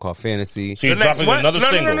a song called Fantasy. So you're The next dropping what? another no,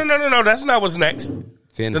 single. No. That's not what's next.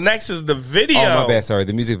 Fantasy. The next is the video. Oh my bad, sorry,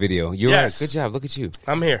 the music video. You're Yes. right. Good job. Look at you.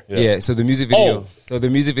 I'm here. Yeah. So the music video. Oh. So the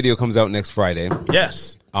music video comes out next Friday,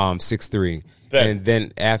 Yes. 6/3, Bet. and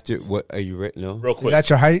then after what are you ready? No. Real Is quick. that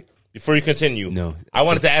your height? Before you continue. No. I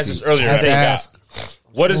wanted to ask this earlier. I had I to forgot.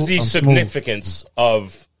 What is the I'm smooth. significance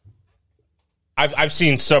of? I've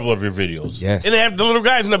seen several of your videos. Yes. And they have the little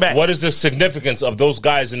guys in the back. What is the significance of those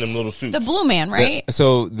guys in them little suits? The blue man, right?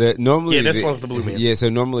 So normally Yeah, this one's the blue man. Yeah, so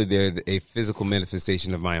normally they're a physical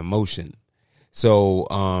manifestation of my emotion. So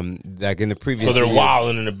like in the previous, So they're video-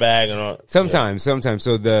 wilding in the bag and all. Sometimes.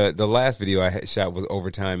 So the last video I had shot was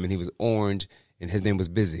overtime, and he was orange, and his name was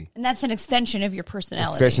Busy. And that's an extension of your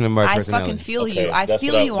personality. Extension of my I personality. fucking feel Okay, you. I that's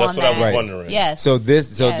feel what I- you that's on what I that. was Right. wondering. Yes. So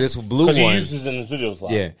this Yes. blue Because he one, uses it in his videos a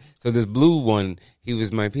lot. yeah. So this blue one, he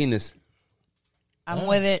was my penis. I'm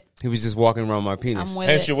with it. He was just walking around my penis. I'm with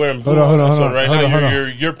Hence it. you're wearing blue. Hold on, so hold on, right hold now on, hold on. you're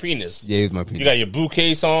your penis. Yeah, he was my penis. You got your blue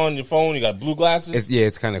case on your phone. You got blue glasses.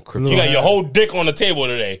 It's kind of cryptic. You got your whole dick on the table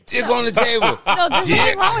today. dick on the table. No, there's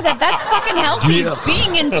nothing wrong with that. That's fucking healthy.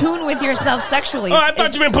 Being in tune with yourself sexually. Oh, I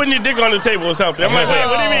thought is- you been putting your dick on the table or something. I'm like, wait,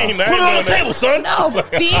 what do you mean? I Put ain't it on doing the that. table, son.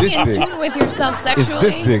 No, being This in big. tune with yourself sexually.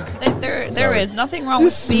 this big. There is nothing wrong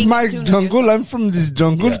This with being is my in tune with jungle. I'm from this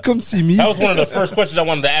jungle. Come see me. That was one of the first questions I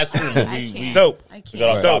wanted to ask you. But I we can't. Dope. I got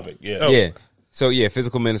off can't. topic. Yeah. Yeah. So yeah,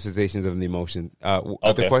 physical manifestations of the emotion. Other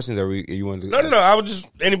Okay. questions? Are you want to? No. I was just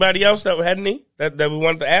anybody else that had any that we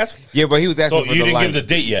wanted to ask. Yeah, but he was asking So for you the didn't line, give the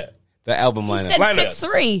date yet. the album He lineup. said Lineup.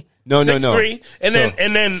 6'3". No. 6'3", and So-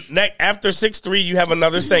 then after 6'3", you have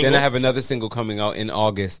another single. Then I have another single coming out in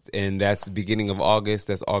August, and that's the beginning of August.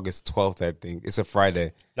 That's August 12th, I think. It's a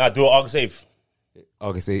Friday. Nah, do it August 8th.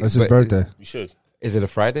 August 8th. That's his But birthday. You should. Is it a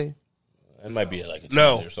Friday? It might be like a Tuesday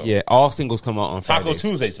No. or something. Yeah, all singles come out on Taco Fridays.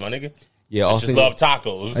 Tuesdays, my nigga. Yeah, I all just singles. love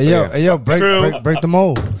tacos. Hey yo, True. break the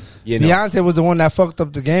mold. Yeah, no. Beyonce was the one that fucked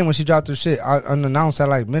up the game when she dropped her shit unannounced at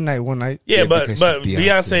like midnight one night. yeah, Yeah, but because she's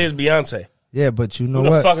Beyonce is Beyonce. Yeah, but you know Who the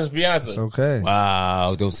what? fuck is Beyonce? It's okay.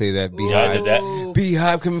 Wow, don't say that. Yeah, I did that.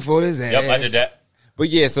 Beehive coming for his ass. Yep, I did that. But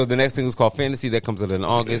yeah, so the next single is called Fantasy. That comes out in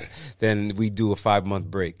August. Then we do a 5-month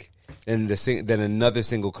break. Then then another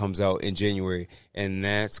single comes out in January, and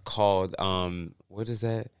that's called what is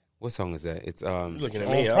that? What song is that? It's You looking at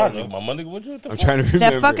Oh, me? I project, don't know. my money. What the I'm fuck? trying to remember.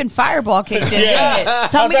 That fucking fireball kicked in. Yeah. Didn't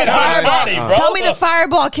it? Tell me the that body, fireball. bro. Tell me the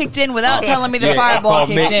fireball kicked in without telling me the Yeah, it's fireball called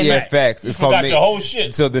kicked in. Yeah, facts. It's called Forgot your whole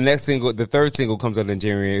shit. So the next single, the third single comes out in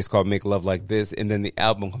January. It's called Make Love Like This, and then the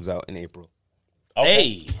album comes out in April.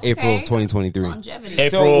 Okay. April of 2023. Longevity. April,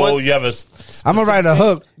 So what- you have a. I'm gonna write a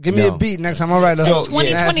hook. Give me No. a beat next time. I'll write a So, hook.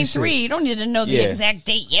 yeah. Nasty 2023. shit. You don't need to know the Yeah. exact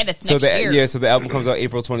date yet. It's So next year. so the album comes out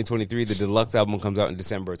April 2023. The deluxe album comes out in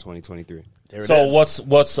December of 2023. There it So is.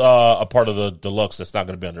 what's a part of the deluxe that's not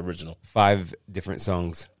going to be on the original? 5 different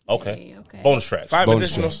songs. Okay. Okay. Bonus tracks. 5 bonus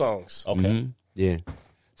additional track. songs. Okay. Yeah.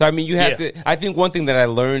 So I mean, you have Yeah. to. I think one thing that I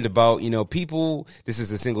learned about people. This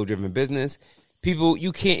is a single driven business. People,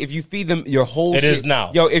 you can't if you feed them your whole. It shit, is now.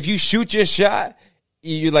 Yo, if you shoot your shot,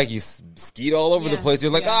 you skeet all over the place.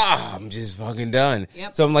 You're like, I'm just fucking done.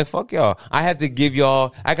 Yep. So I'm like, fuck y'all. I have to give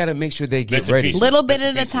y'all. I gotta make sure they get ready. Little bit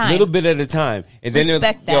at a time. Little bit at a time, and then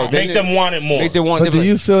Respect that. Make them want it more. Make them want. But do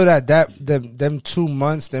you feel that them 2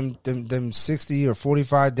 months, them 60 or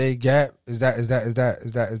 45-day gap is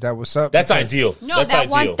that what's up? That's ideal. No, That's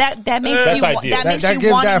ideal. that makes That's you ideal. that makes that you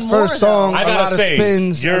gives wanting that more, first song though. I a gotta lot of say,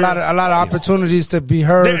 spins, a you're- lot of opportunities to be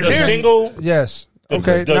heard. The single, Yes. the,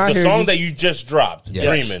 Okay. the, now I the hear song you. that you just dropped, Yes.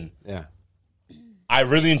 Dreamin. Yeah. I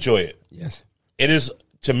really enjoy it. Yes. It is,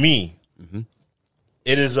 to me,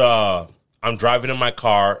 it is, I'm driving in my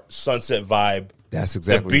car, sunset vibe. That's The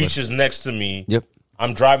exactly. beach is next to me. Yep.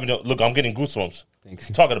 I'm driving. Look, I'm getting goosebumps. Thank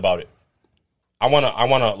you. Talking about it. I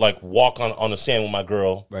wanna like walk on the sand with my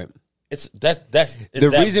girl. Right. It's it's The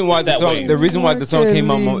that- reason why it's the that song, way. the reason why the song came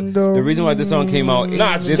out, the reason why the song came out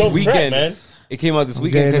Nah, it's a this dope weekend, track, man. It came out this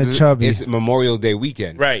weekend getting because chubby. it's Memorial Day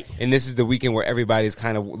weekend, Right. And this is the weekend where everybody's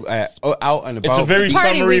kind of out and about. It's a very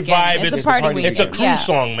Party summery weekend. vibe. It's a party It's a weekend. cruise Yeah.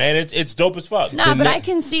 song, man. It's dope as fuck. Nah, but I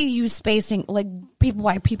can see you spacing like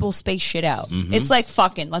why people space shit out. It's like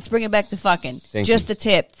fucking. Let's bring it back to fucking. Thank Just you. the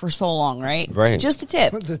tip for so long, right? Right. Just the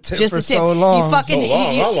tip. The tip just for the tip. so long. You fucking. So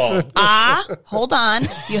long, how long? Hold on.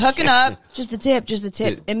 You hooking up. Just the tip. Just the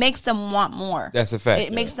tip. It makes them want more. That's a fact.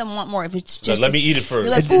 It makes them want more. If it's So just let me eat it first.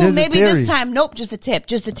 You're like, There's ooh, a maybe theory. this time. Nope. Just the tip.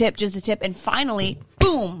 Just the tip. Just the tip. And finally,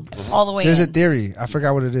 boom, all the way. There's a in. theory. I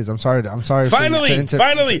forgot what it is. I'm sorry.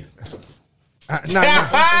 Finally. Nah, Spit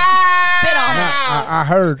on it. I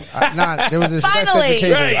heard. There was a sex Finally.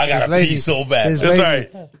 educator. Right. I gotta this lady, pee so bad. This That's lady all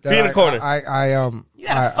right. that Pee in the corner. You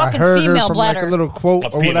got a I fucking heard her female from like bladder. a little quote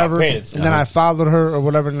I'm or peeing my whatever, pants. and then I followed her or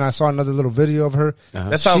whatever, and I saw another little video of her.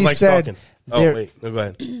 That sounds She like said stalking. Oh, they're wait. No, go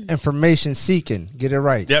ahead. information seeking. Get it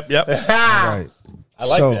right. Yep. Right. I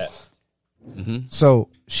like So- that. So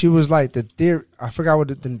she was like the theory. I forgot what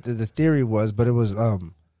the theory was, but it was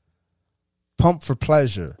pump for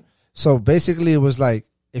pleasure. So basically, it was like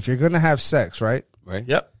if you're gonna have sex, right? right?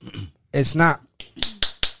 Yep. It's not.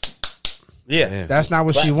 Yeah. That's not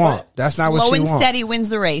what she Clap, want. clap. That's not what Slow she and want. steady wins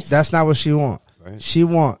the race. That's not what she want. Right. She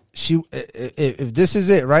if this is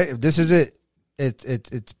it, right? If this is it,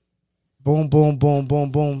 it's boom, boom, boom,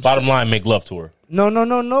 boom, boom. Bottom line, make love to her. No.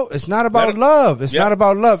 It's not about Let it- love. It's Yep. not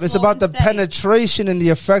about love. It's Slow about and the steady. penetration and the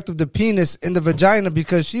effect of the penis in the vagina.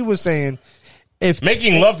 Because she was saying, if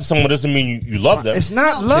Making love to someone doesn't mean you love them. it's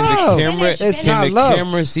not No, love, Can the camera, Finish, it's not can the love.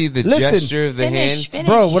 camera see the Listen, gesture of the hand? Finish.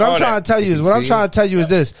 Bro, what I'm Oh, trying that- to tell you is you what can I'm see trying it? to tell you is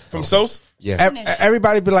this. From Sos? Yeah.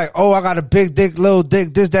 Everybody be like, oh, I got a big dick, little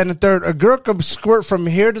dick, this, that, and the third. A girl can squirt from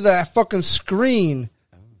here to that fucking screen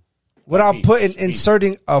without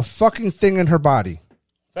inserting a fucking thing in her body.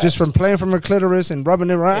 Just from playing from her clitoris and rubbing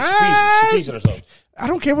it around. She pees on herself. I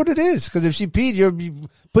don't care what it is. Because if she peed, you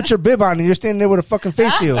put your bib on and you're standing there with a fucking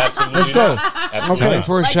face shield. Let's go. Absolutely Okay. not.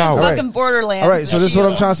 For a like shower. in All fucking right. Borderlands. All right, so this is what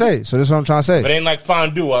I'm trying to say. But it ain't like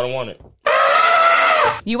fondue. I don't want it.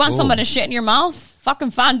 You want someone to shit in your mouth?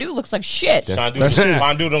 Fucking fondue looks like shit.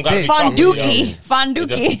 Fondue don't got to be chocolate, yo. Fondue.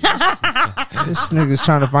 This nigga's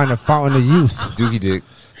trying to find a fountain of youth. Dookie dick.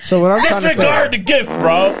 So what I'm trying to say. Disregard the gift,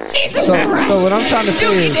 bro. So what I'm trying to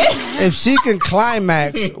say is, if she can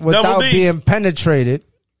climax without Double D. being penetrated,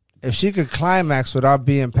 Yep.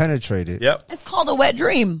 It's called a wet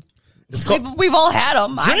dream. We've all had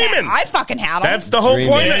them. Dreamin'. I fucking had them. That's the whole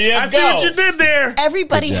Dreamin'. point. There you I see go. what you did there.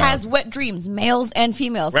 Everybody Good job. has wet dreams, males and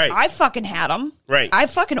females. Right. I fucking had them. Right. I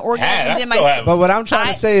fucking Had, orgasmed I in still my. have but what I'm trying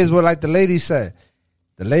I- to say is what like the lady said.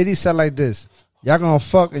 The lady said like this: y'all gonna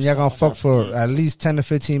fuck and y'all gonna fuck for at least 10 to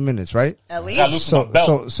 15 minutes, right? At Gotta least. loosen my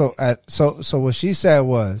belt. So what she said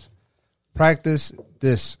was, practice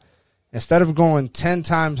this instead of going 10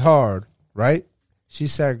 times hard, right? She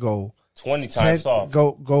said go 20 10, times soft.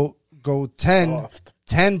 go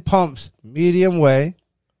 10 pumps medium way,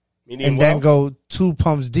 Medium and then well. go 2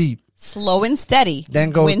 pumps deep. Slow and steady.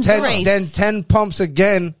 Then go Wins the 10. race. Then 10 pumps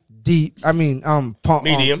again deep. I mean, pump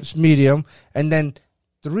Medium. medium, and then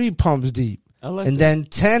 3 pumps deep, and then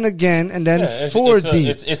 10 again, and then Yeah, 4 it's deep.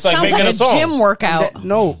 It's like Sounds making like a a song. gym workout.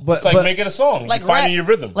 No, but It's like making a song. Like Like finding rep.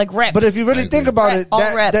 your rhythm. Like reps. but if you really think about it, All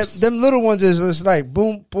that reps. them little ones is it's like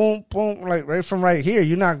boom, boom, boom, like right from right here.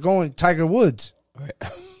 You're not going Tiger Woods. Let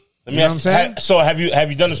You me know ask what I'm saying? So have you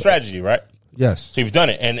done the strategy, right? Yes. So you've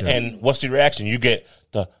done it, and what's the reaction? You get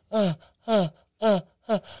the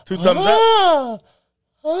 2 thumbs up.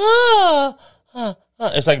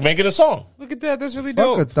 It's like making a song. Look at that. That's really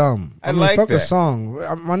Fuck a dope. thumb. I like fuck a that. song.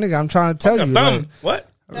 My nigga, I'm trying to tell A you. thumb. Like, What?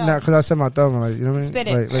 nah, because I said my thumb. Like, you know what I mean? Spit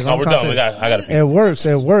it. Like, No, I'm we're trying to done. say- I gotta pee. It works.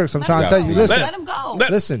 It works. I'm trying to tell you. Listen. Let him go.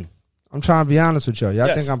 Listen. I'm trying to be honest with y'all. Y'all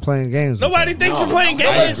Yes. think I'm playing games. with Nobody y'all. thinks you're playing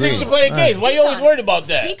Nobody games. thinks you're playing games. Why you always worried about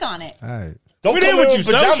that? Speak on it. All right. Don't We come there with in you,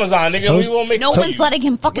 pajamas on, nigga. Toast- We won't make No it to one's you. letting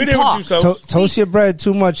him fucking We there with talk. you, so. Toast your bread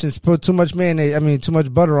too much and put too much mayonnaise. I mean, too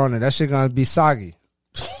much butter on it. That shit gonna be soggy.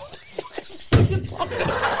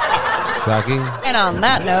 Sake, And on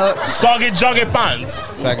that note, Soggy joggy pants.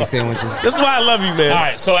 sake sandwiches. This is why I love you, man. All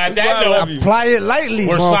right, so at That's why I that love note, you. Apply it lightly,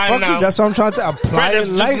 We're signing motherfuckers. out. That's what I'm trying to apply Fred, that's it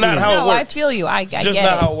just lightly. not how it no, I works. feel you. I get just it.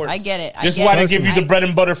 not how it works. I get it. this is why they give you the I- bread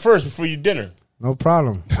and butter first before you dinner. No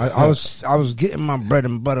problem. I was getting my bread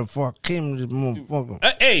and butter before I came to this motherfucker.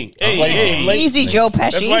 Hey, why you're late. Easy, Joe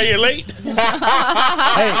That's why Pesci. you're late.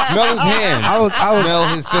 Hey, Smell his hands. Smell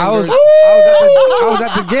his fingers. I was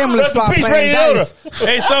at the gambling Rest in spot peace, playing Ray Yoda. dice.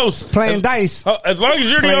 Hey, Sos. Playing dice. As long as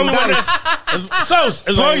you're the Playing only one dice. that's Sos,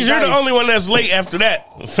 as long as you're the dice. only one that's late after that.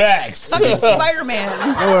 Facts. Fucking Spider-Man.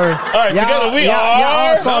 Don't worry. All right, together we y'all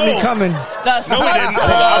are. all saw me No. coming. The No, we didn't. I'm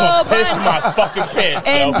Slutzo gonna piss my fucking pants.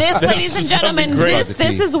 And yo. this, ladies and gentlemen, great.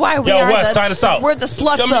 this is why we Yo, are Wes, the sign us out. we're the You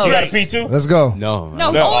got a slutzos. P2? Let's go. No.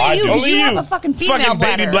 No, No, only you, because only you you. have a fucking female Fucking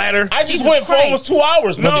bladder. baby bladder. I just Jesus went for Christ. almost 2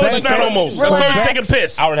 hours. No, Ben it's not said- almost. Relax. That's why you take a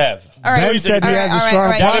piss. Hour and a half. All right, Ben said he has a strong all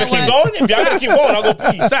right, Y'all all gonna prostate. keep going? If y'all gonna keep going, I'll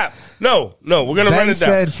go pee. Stop. No, we're gonna run Ben it down.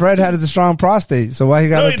 said Fred had a strong prostate, so why he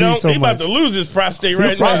got No, to he pee don't. so He about much? to lose his prostate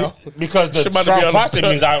right said- now. Because the Shit about to be strong on- prostate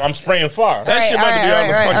means I'm spraying fire. That shit about to be on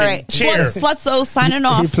the fucking chair. Slutzo signing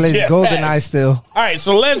off. He plays Yeah, GoldenEye facts. still. All right,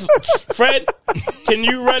 so let's, Fred, can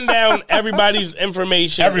you run down everybody's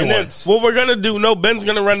information? And then Everyone's. what we're gonna do? No, Ben's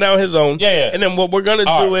gonna run down his own. Yeah. And then what we're gonna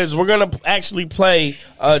All do right. is we're gonna actually play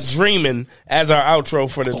 "Dreamin" as our outro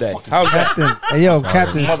for the day. How's that? Captain, hey, yo,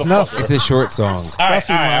 Captain Motherfucker. Snuff. It's a short song. All right,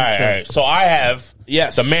 Stuffy all right. monster. So I have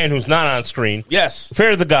Yes. the man who's not on screen. Yes.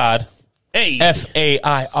 Fear the God. Hey.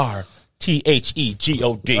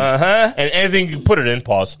 FAIRTHEGOD. Uh-huh. And anything you put it in,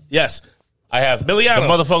 pause. Yes. I have Billy the Allen.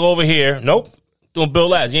 motherfucker over here. Nope. Doing Bill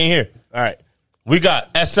Laz. You ain't here. All right. We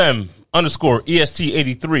got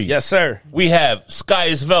SM_EST83. Yes, sir. We have Sky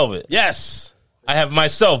is Velvet. Yes. I have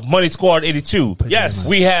myself, Money Squad 82. Yes.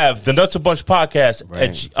 We have the Nuts a Bunch podcast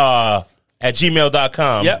at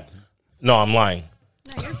gmail.com. Yep. No, I'm lying.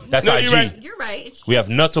 That's No, IG. you're right. You're right. We have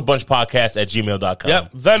Nuts a Bunch podcast at gmail.com. Yep.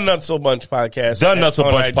 The Nuts So Bunch podcast. The Nuts a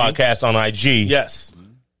on Bunch IG. podcast on IG. Yes.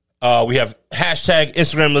 We have hashtag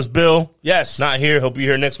Instagramless Bill. Yes. Not here. He'll be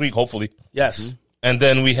here next week, hopefully. Yes. And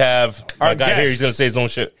then we have Our our guy guest. here. He's going to say his own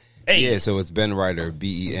shit. Hey. Yeah, so it's Ben Ryder,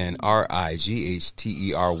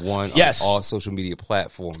 BenRigHter1 Yes. on all social media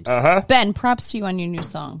platforms. Ben, props to you on your new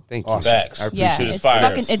song. Thank you. Facts. I appreciate Yeah, Shit it. is it's fire.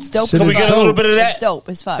 fucking, it's dope. Shit as is Can we get a fuck. little bit of It's that? dope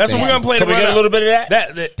as fuck. That's what we're gonna play. Can we to get run a little out. bit of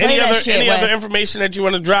that? Any that other shit, any other Wes. information that you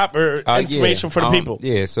want to drop or information for the people?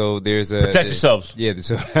 Yeah, so there's a Protect yourselves. Yeah,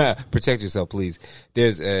 so protect yourself, please.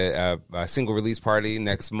 There's a single release party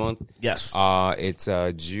next month. Yes. It's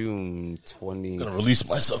June 20. I'm going to release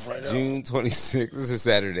myself right now. June 26th. This is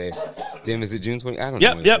Saturday. Damn, is it June 20? I don't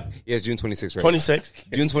Yep, know. yep. Yeah, it's June 26th, right? 26.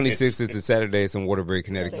 June 26th is the Saturday. It's in Waterbury,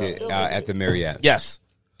 Connecticut, at the Marriott. Yes.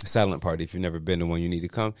 Silent party. If you've never been to one, you need to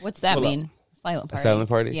come. What's that mean? Silent party. Silent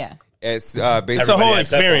party? Yeah. It's It's a basically whole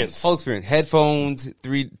has experience. whole experience. Headphones,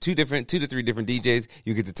 two to three different DJs.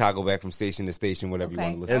 You get to toggle back from station to station, whatever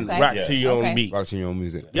Okay. you want to listen And Okay. rock Yeah. to your own Okay. beat. to. Rock to your own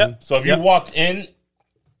music. Yep. So if you walked in,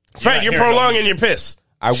 Fred, you're not hearing prolonging no your piss.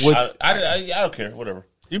 I would. I don't care. Whatever.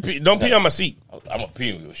 Don't pee on my seat. I'm going to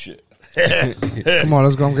pee with your shit. Come on,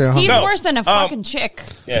 let's go. I'm getting hungry. He's No. worse than a fucking chick.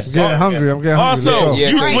 Yeah, I'm getting hungry. I'm getting hungry. Also, Let's go. Yeah,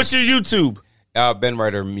 you- so- what's your YouTube? Ben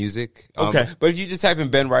Ryder music. Okay. But if you just type in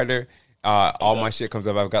Ben Ryder, all my shit comes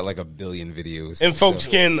up. I've got like a billion videos. And folks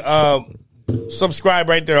So- can subscribe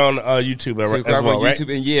right there on YouTube as subscribe well, on right?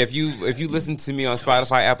 YouTube. And yeah, if you listen to me on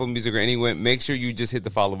Spotify, Apple Music, or anywhere, make sure you just hit the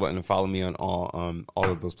follow button and follow me on all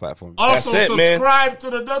of those platforms. Also, That's it, man. subscribe to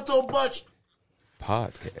the Nuts a Bunch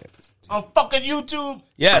Podcast on fucking YouTube.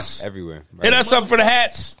 Yes. everywhere. Hit us up for the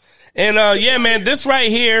hats. And yeah, man, this right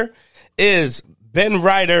here is Ben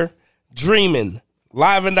Ryder Dreamin'.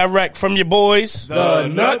 Live and direct from your boys. The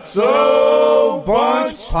Nutso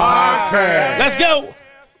Bunch Podcast. Let's go.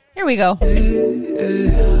 Here we go. We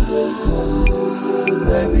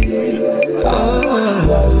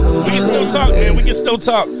can still talk, man. We can still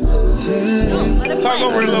talk. Talk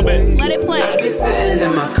over it a little bit. Let it play. Sitting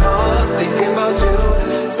in my car, thinking about you.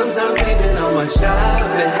 Sometimes even on my job,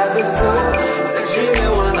 they have it so. Sex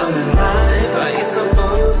dreaming while I'm in line, buying some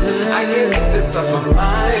food. I can't get this off my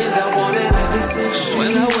mind. I want it every single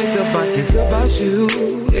when I wake up, I think about you.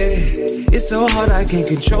 Yeah, it's so hard, I can't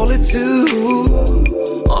control it too.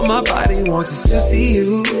 All my body wants is to see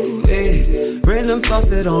you. Yeah, random thoughts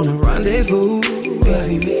that on a rendezvous.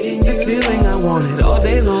 Baby, this feeling I want it all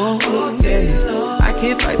day long. Yeah, I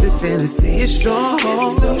can't fight this fantasy, it's strong.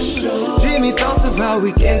 Dreamy thoughts of how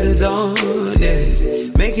we get it on. Yeah,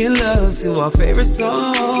 making love to our favorite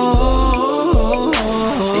song. zone.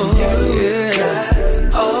 And you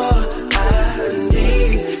got all I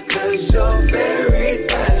need, 'cause you're very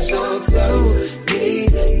special to me.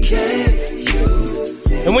 Can you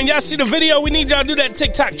see? And when y'all see the video, we need y'all to do that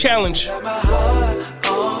TikTok challenge. My heart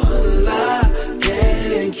on lock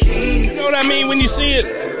and key. You know what I mean when you see it?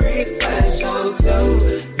 Very special to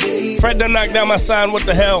me. Fred done knocked down my sign. What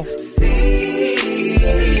the hell?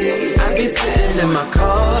 I be sitting in my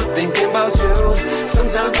car thinking about you.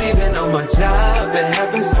 Sometimes even on my job, that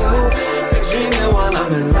happens too. Sex dreaming while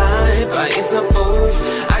I'm in line, buying some food.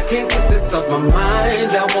 I can't get this off my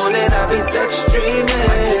mind. I want it, I be sex dreaming.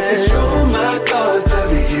 I can't control my thoughts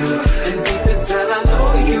of you. And deep inside I know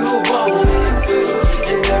you want it too.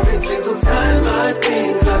 And every single time I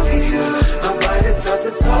think of you, my body starts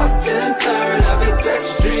to toss and turn. I be sex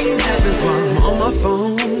dreaming. That's why I'm on my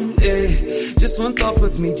phone, yeah. Just one thought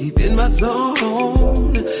puts me deep in my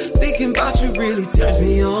zone. Thinking about you really turns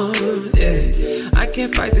me on, yeah. I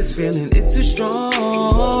can't fight this feeling, it's too strong.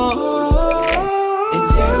 And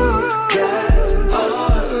you got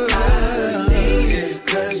all I need,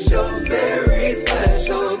 'cause you're very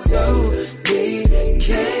special to me.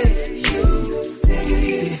 Can you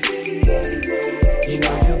see? You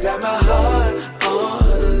know you got my heart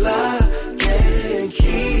on lock and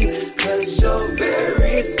key, 'cause you're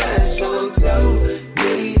very special to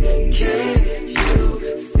me. Can you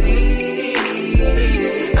see?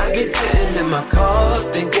 I be sitting in my car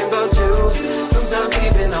thinking about you. Sometimes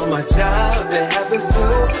even on my job, that happens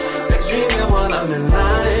too. Sex dreaming while I'm in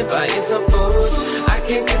line, buying some food. I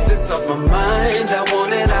can't get this off my mind. I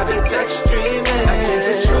want it, I be sex dreaming. I can't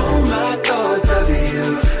control my thoughts of you.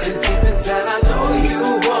 And deep inside I know you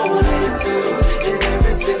want it too. And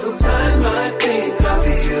every single time I think of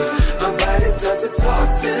you, my body starts to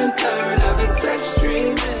toss and turn. I be